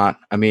really not.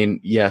 I mean,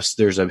 yes,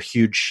 there's a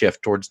huge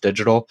shift towards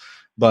digital,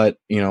 but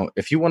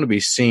if you want to be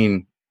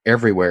seen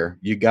everywhere,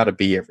 you got to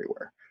be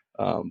everywhere.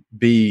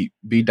 Be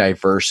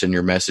diverse in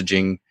your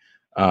messaging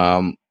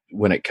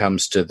when it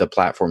comes to the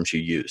platforms you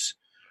use.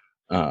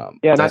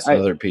 That's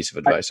another piece of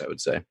advice I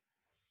would say.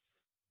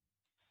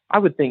 I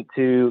would think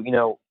too,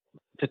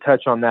 to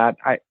touch on that,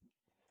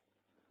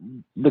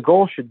 the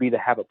goal should be to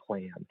have a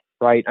plan,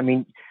 right? I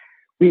mean,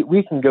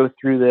 we can go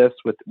through this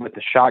with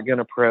the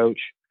shotgun approach,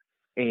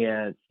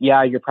 and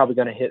you're probably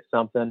going to hit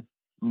something,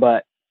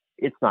 but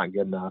it's not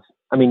good enough.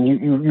 I mean,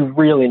 you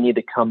really need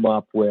to come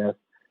up with,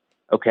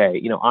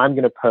 okay, I'm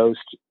going to post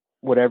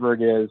whatever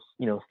it is,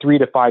 3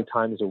 to 5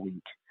 times a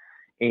week.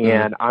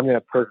 And I'm going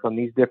to post on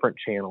these different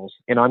channels,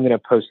 and I'm going to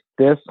post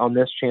this on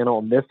this channel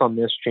and this on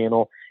this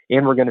channel.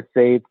 And we're going to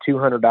save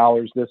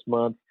 $200 this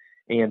month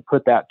and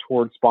put that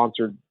towards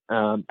sponsored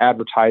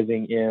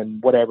advertising in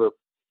whatever,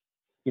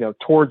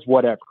 towards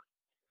whatever.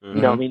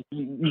 I mean,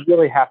 you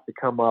really have to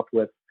come up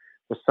with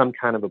some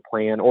kind of a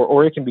plan,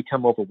 or it can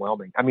become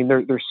overwhelming. I mean,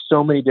 there's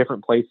so many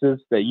different places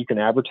that you can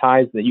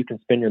advertise, that you can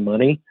spend your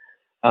money,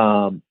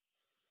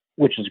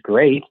 which is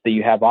great that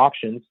you have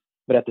options.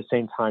 But at the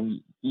same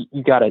time,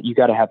 you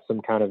gotta have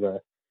some kind of a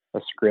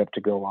script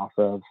to go off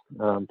of.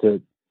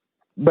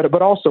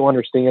 But also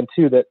understand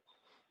too that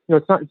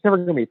it's never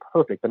going to be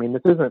perfect. I mean,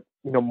 this isn't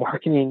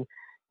marketing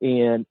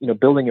and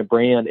building a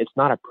brand. It's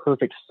not a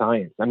perfect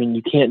science. I mean,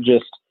 you can't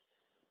just.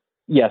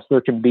 Yes,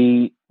 there can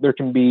be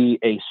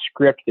a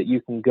script that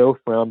you can go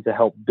from to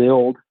help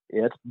build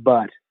it,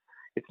 but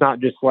it's not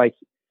just like,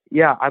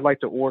 I'd like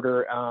to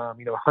order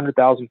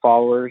 100,000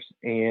 followers,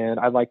 and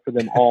I'd like for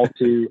them all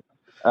to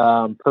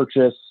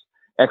purchase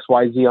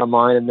XYZ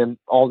online, and then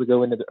all to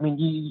go into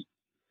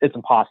it's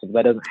impossible.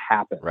 That doesn't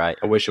happen. Right.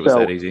 I wish it was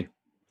that easy.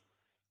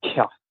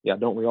 Yeah,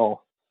 don't we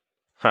all?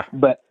 Huh.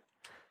 But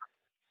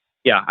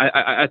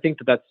I think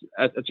that's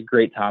a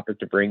great topic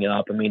to bring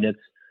up. I mean, it's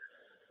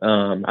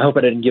I hope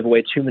I didn't give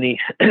away too many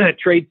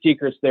trade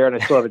secrets there, and I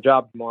still have a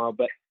job tomorrow.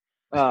 But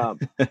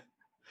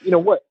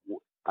what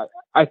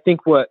I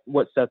think what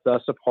sets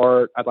us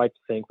apart, I'd like to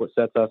think what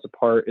sets us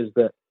apart is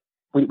that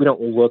we don't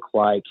look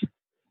like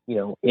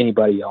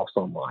anybody else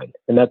online,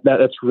 and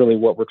that's really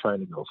what we're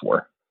trying to go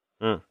for.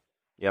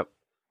 Yep.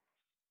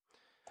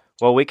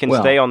 Well, we can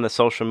stay on the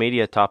social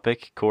media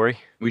topic, Corey.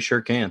 We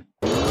sure can.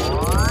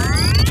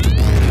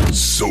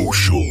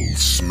 Social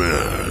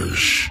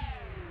Smash.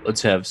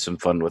 Let's have some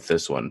fun with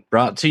this one.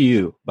 Brought to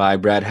you by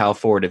Brad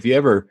Halford. If you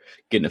ever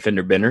get in a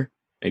fender bender,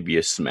 maybe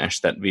you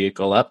smash that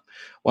vehicle up,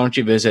 why don't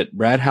you visit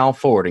Brad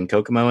Halford in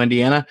Kokomo,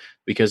 Indiana,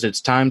 because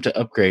it's time to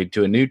upgrade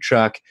to a new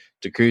truck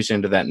to cruise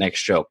into that next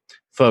show.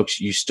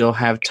 Folks, you still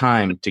have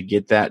time to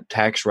get that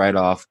tax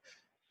write-off.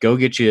 Go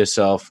get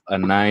yourself a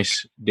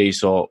nice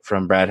diesel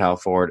from Brad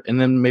Halford, and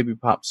then maybe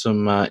pop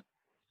some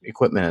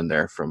equipment in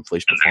there from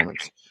Fleece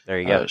Performance. There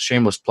you go.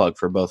 Shameless plug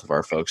for both of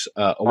our folks.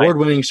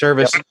 Award-winning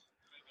service. Yep.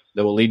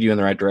 that will lead you in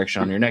the right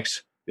direction on your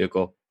next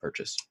vehicle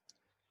purchase.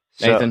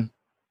 Nathan,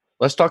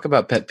 let's talk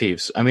about pet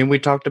peeves. I mean, we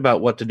talked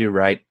about what to do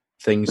right,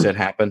 things that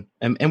happen,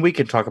 and we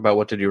could talk about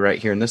what to do right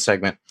here in this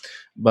segment.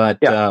 But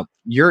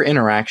your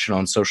interaction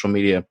on social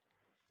media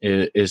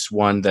is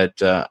one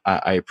that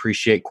I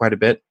appreciate quite a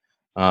bit.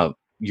 The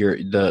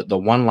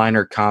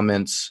one-liner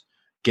comments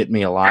get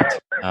me a lot.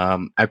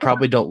 I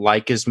probably don't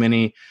like as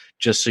many,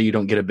 just so you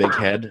don't get a big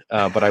head.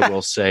 But I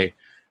will say,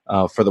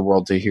 for the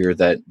world to hear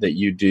that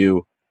you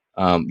do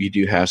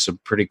have some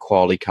pretty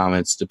quality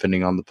comments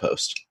depending on the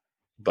post.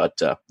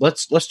 But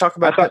let's talk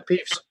about pet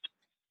peeves.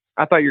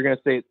 I thought you were going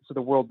to say, so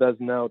the world does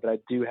know that I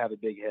do have a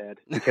big head,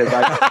 because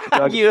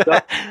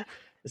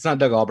it's not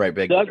Doug Albright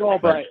big. Doug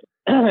Albright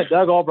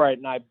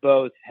and I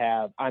both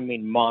have,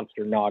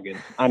 monster noggins.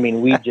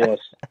 We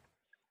just,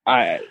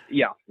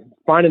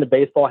 finding a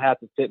baseball hat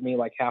that fit me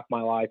like half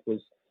my life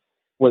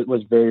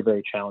was very,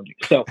 very challenging.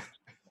 So,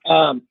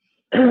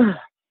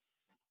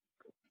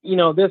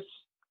 this,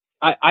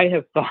 I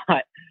have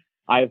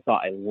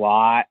thought a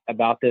lot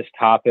about this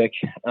topic.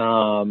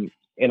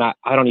 And I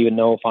don't even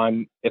know if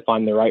I'm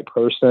the right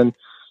person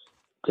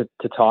to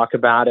talk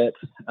about it,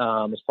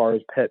 as far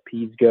as pet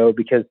peeves go,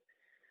 because,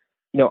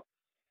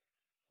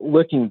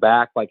 looking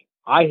back, like,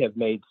 I have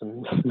made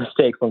some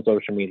mistakes on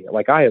social media.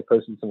 Like, I have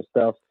posted some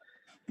stuff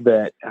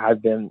that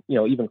I've been,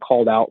 even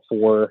called out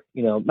for,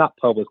 not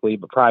publicly,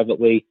 but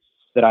privately,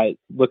 that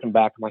looking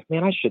back, I'm like,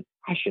 man, I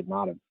should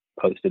not have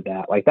posted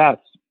that. Like, that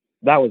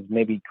was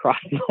maybe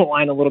crossing the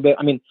line a little bit.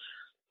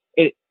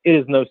 It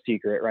is no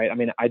secret, right?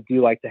 I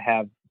do like to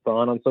have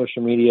fun on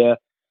social media.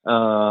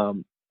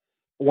 One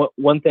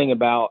thing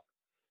about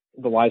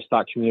the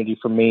livestock community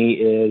for me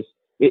is,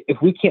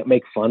 if we can't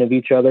make fun of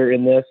each other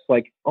in this,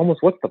 like,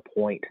 almost what's the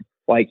point?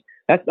 Like,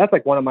 that's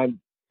like one of my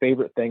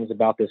favorite things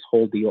about this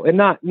whole deal, and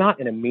not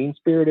in a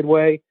mean-spirited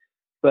way,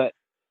 but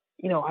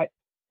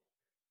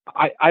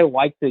I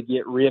like to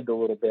get ribbed a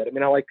little bit.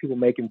 I like people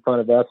making fun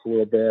of us a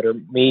little bit, or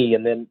me,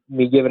 and then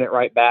me giving it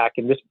right back.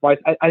 And just, I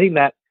think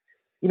that,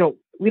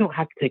 we don't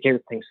have to take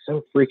everything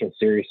so freaking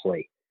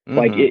seriously. Mm-hmm.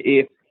 Like,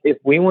 if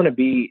we want to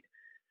be,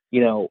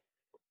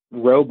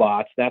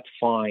 robots, that's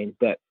fine.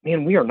 But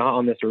man, we are not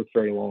on this earth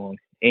very long.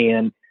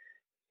 And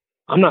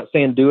I'm not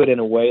saying do it in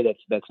a way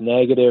that's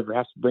negative or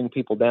has to bring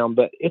people down,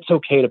 but it's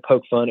okay to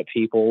poke fun at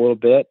people a little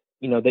bit,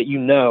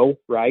 that,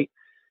 right?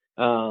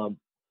 Now,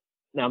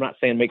 I'm not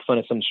saying make fun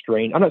of some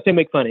strange. I'm not saying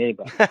make fun of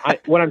anybody.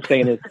 What I'm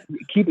saying is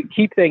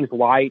keep things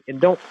light,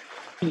 and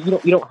you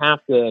don't have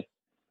to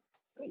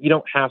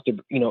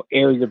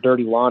air your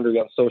dirty laundry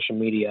on social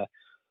media.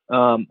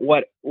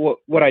 What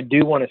I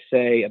do want to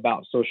say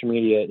about social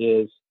media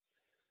is,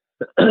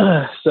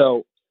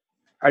 so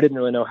I didn't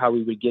really know how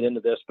we would get into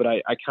this, but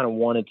I kind of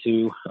wanted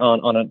to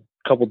on a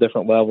couple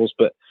different levels.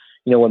 But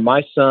when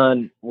my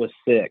son was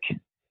sick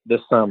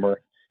this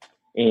summer,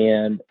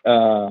 and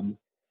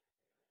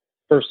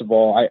first of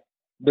all,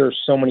 there's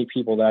so many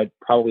people that I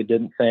probably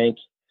didn't thank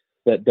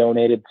that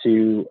donated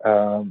to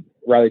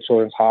Riley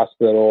Children's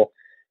Hospital,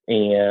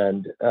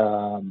 and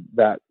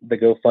that the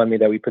GoFundMe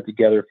that we put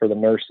together for the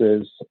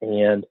nurses.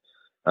 And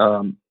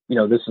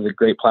this is a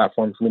great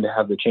platform for me to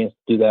have the chance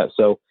to do that.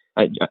 So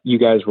you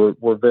guys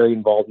were very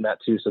involved in that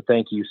too. So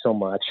thank you so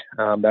much.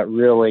 That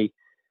really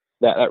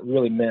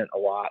meant a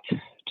lot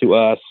to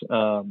us.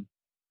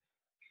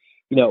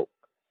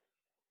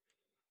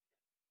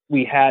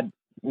 We had,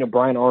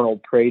 Brian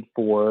Arnold prayed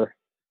for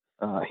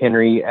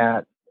Henry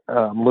at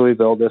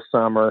Louisville this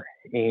summer,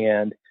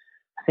 and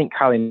I think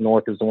Kylie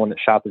North is the one that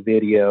shot the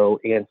video,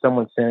 and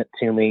someone sent it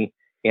to me,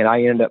 and I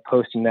ended up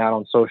posting that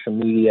on social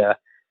media,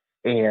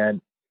 and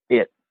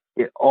it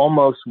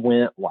almost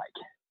went like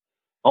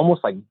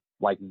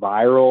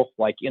viral,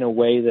 like in a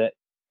way that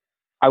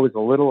I was a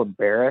little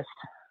embarrassed,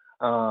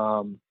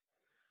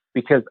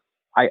 because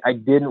I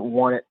didn't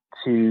want it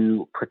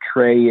to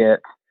portray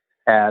it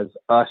as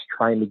us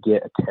trying to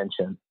get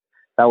attention.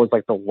 That was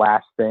like the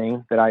last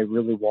thing that I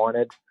really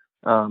wanted.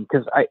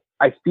 Because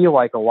I feel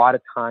like a lot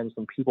of times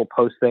when people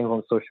post things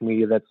on social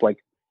media that's like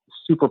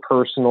super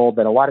personal,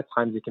 that a lot of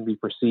times it can be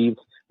perceived,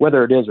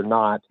 whether it is or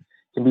not,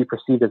 can be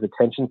perceived as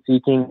attention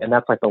seeking. And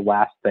that's like the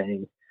last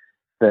thing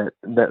that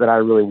I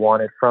really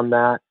wanted from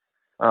that.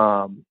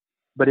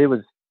 But it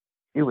was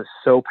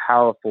so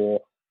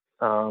powerful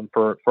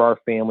for our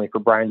family, for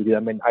Brian to do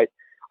that.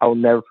 I will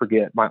never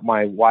forget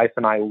my wife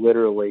and I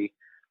literally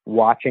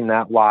watching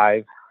that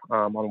live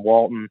on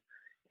Walton,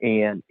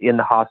 and in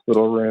the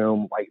hospital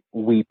room, like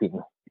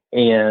weeping.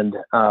 And,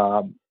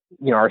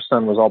 our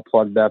son was all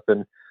plugged up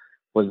and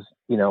was,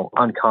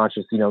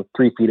 unconscious,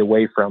 3 feet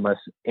away from us,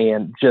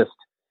 and just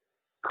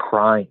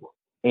crying.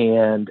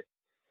 And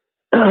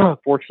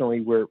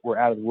fortunately we're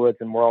out of the woods,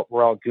 and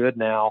we're all good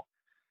now.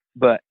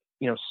 But,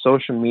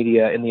 social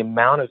media and the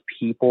amount of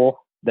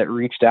people that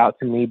reached out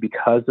to me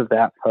because of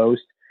that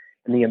post,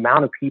 and the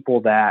amount of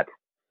people that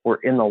were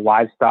in the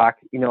livestock,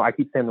 I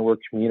keep saying the word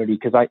community,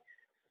 because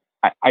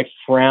I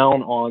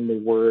frown on the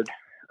word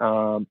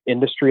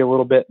industry a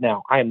little bit.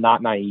 Now, I am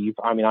not naive.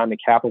 I'm a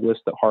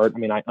capitalist at heart.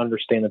 I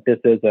understand that this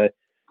is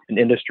an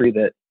industry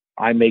that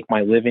I make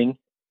my living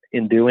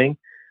in doing.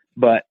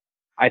 But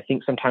I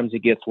think sometimes it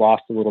gets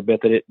lost a little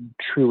bit that it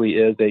truly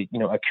is a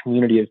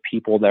community of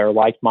people that are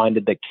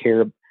like-minded, that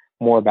care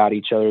more about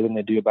each other than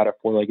they do about a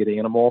four-legged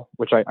animal,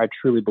 which I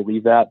truly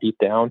believe that deep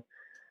down.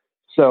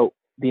 So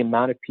the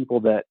amount of people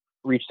that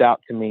reached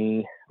out to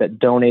me, that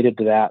donated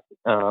to that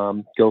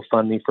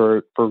GoFundMe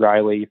for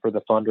Riley, for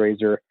the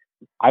fundraiser,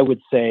 I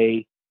would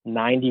say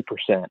 90%,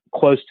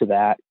 close to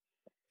that,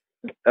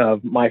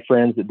 of my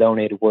friends that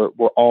donated were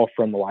all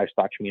from the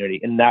livestock community.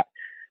 And that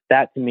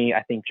to me,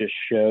 I think just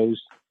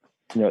shows,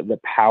 the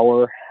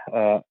power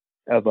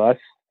of us.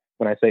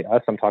 When I say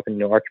us, I'm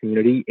talking, our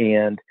community,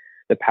 and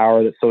the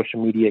power that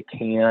social media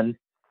can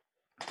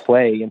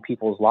play in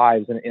people's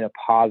lives in a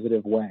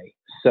positive way.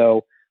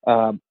 So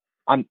I'm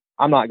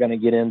not going to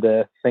get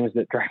into things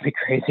that drive me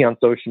crazy on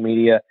social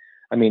media.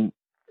 I mean,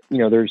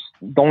 there's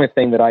the only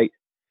thing that I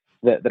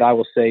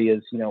will say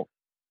is,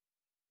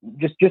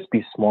 just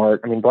be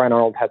smart. I mean, Brian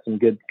Arnold had some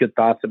good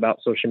thoughts about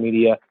social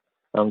media.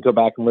 Go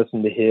back and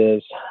listen to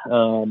his.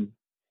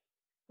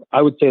 I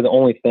would say the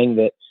only thing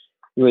that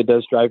really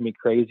does drive me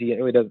crazy, and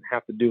it really doesn't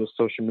have to do with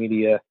social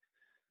media,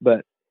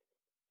 but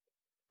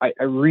I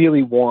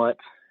really want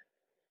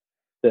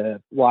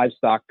the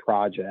Livestock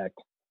Project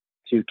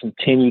to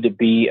continue to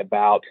be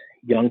about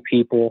young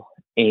people.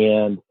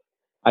 And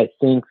I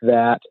think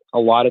that a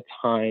lot of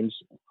times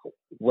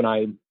when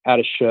I'm at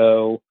a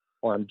show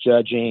or I'm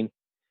judging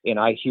and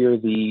I hear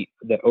the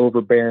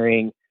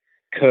overbearing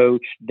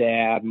coach,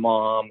 dad,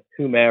 mom,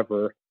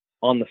 whomever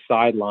on the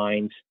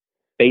sidelines,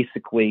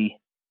 basically,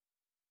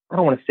 I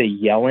don't want to say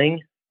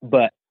yelling,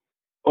 but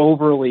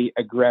overly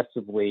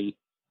aggressively,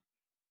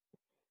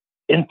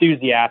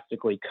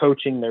 enthusiastically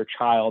coaching their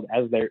child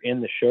as they're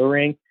in the show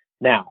ring.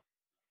 Now,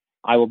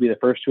 I will be the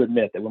first to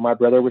admit that when my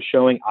brother was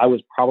showing, I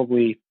was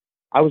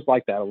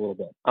like that a little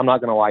bit. I'm not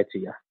going to lie to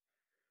you.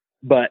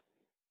 But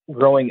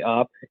growing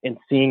up and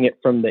seeing it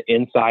from the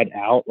inside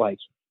out, like,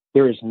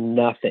 there is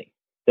nothing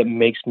that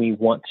makes me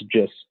want to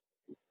just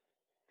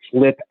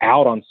flip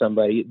out on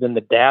somebody than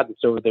the dad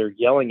that's over there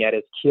yelling at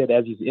his kid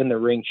as he's in the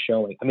ring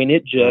showing. I mean,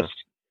 it just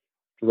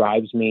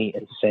drives me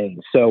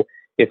insane. So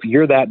if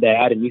you're that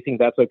dad and you think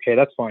that's okay,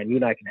 that's fine. You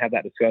and I can have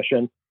that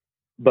discussion.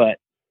 But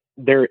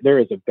there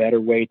is a better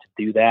way to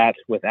do that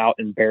without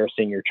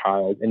embarrassing your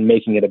child and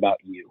making it about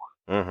you.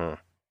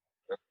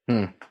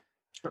 Mm-hmm.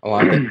 I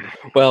like it.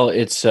 Well,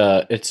 it's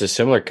a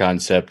similar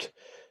concept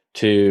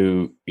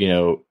to,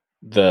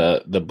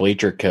 the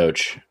bleacher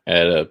coach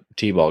at a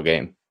T-ball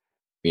game.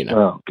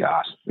 Oh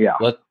gosh, yeah.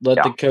 Let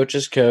the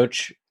coaches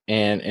coach,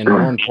 and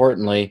more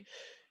importantly,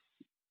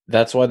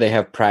 that's why they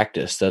have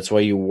practice. That's why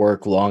you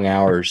work long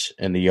hours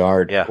in the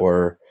yard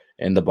or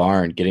in the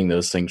barn getting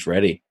those things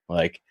ready.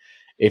 Like,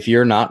 if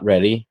you're not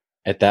ready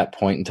at that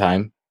point in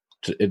time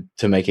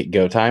to make it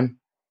go time,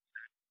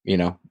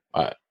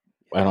 I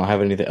don't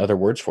have any other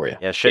words for you.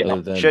 Yeah,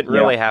 shouldn't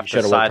really have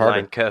to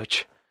sideline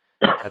coach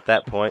at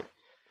that point.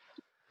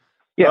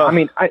 Yeah, I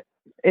mean, I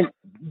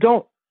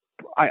don't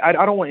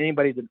want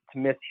anybody to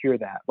mishear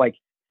that. Like,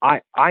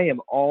 I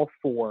am all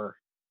for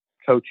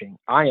coaching.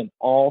 I am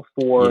all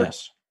for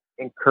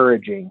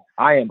encouraging.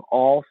 I am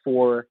all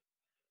for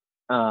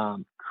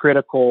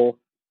critical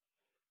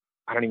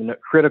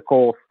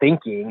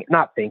thinking.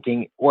 Not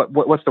thinking.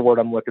 What's the word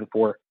I'm looking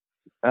for?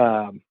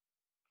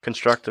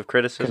 Constructive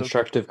criticism.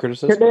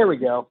 There we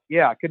go.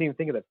 Yeah, I couldn't even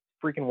think of the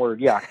freaking word.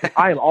 Yeah,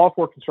 I am all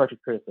for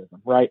constructive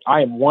criticism, right?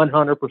 I am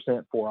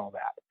 100% for all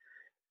that.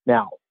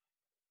 Now,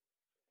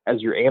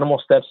 as your animal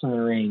steps in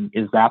the ring,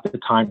 is that the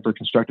time for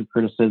constructive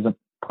criticism?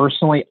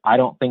 Personally, I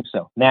don't think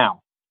so.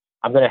 Now,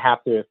 I'm going to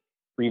have to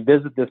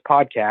revisit this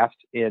podcast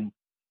in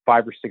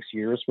 5 or 6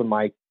 years when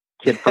my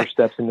kid first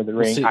steps into the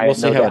ring. We'll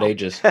see how it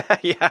ages.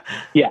 Yeah.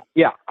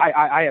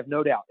 I have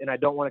no doubt. And I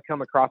don't want to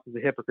come across as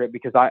a hypocrite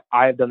because I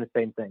have done the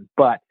same thing.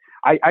 But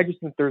I just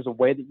think there's a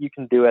way that you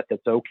can do it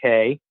that's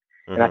okay.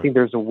 Mm-hmm. And I think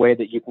there's a way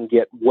that you can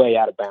get way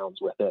out of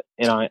bounds with it.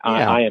 And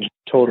I am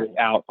totally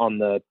out on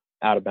the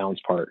out of bounds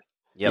part.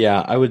 Yep.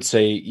 Yeah, I would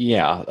say,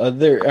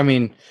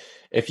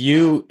 if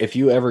you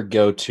ever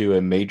go to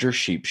a major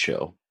sheep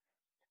show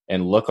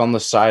and look on the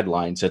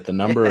sidelines at the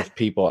number of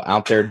people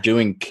out there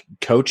doing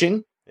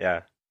coaching,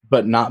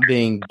 but not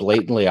being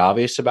blatantly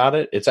obvious about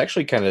it, it's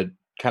actually kind of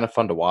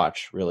fun to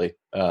watch, really.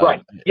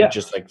 Right. Yeah.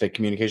 Just like the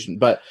communication,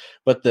 but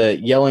the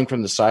yelling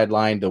from the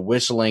sideline, the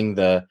whistling,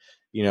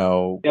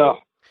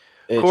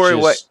 Corey,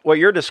 what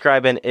you're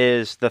describing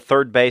is the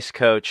third base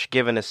coach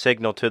giving a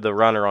signal to the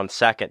runner on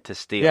second to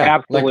steal. Yeah,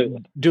 absolutely.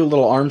 Like, do a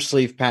little arm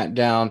sleeve pat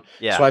down,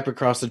 swipe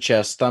across the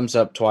chest, thumbs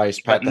up twice,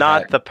 pat but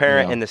not the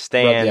parent in the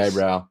stands rub the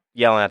eyebrow,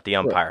 yelling at the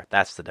umpire. Right.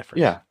 That's the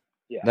difference. Yeah,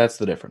 that's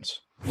the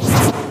difference.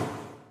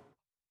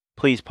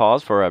 Please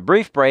pause for a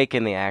brief break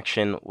in the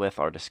action with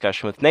our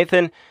discussion with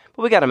Nathan.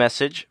 But we got a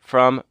message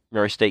from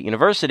Murray State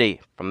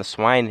University, from the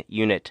swine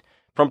unit.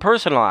 From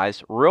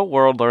personalized,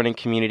 real-world learning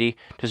community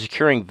to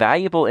securing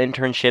valuable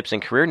internships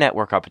and career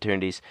network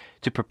opportunities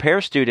to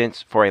prepare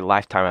students for a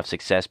lifetime of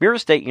success, Murray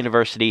State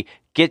University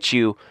gets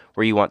you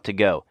where you want to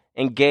go.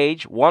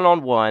 engage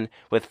one-on-one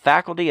with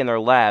faculty in their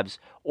labs,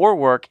 or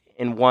work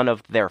in one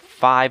of their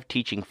 5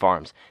 teaching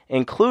farms,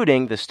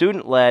 including the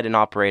student-led and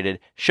operated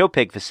show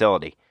pig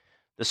facility.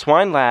 The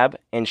swine lab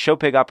and show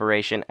pig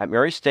operation at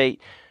Murray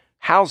State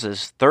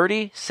houses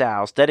 30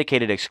 sows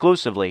dedicated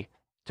exclusively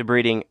to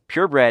breeding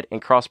purebred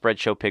and crossbred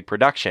show pig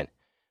production.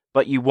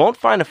 But you won't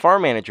find a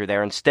farm manager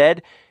there.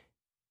 Instead,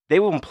 they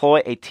will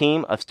employ a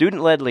team of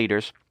student-led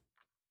leaders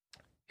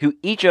who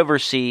each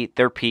oversee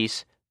their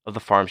piece of the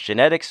farm's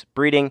genetics,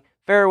 breeding,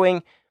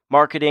 farrowing,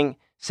 marketing,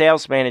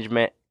 sales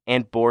management,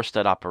 and boar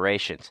stud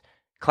operations.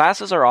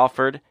 Classes are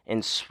offered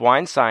in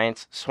swine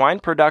science, swine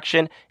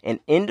production, and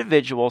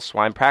individual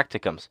swine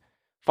practicums.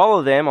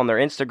 Follow them on their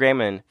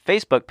Instagram and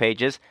Facebook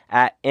pages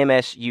at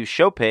MSU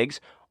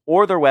Showpigs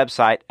or their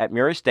website at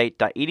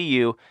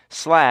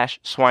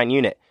murraystate.edu/swine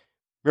unit.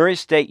 Murray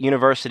State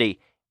University.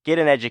 Get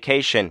an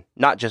education,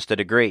 not just a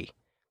degree.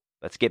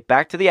 Let's get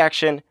back to the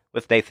action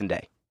with Nathan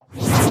Day.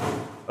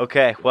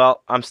 Okay,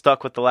 well, I'm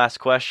stuck with the last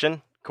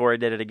question. Corey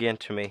did it again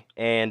to me.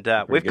 And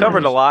we've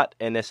covered a lot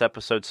in this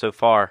episode so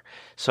far.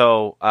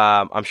 So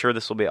I'm sure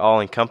this will be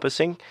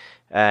all-encompassing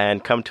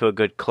and come to a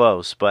good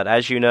close. But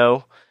as you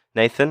know,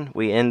 Nathan,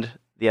 we end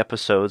the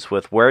episodes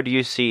with, where do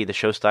you see the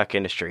show stock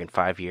industry in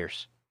 5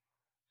 years?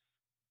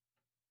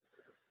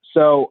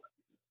 So,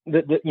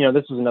 this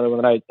is another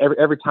one that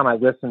every time I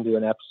listen to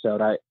an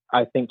episode,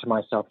 I think to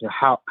myself,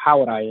 how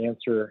would I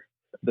answer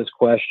this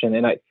question?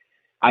 And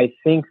I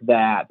think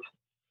that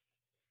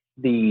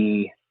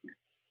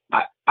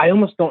I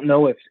almost don't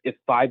know if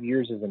 5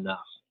 years is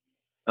enough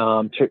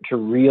to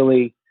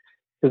really,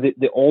 because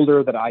the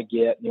older that I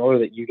get, the older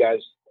that you guys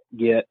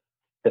get,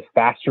 the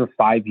faster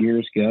 5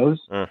 years goes.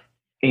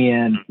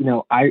 And,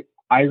 I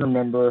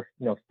remember,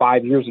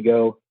 5 years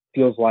ago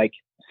feels like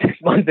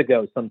 6 months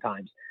ago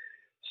sometimes.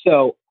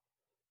 So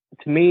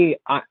to me,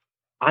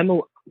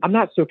 I'm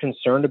not so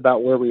concerned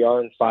about where we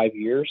are in 5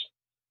 years.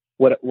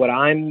 What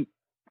I'm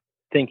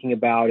thinking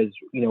about is,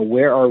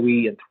 where are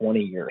we in 20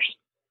 years?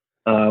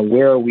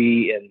 Where are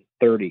we in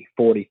 30,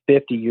 40,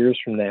 50 years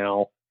from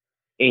now?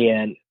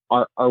 And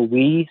are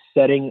we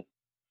setting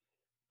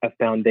a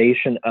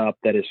foundation up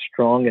that is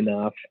strong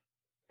enough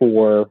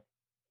for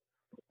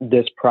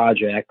this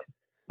project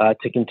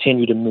to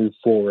continue to move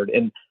forward?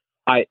 And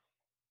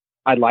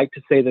I'd like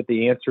to say that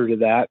the answer to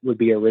that would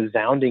be a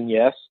resounding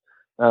yes.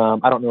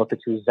 I don't know if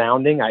it's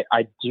resounding.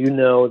 I do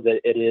know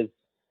that it is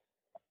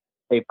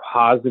a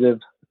positive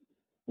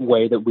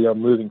way that we are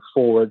moving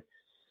forward.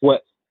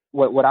 What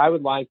I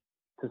would like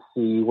to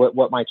see,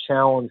 what my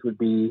challenge would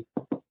be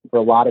for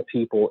a lot of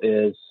people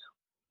is,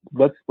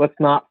 let's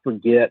not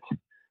forget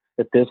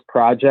that this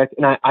project,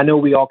 and I know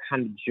we all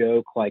kind of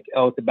joke like,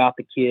 oh, it's about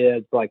the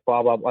kids, like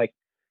blah, blah, like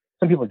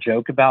some people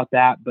joke about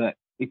that, but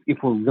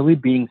if we're really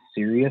being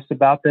serious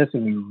about this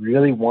and we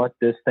really want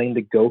this thing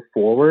to go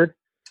forward,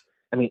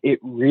 I mean, it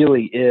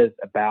really is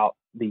about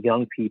the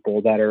young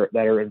people that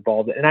are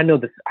involved. And I know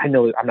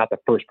I'm not the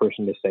first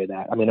person to say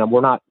that. I mean,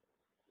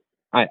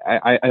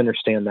 I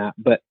understand that,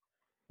 but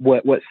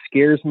what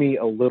scares me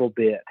a little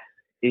bit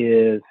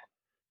is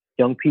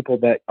young people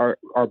that are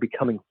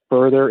becoming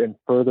further and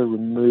further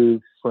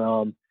removed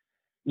from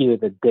either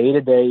the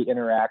day-to-day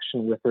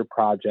interaction with their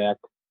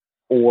project,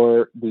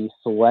 or the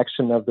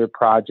selection of their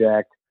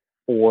project,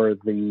 or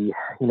the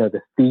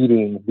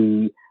feeding,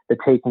 the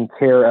taking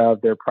care of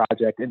their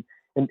project. And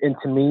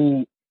to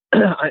me,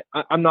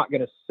 I'm not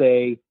going to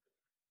say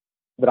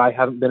that I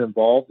haven't been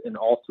involved in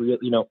all three,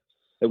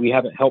 that we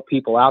haven't helped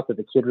people out, that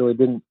the kid really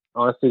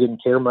honestly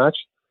didn't care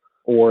much,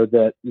 or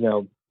that,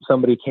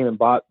 somebody came and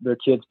bought their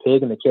kid's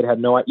pig and the kid had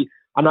no idea.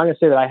 I'm not going to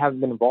say that I haven't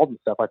been involved in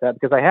stuff like that,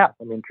 because I have.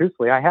 I mean,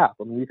 truthfully, I have.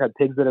 I mean, we've had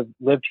pigs that have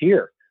lived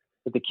here,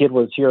 that the kid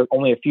was here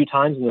only a few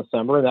times in the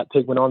summer, and that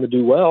pig went on to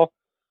do well.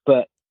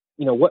 But,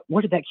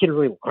 what did that kid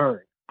really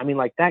learn? I mean,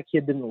 like, that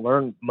kid didn't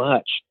learn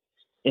much.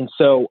 And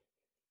so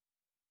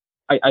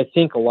I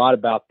think a lot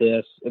about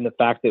this, and the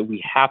fact that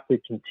we have to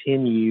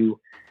continue to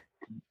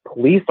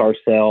police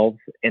ourselves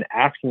and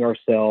asking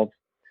ourselves,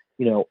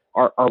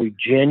 are we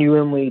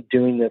genuinely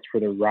doing this for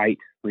the right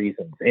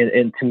reasons?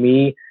 And to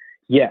me,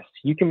 yes,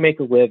 you can make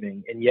a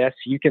living, and yes,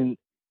 you can,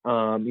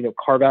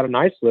 carve out a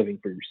nice living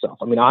for yourself.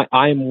 I mean, I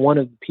am one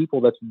of the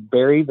people that's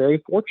very,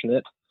 very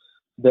fortunate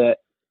that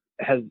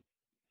has,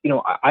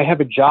 I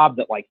have a job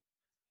that like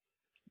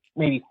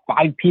maybe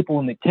 10 people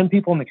in the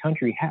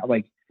country have.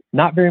 Like,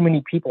 not very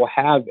many people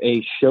have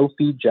a show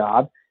feed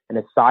job and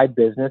a side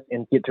business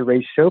and get to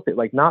raise show feed.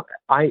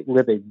 I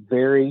live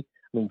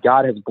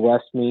God has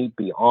blessed me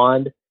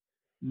beyond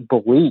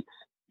belief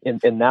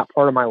in that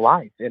part of my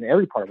life, in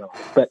every part of my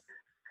life. But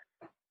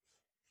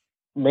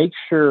make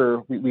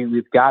sure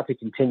we've got to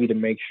continue to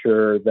make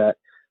sure that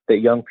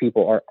young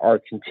people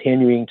are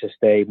continuing to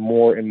stay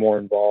more and more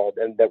involved,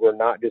 and that we're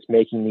not just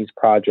making these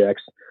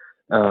projects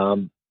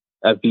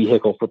a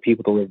vehicle for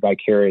people to live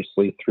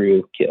vicariously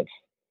through kids.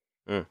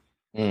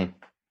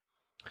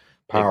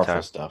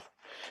 Powerful stuff.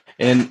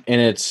 And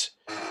it's,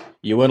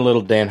 you went a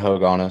little Dan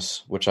Hogue on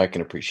us, which I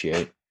can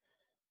appreciate.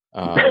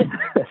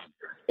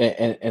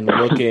 and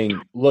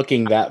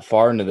looking that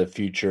far into the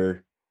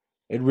future,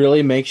 it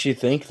really makes you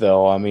think,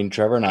 though. I mean,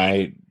 Trevor and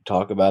I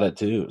talk about it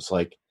too. It's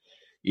like,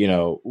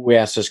 we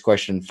asked this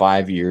question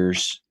 5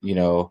 years,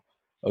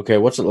 okay,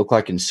 what's it look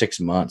like in 6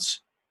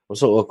 months?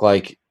 What's it look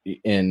like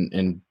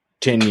in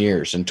 10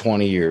 years and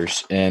 20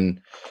 years?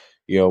 And,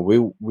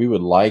 we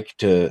would like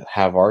to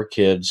have our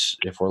kids,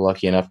 if we're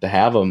lucky enough to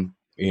have them,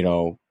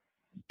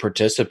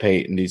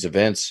 participate in these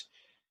events,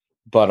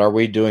 but are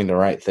we doing the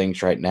right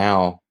things right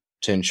now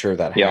to ensure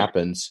that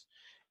happens?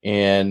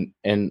 And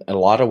in a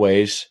lot of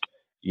ways,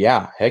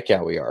 heck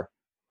yeah, we are.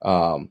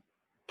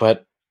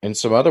 But in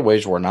some other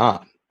ways, we're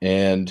not.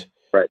 And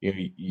right.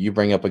 you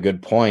bring up a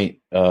good point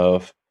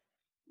of,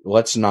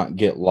 let's not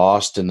get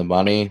lost in the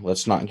money.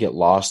 Let's not get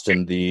lost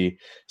in the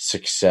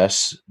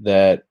success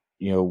that,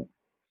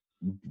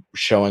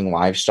 showing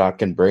livestock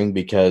can bring,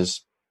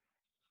 because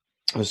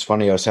it was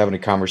funny. I was having a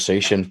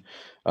conversation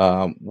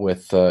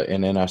with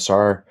an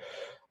NSR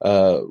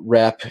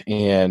rep,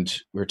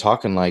 and we were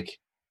talking like,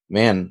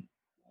 man,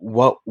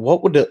 what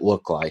would it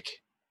look like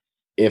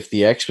if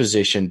the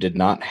exposition did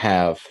not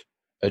have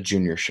a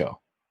junior show?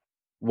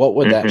 What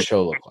would that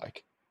show look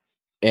like?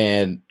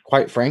 And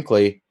quite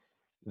frankly,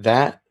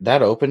 that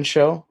open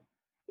show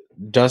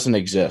doesn't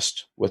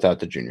exist without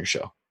the junior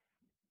show.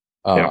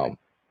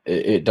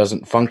 It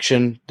doesn't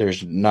function.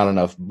 There's not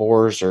enough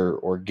boars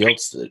or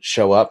gilts that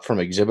show up from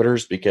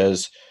exhibitors,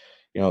 because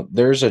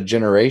there's a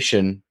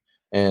generation,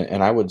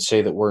 and I would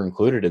say that we're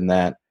included in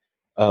that,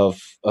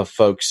 of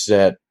folks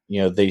that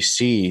they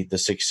see the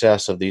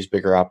success of these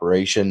bigger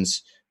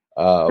operations,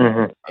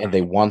 and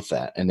they want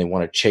that, and they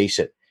want to chase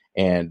it.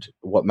 And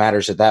what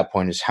matters at that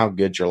point is how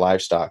good's your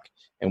livestock,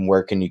 and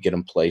where can you get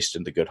them placed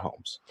into good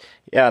homes.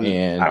 Yeah,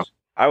 and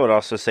I would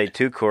also say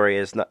too, Corey,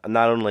 is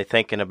not only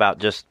thinking about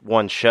just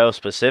one show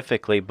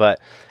specifically, but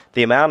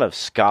the amount of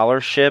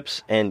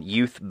scholarships and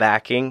youth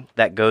backing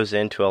that goes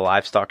into a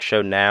livestock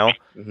show now,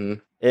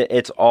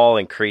 it's all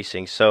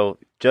increasing. So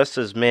just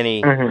as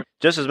many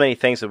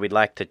things that we'd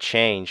like to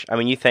change. I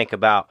mean, you think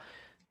about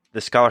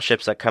the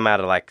scholarships that come out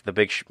of like the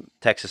big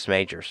Texas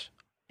majors.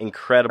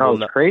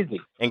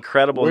 Crazy.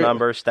 Incredible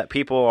numbers that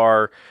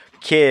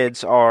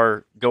kids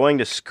are going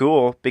to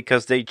school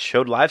because they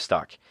showed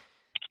livestock.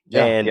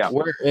 Where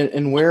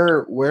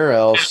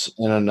else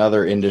in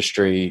another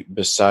industry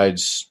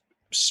besides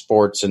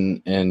sports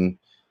and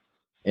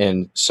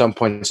some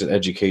points in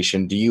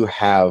education do you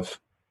have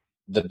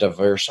the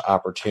diverse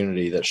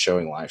opportunity that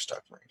showing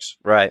livestock brings?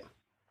 Right.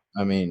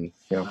 I mean,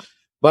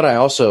 but I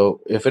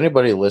also, if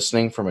anybody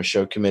listening from a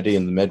show committee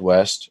in the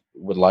Midwest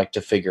would like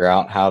to figure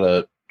out how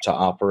to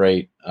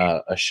operate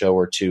a show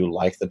or two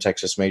like the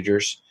Texas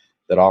Majors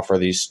that offer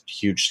these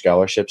huge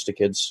scholarships to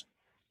kids,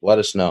 let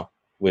us know.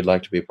 We'd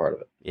like to be a part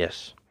of it.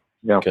 Yes.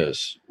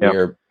 Because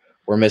we're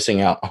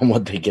missing out on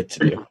what they get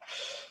to do.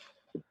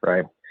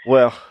 Right.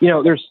 Well,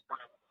 there's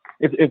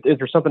if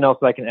there's something else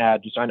that I can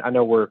add, just I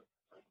know we're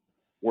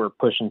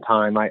pushing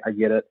time. I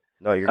get it.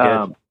 No, you're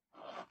good.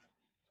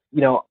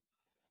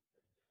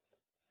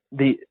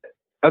 The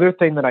other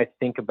thing that I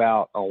think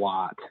about a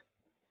lot,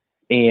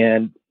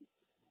 and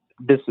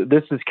this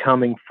is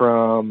coming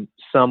from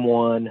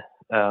someone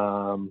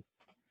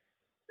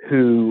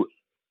who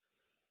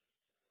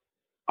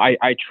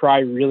I try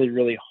really,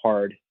 really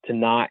hard to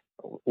not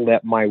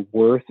let my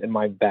worth and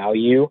my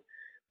value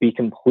be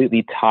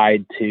completely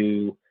tied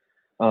to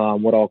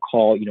what I'll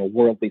call,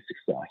 worldly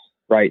success,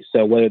 right?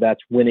 So whether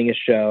that's winning a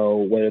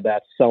show, whether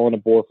that's selling a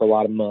boar for a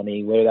lot of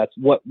money, whether that's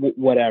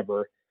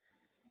whatever,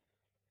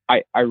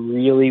 I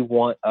really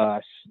want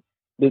us.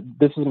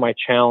 This is my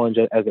challenge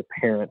as a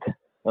parent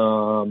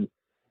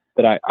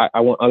that I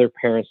want other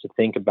parents to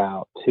think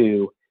about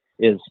too.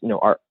 Is,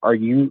 are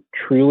you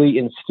truly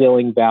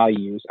instilling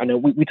values? I know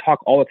we talk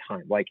all the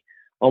time, like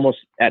almost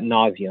ad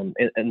nauseum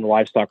in the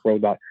livestock world,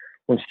 about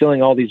we're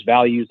instilling all these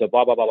values of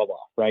blah, blah, blah, blah, blah,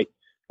 right?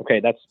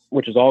 Okay,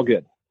 which is all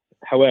good.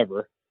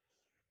 However,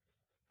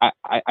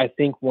 I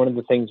think one of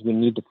the things we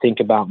need to think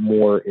about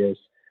more is,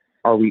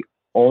 are we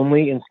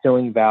only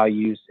instilling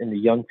values in the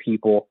young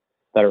people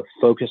that are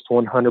focused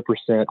 100%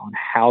 on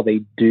how they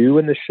do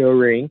in the show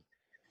ring,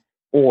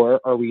 or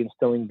are we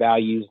instilling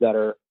values that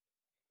are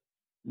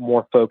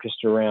more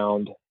focused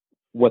around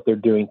what they're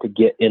doing to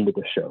get into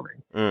the show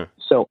ring?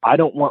 So I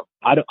don't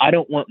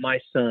want my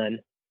son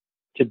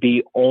to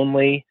be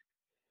only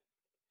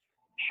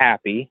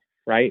happy,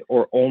 right,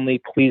 or only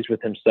pleased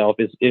with himself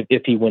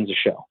if he wins a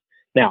show.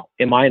 Now,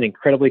 am I an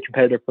incredibly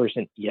competitive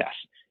person? Yes,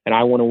 and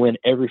I want to win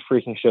every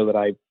freaking show that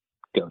I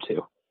go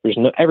to.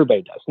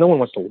 Everybody does. No one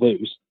wants to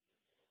lose,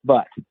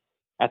 but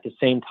at the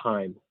same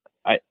time,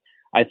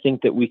 I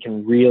think that we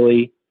can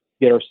really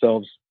get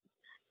ourselves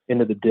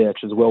into the ditch,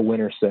 as Will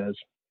Winter says,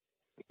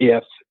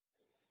 if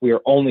we are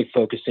only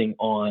focusing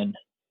on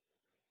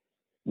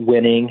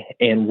winning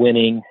and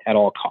winning at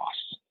all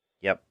costs.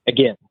 Yep.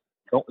 Again,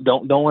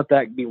 don't let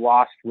that be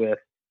lost with.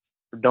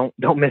 Don't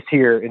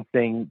mishear and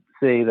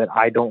say that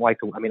I don't like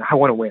to. I mean, I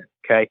want to win,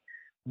 okay,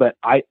 but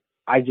I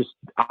do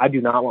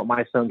not want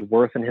my son's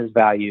worth and his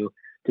value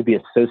to be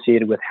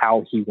associated with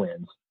how he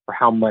wins or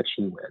how much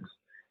he wins.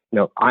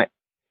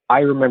 I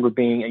remember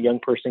being a young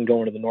person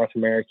going to the North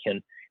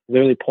American,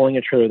 literally pulling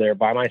a trailer there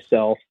by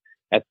myself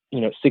at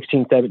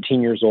 16,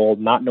 17 years old,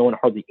 not knowing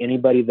hardly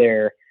anybody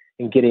there,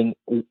 and getting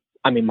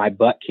my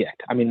butt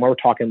kicked. We're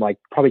talking like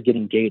probably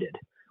getting gated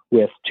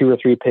with 2 or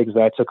 3 pigs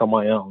that I took on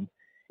my own,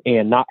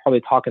 and not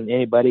probably talking to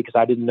anybody because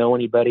I didn't know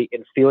anybody,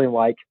 and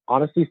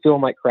honestly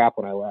feeling like crap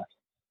when I left.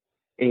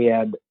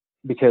 And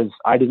because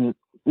I didn't,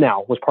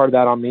 now was part of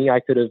that on me? I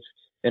could have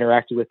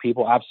interacted with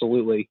people,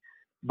 absolutely.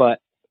 But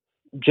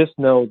just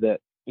know that,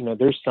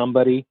 there's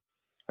somebody,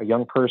 a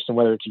young person,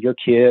 whether it's your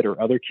kid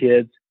or other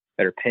kids,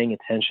 that are paying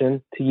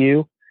attention to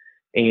you.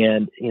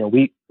 And,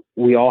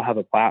 we all have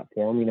a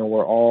platform.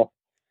 We're all,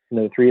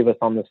 the 3 of us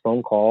on this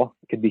phone call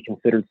could be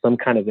considered some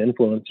kind of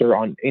influencer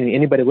on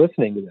anybody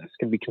listening to this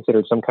can be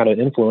considered some kind of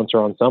influencer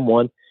on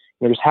someone.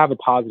 Just have a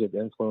positive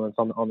influence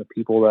on the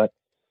people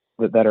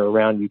that are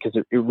around you. Cause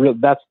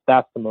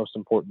that's the most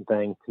important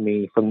thing to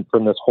me from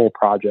this whole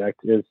project,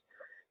 is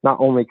not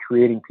only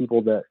creating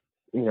people that,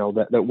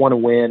 that want to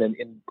win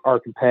and are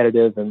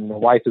competitive, and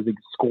life is a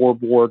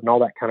scoreboard and all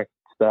that kind of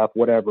stuff,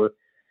 whatever.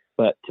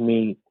 But to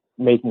me,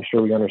 making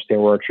sure we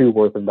understand where our true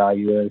worth and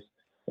value is,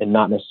 and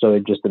not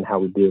necessarily just in how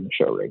we do in the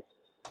show ring.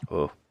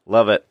 Oh,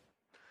 love it.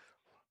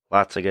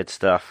 Lots of good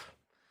stuff.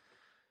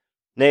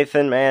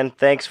 Nathan, man,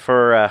 thanks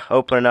for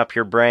opening up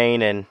your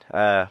brain and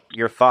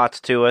your thoughts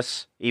to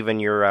us, even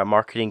your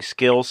marketing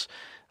skills.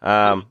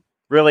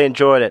 Really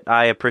enjoyed it.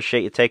 I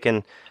appreciate you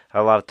taking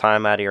a lot of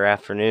time out of your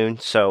afternoon.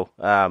 So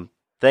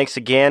thanks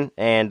again,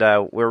 and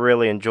we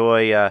really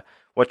enjoy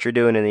what you're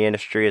doing in the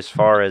industry as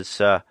far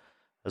as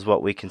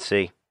what we can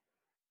see.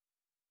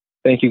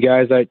 Thank you,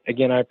 guys. I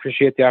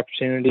appreciate the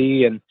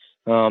opportunity, and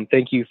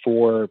thank you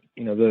for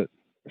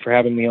for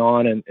having me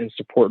on and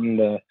supporting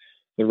the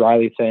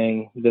Riley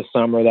thing this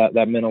summer.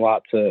 That meant a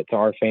lot to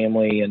our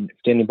family, and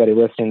to anybody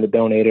listening that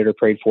donated or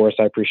prayed for us,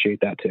 I appreciate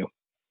that too.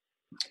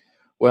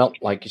 Well,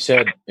 like you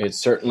said, it's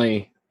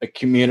certainly a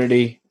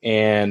community,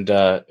 and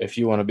if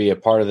you want to be a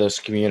part of this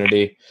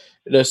community,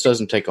 it just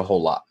doesn't take a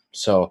whole lot.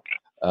 So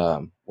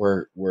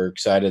we're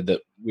excited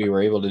that we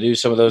were able to do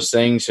some of those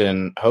things,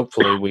 and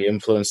hopefully we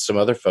influence some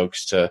other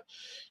folks to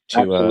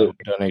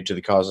donate to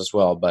the cause as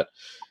well. But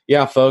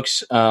yeah,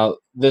 folks,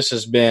 this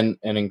has been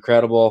an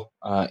incredible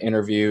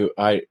interview.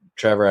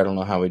 Trevor, I don't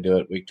know how we do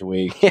it week to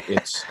week.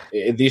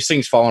 These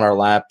things fall in our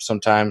lap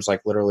sometimes,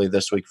 like literally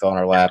this week fell in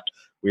our lap.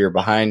 We were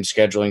behind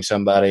scheduling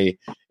somebody,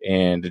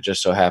 and it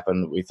just so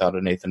happened we thought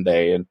of Nathan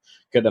Day and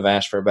couldn't have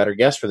asked for a better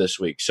guest for this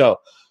week. So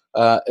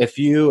if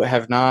you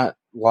have not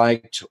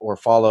liked or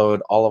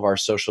followed all of our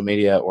social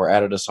media or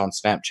added us on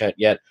Snapchat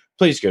yet,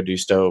 please go do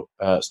Stock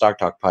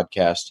Talk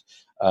Podcast.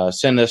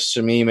 Send us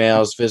some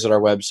emails, visit our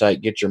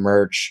website, get your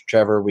merch.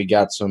 Trevor, we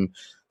got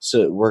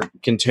so we're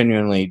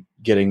continually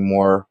getting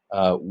more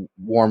cold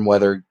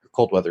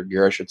weather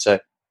gear, I should say.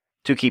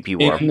 To keep you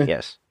warm,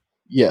 yes.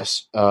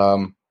 Yes.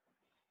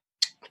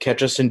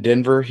 Catch us in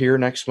Denver here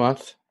next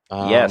month.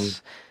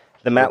 Yes.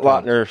 The Matt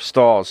Lautner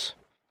stalls.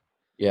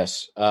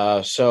 Yes.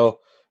 So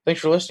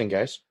thanks for listening,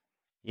 guys.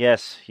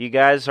 Yes, you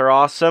guys are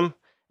awesome.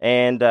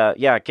 And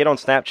get on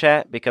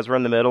Snapchat, because we're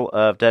in the middle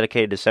of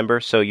Dedicated December,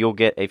 so you'll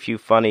get a few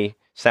funny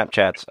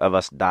Snapchats of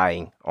us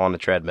dying on the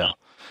treadmill.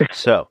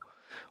 So,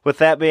 with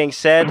that being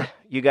said,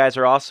 you guys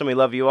are awesome. We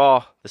love you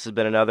all. This has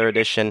been another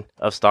edition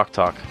of Stock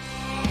Talk.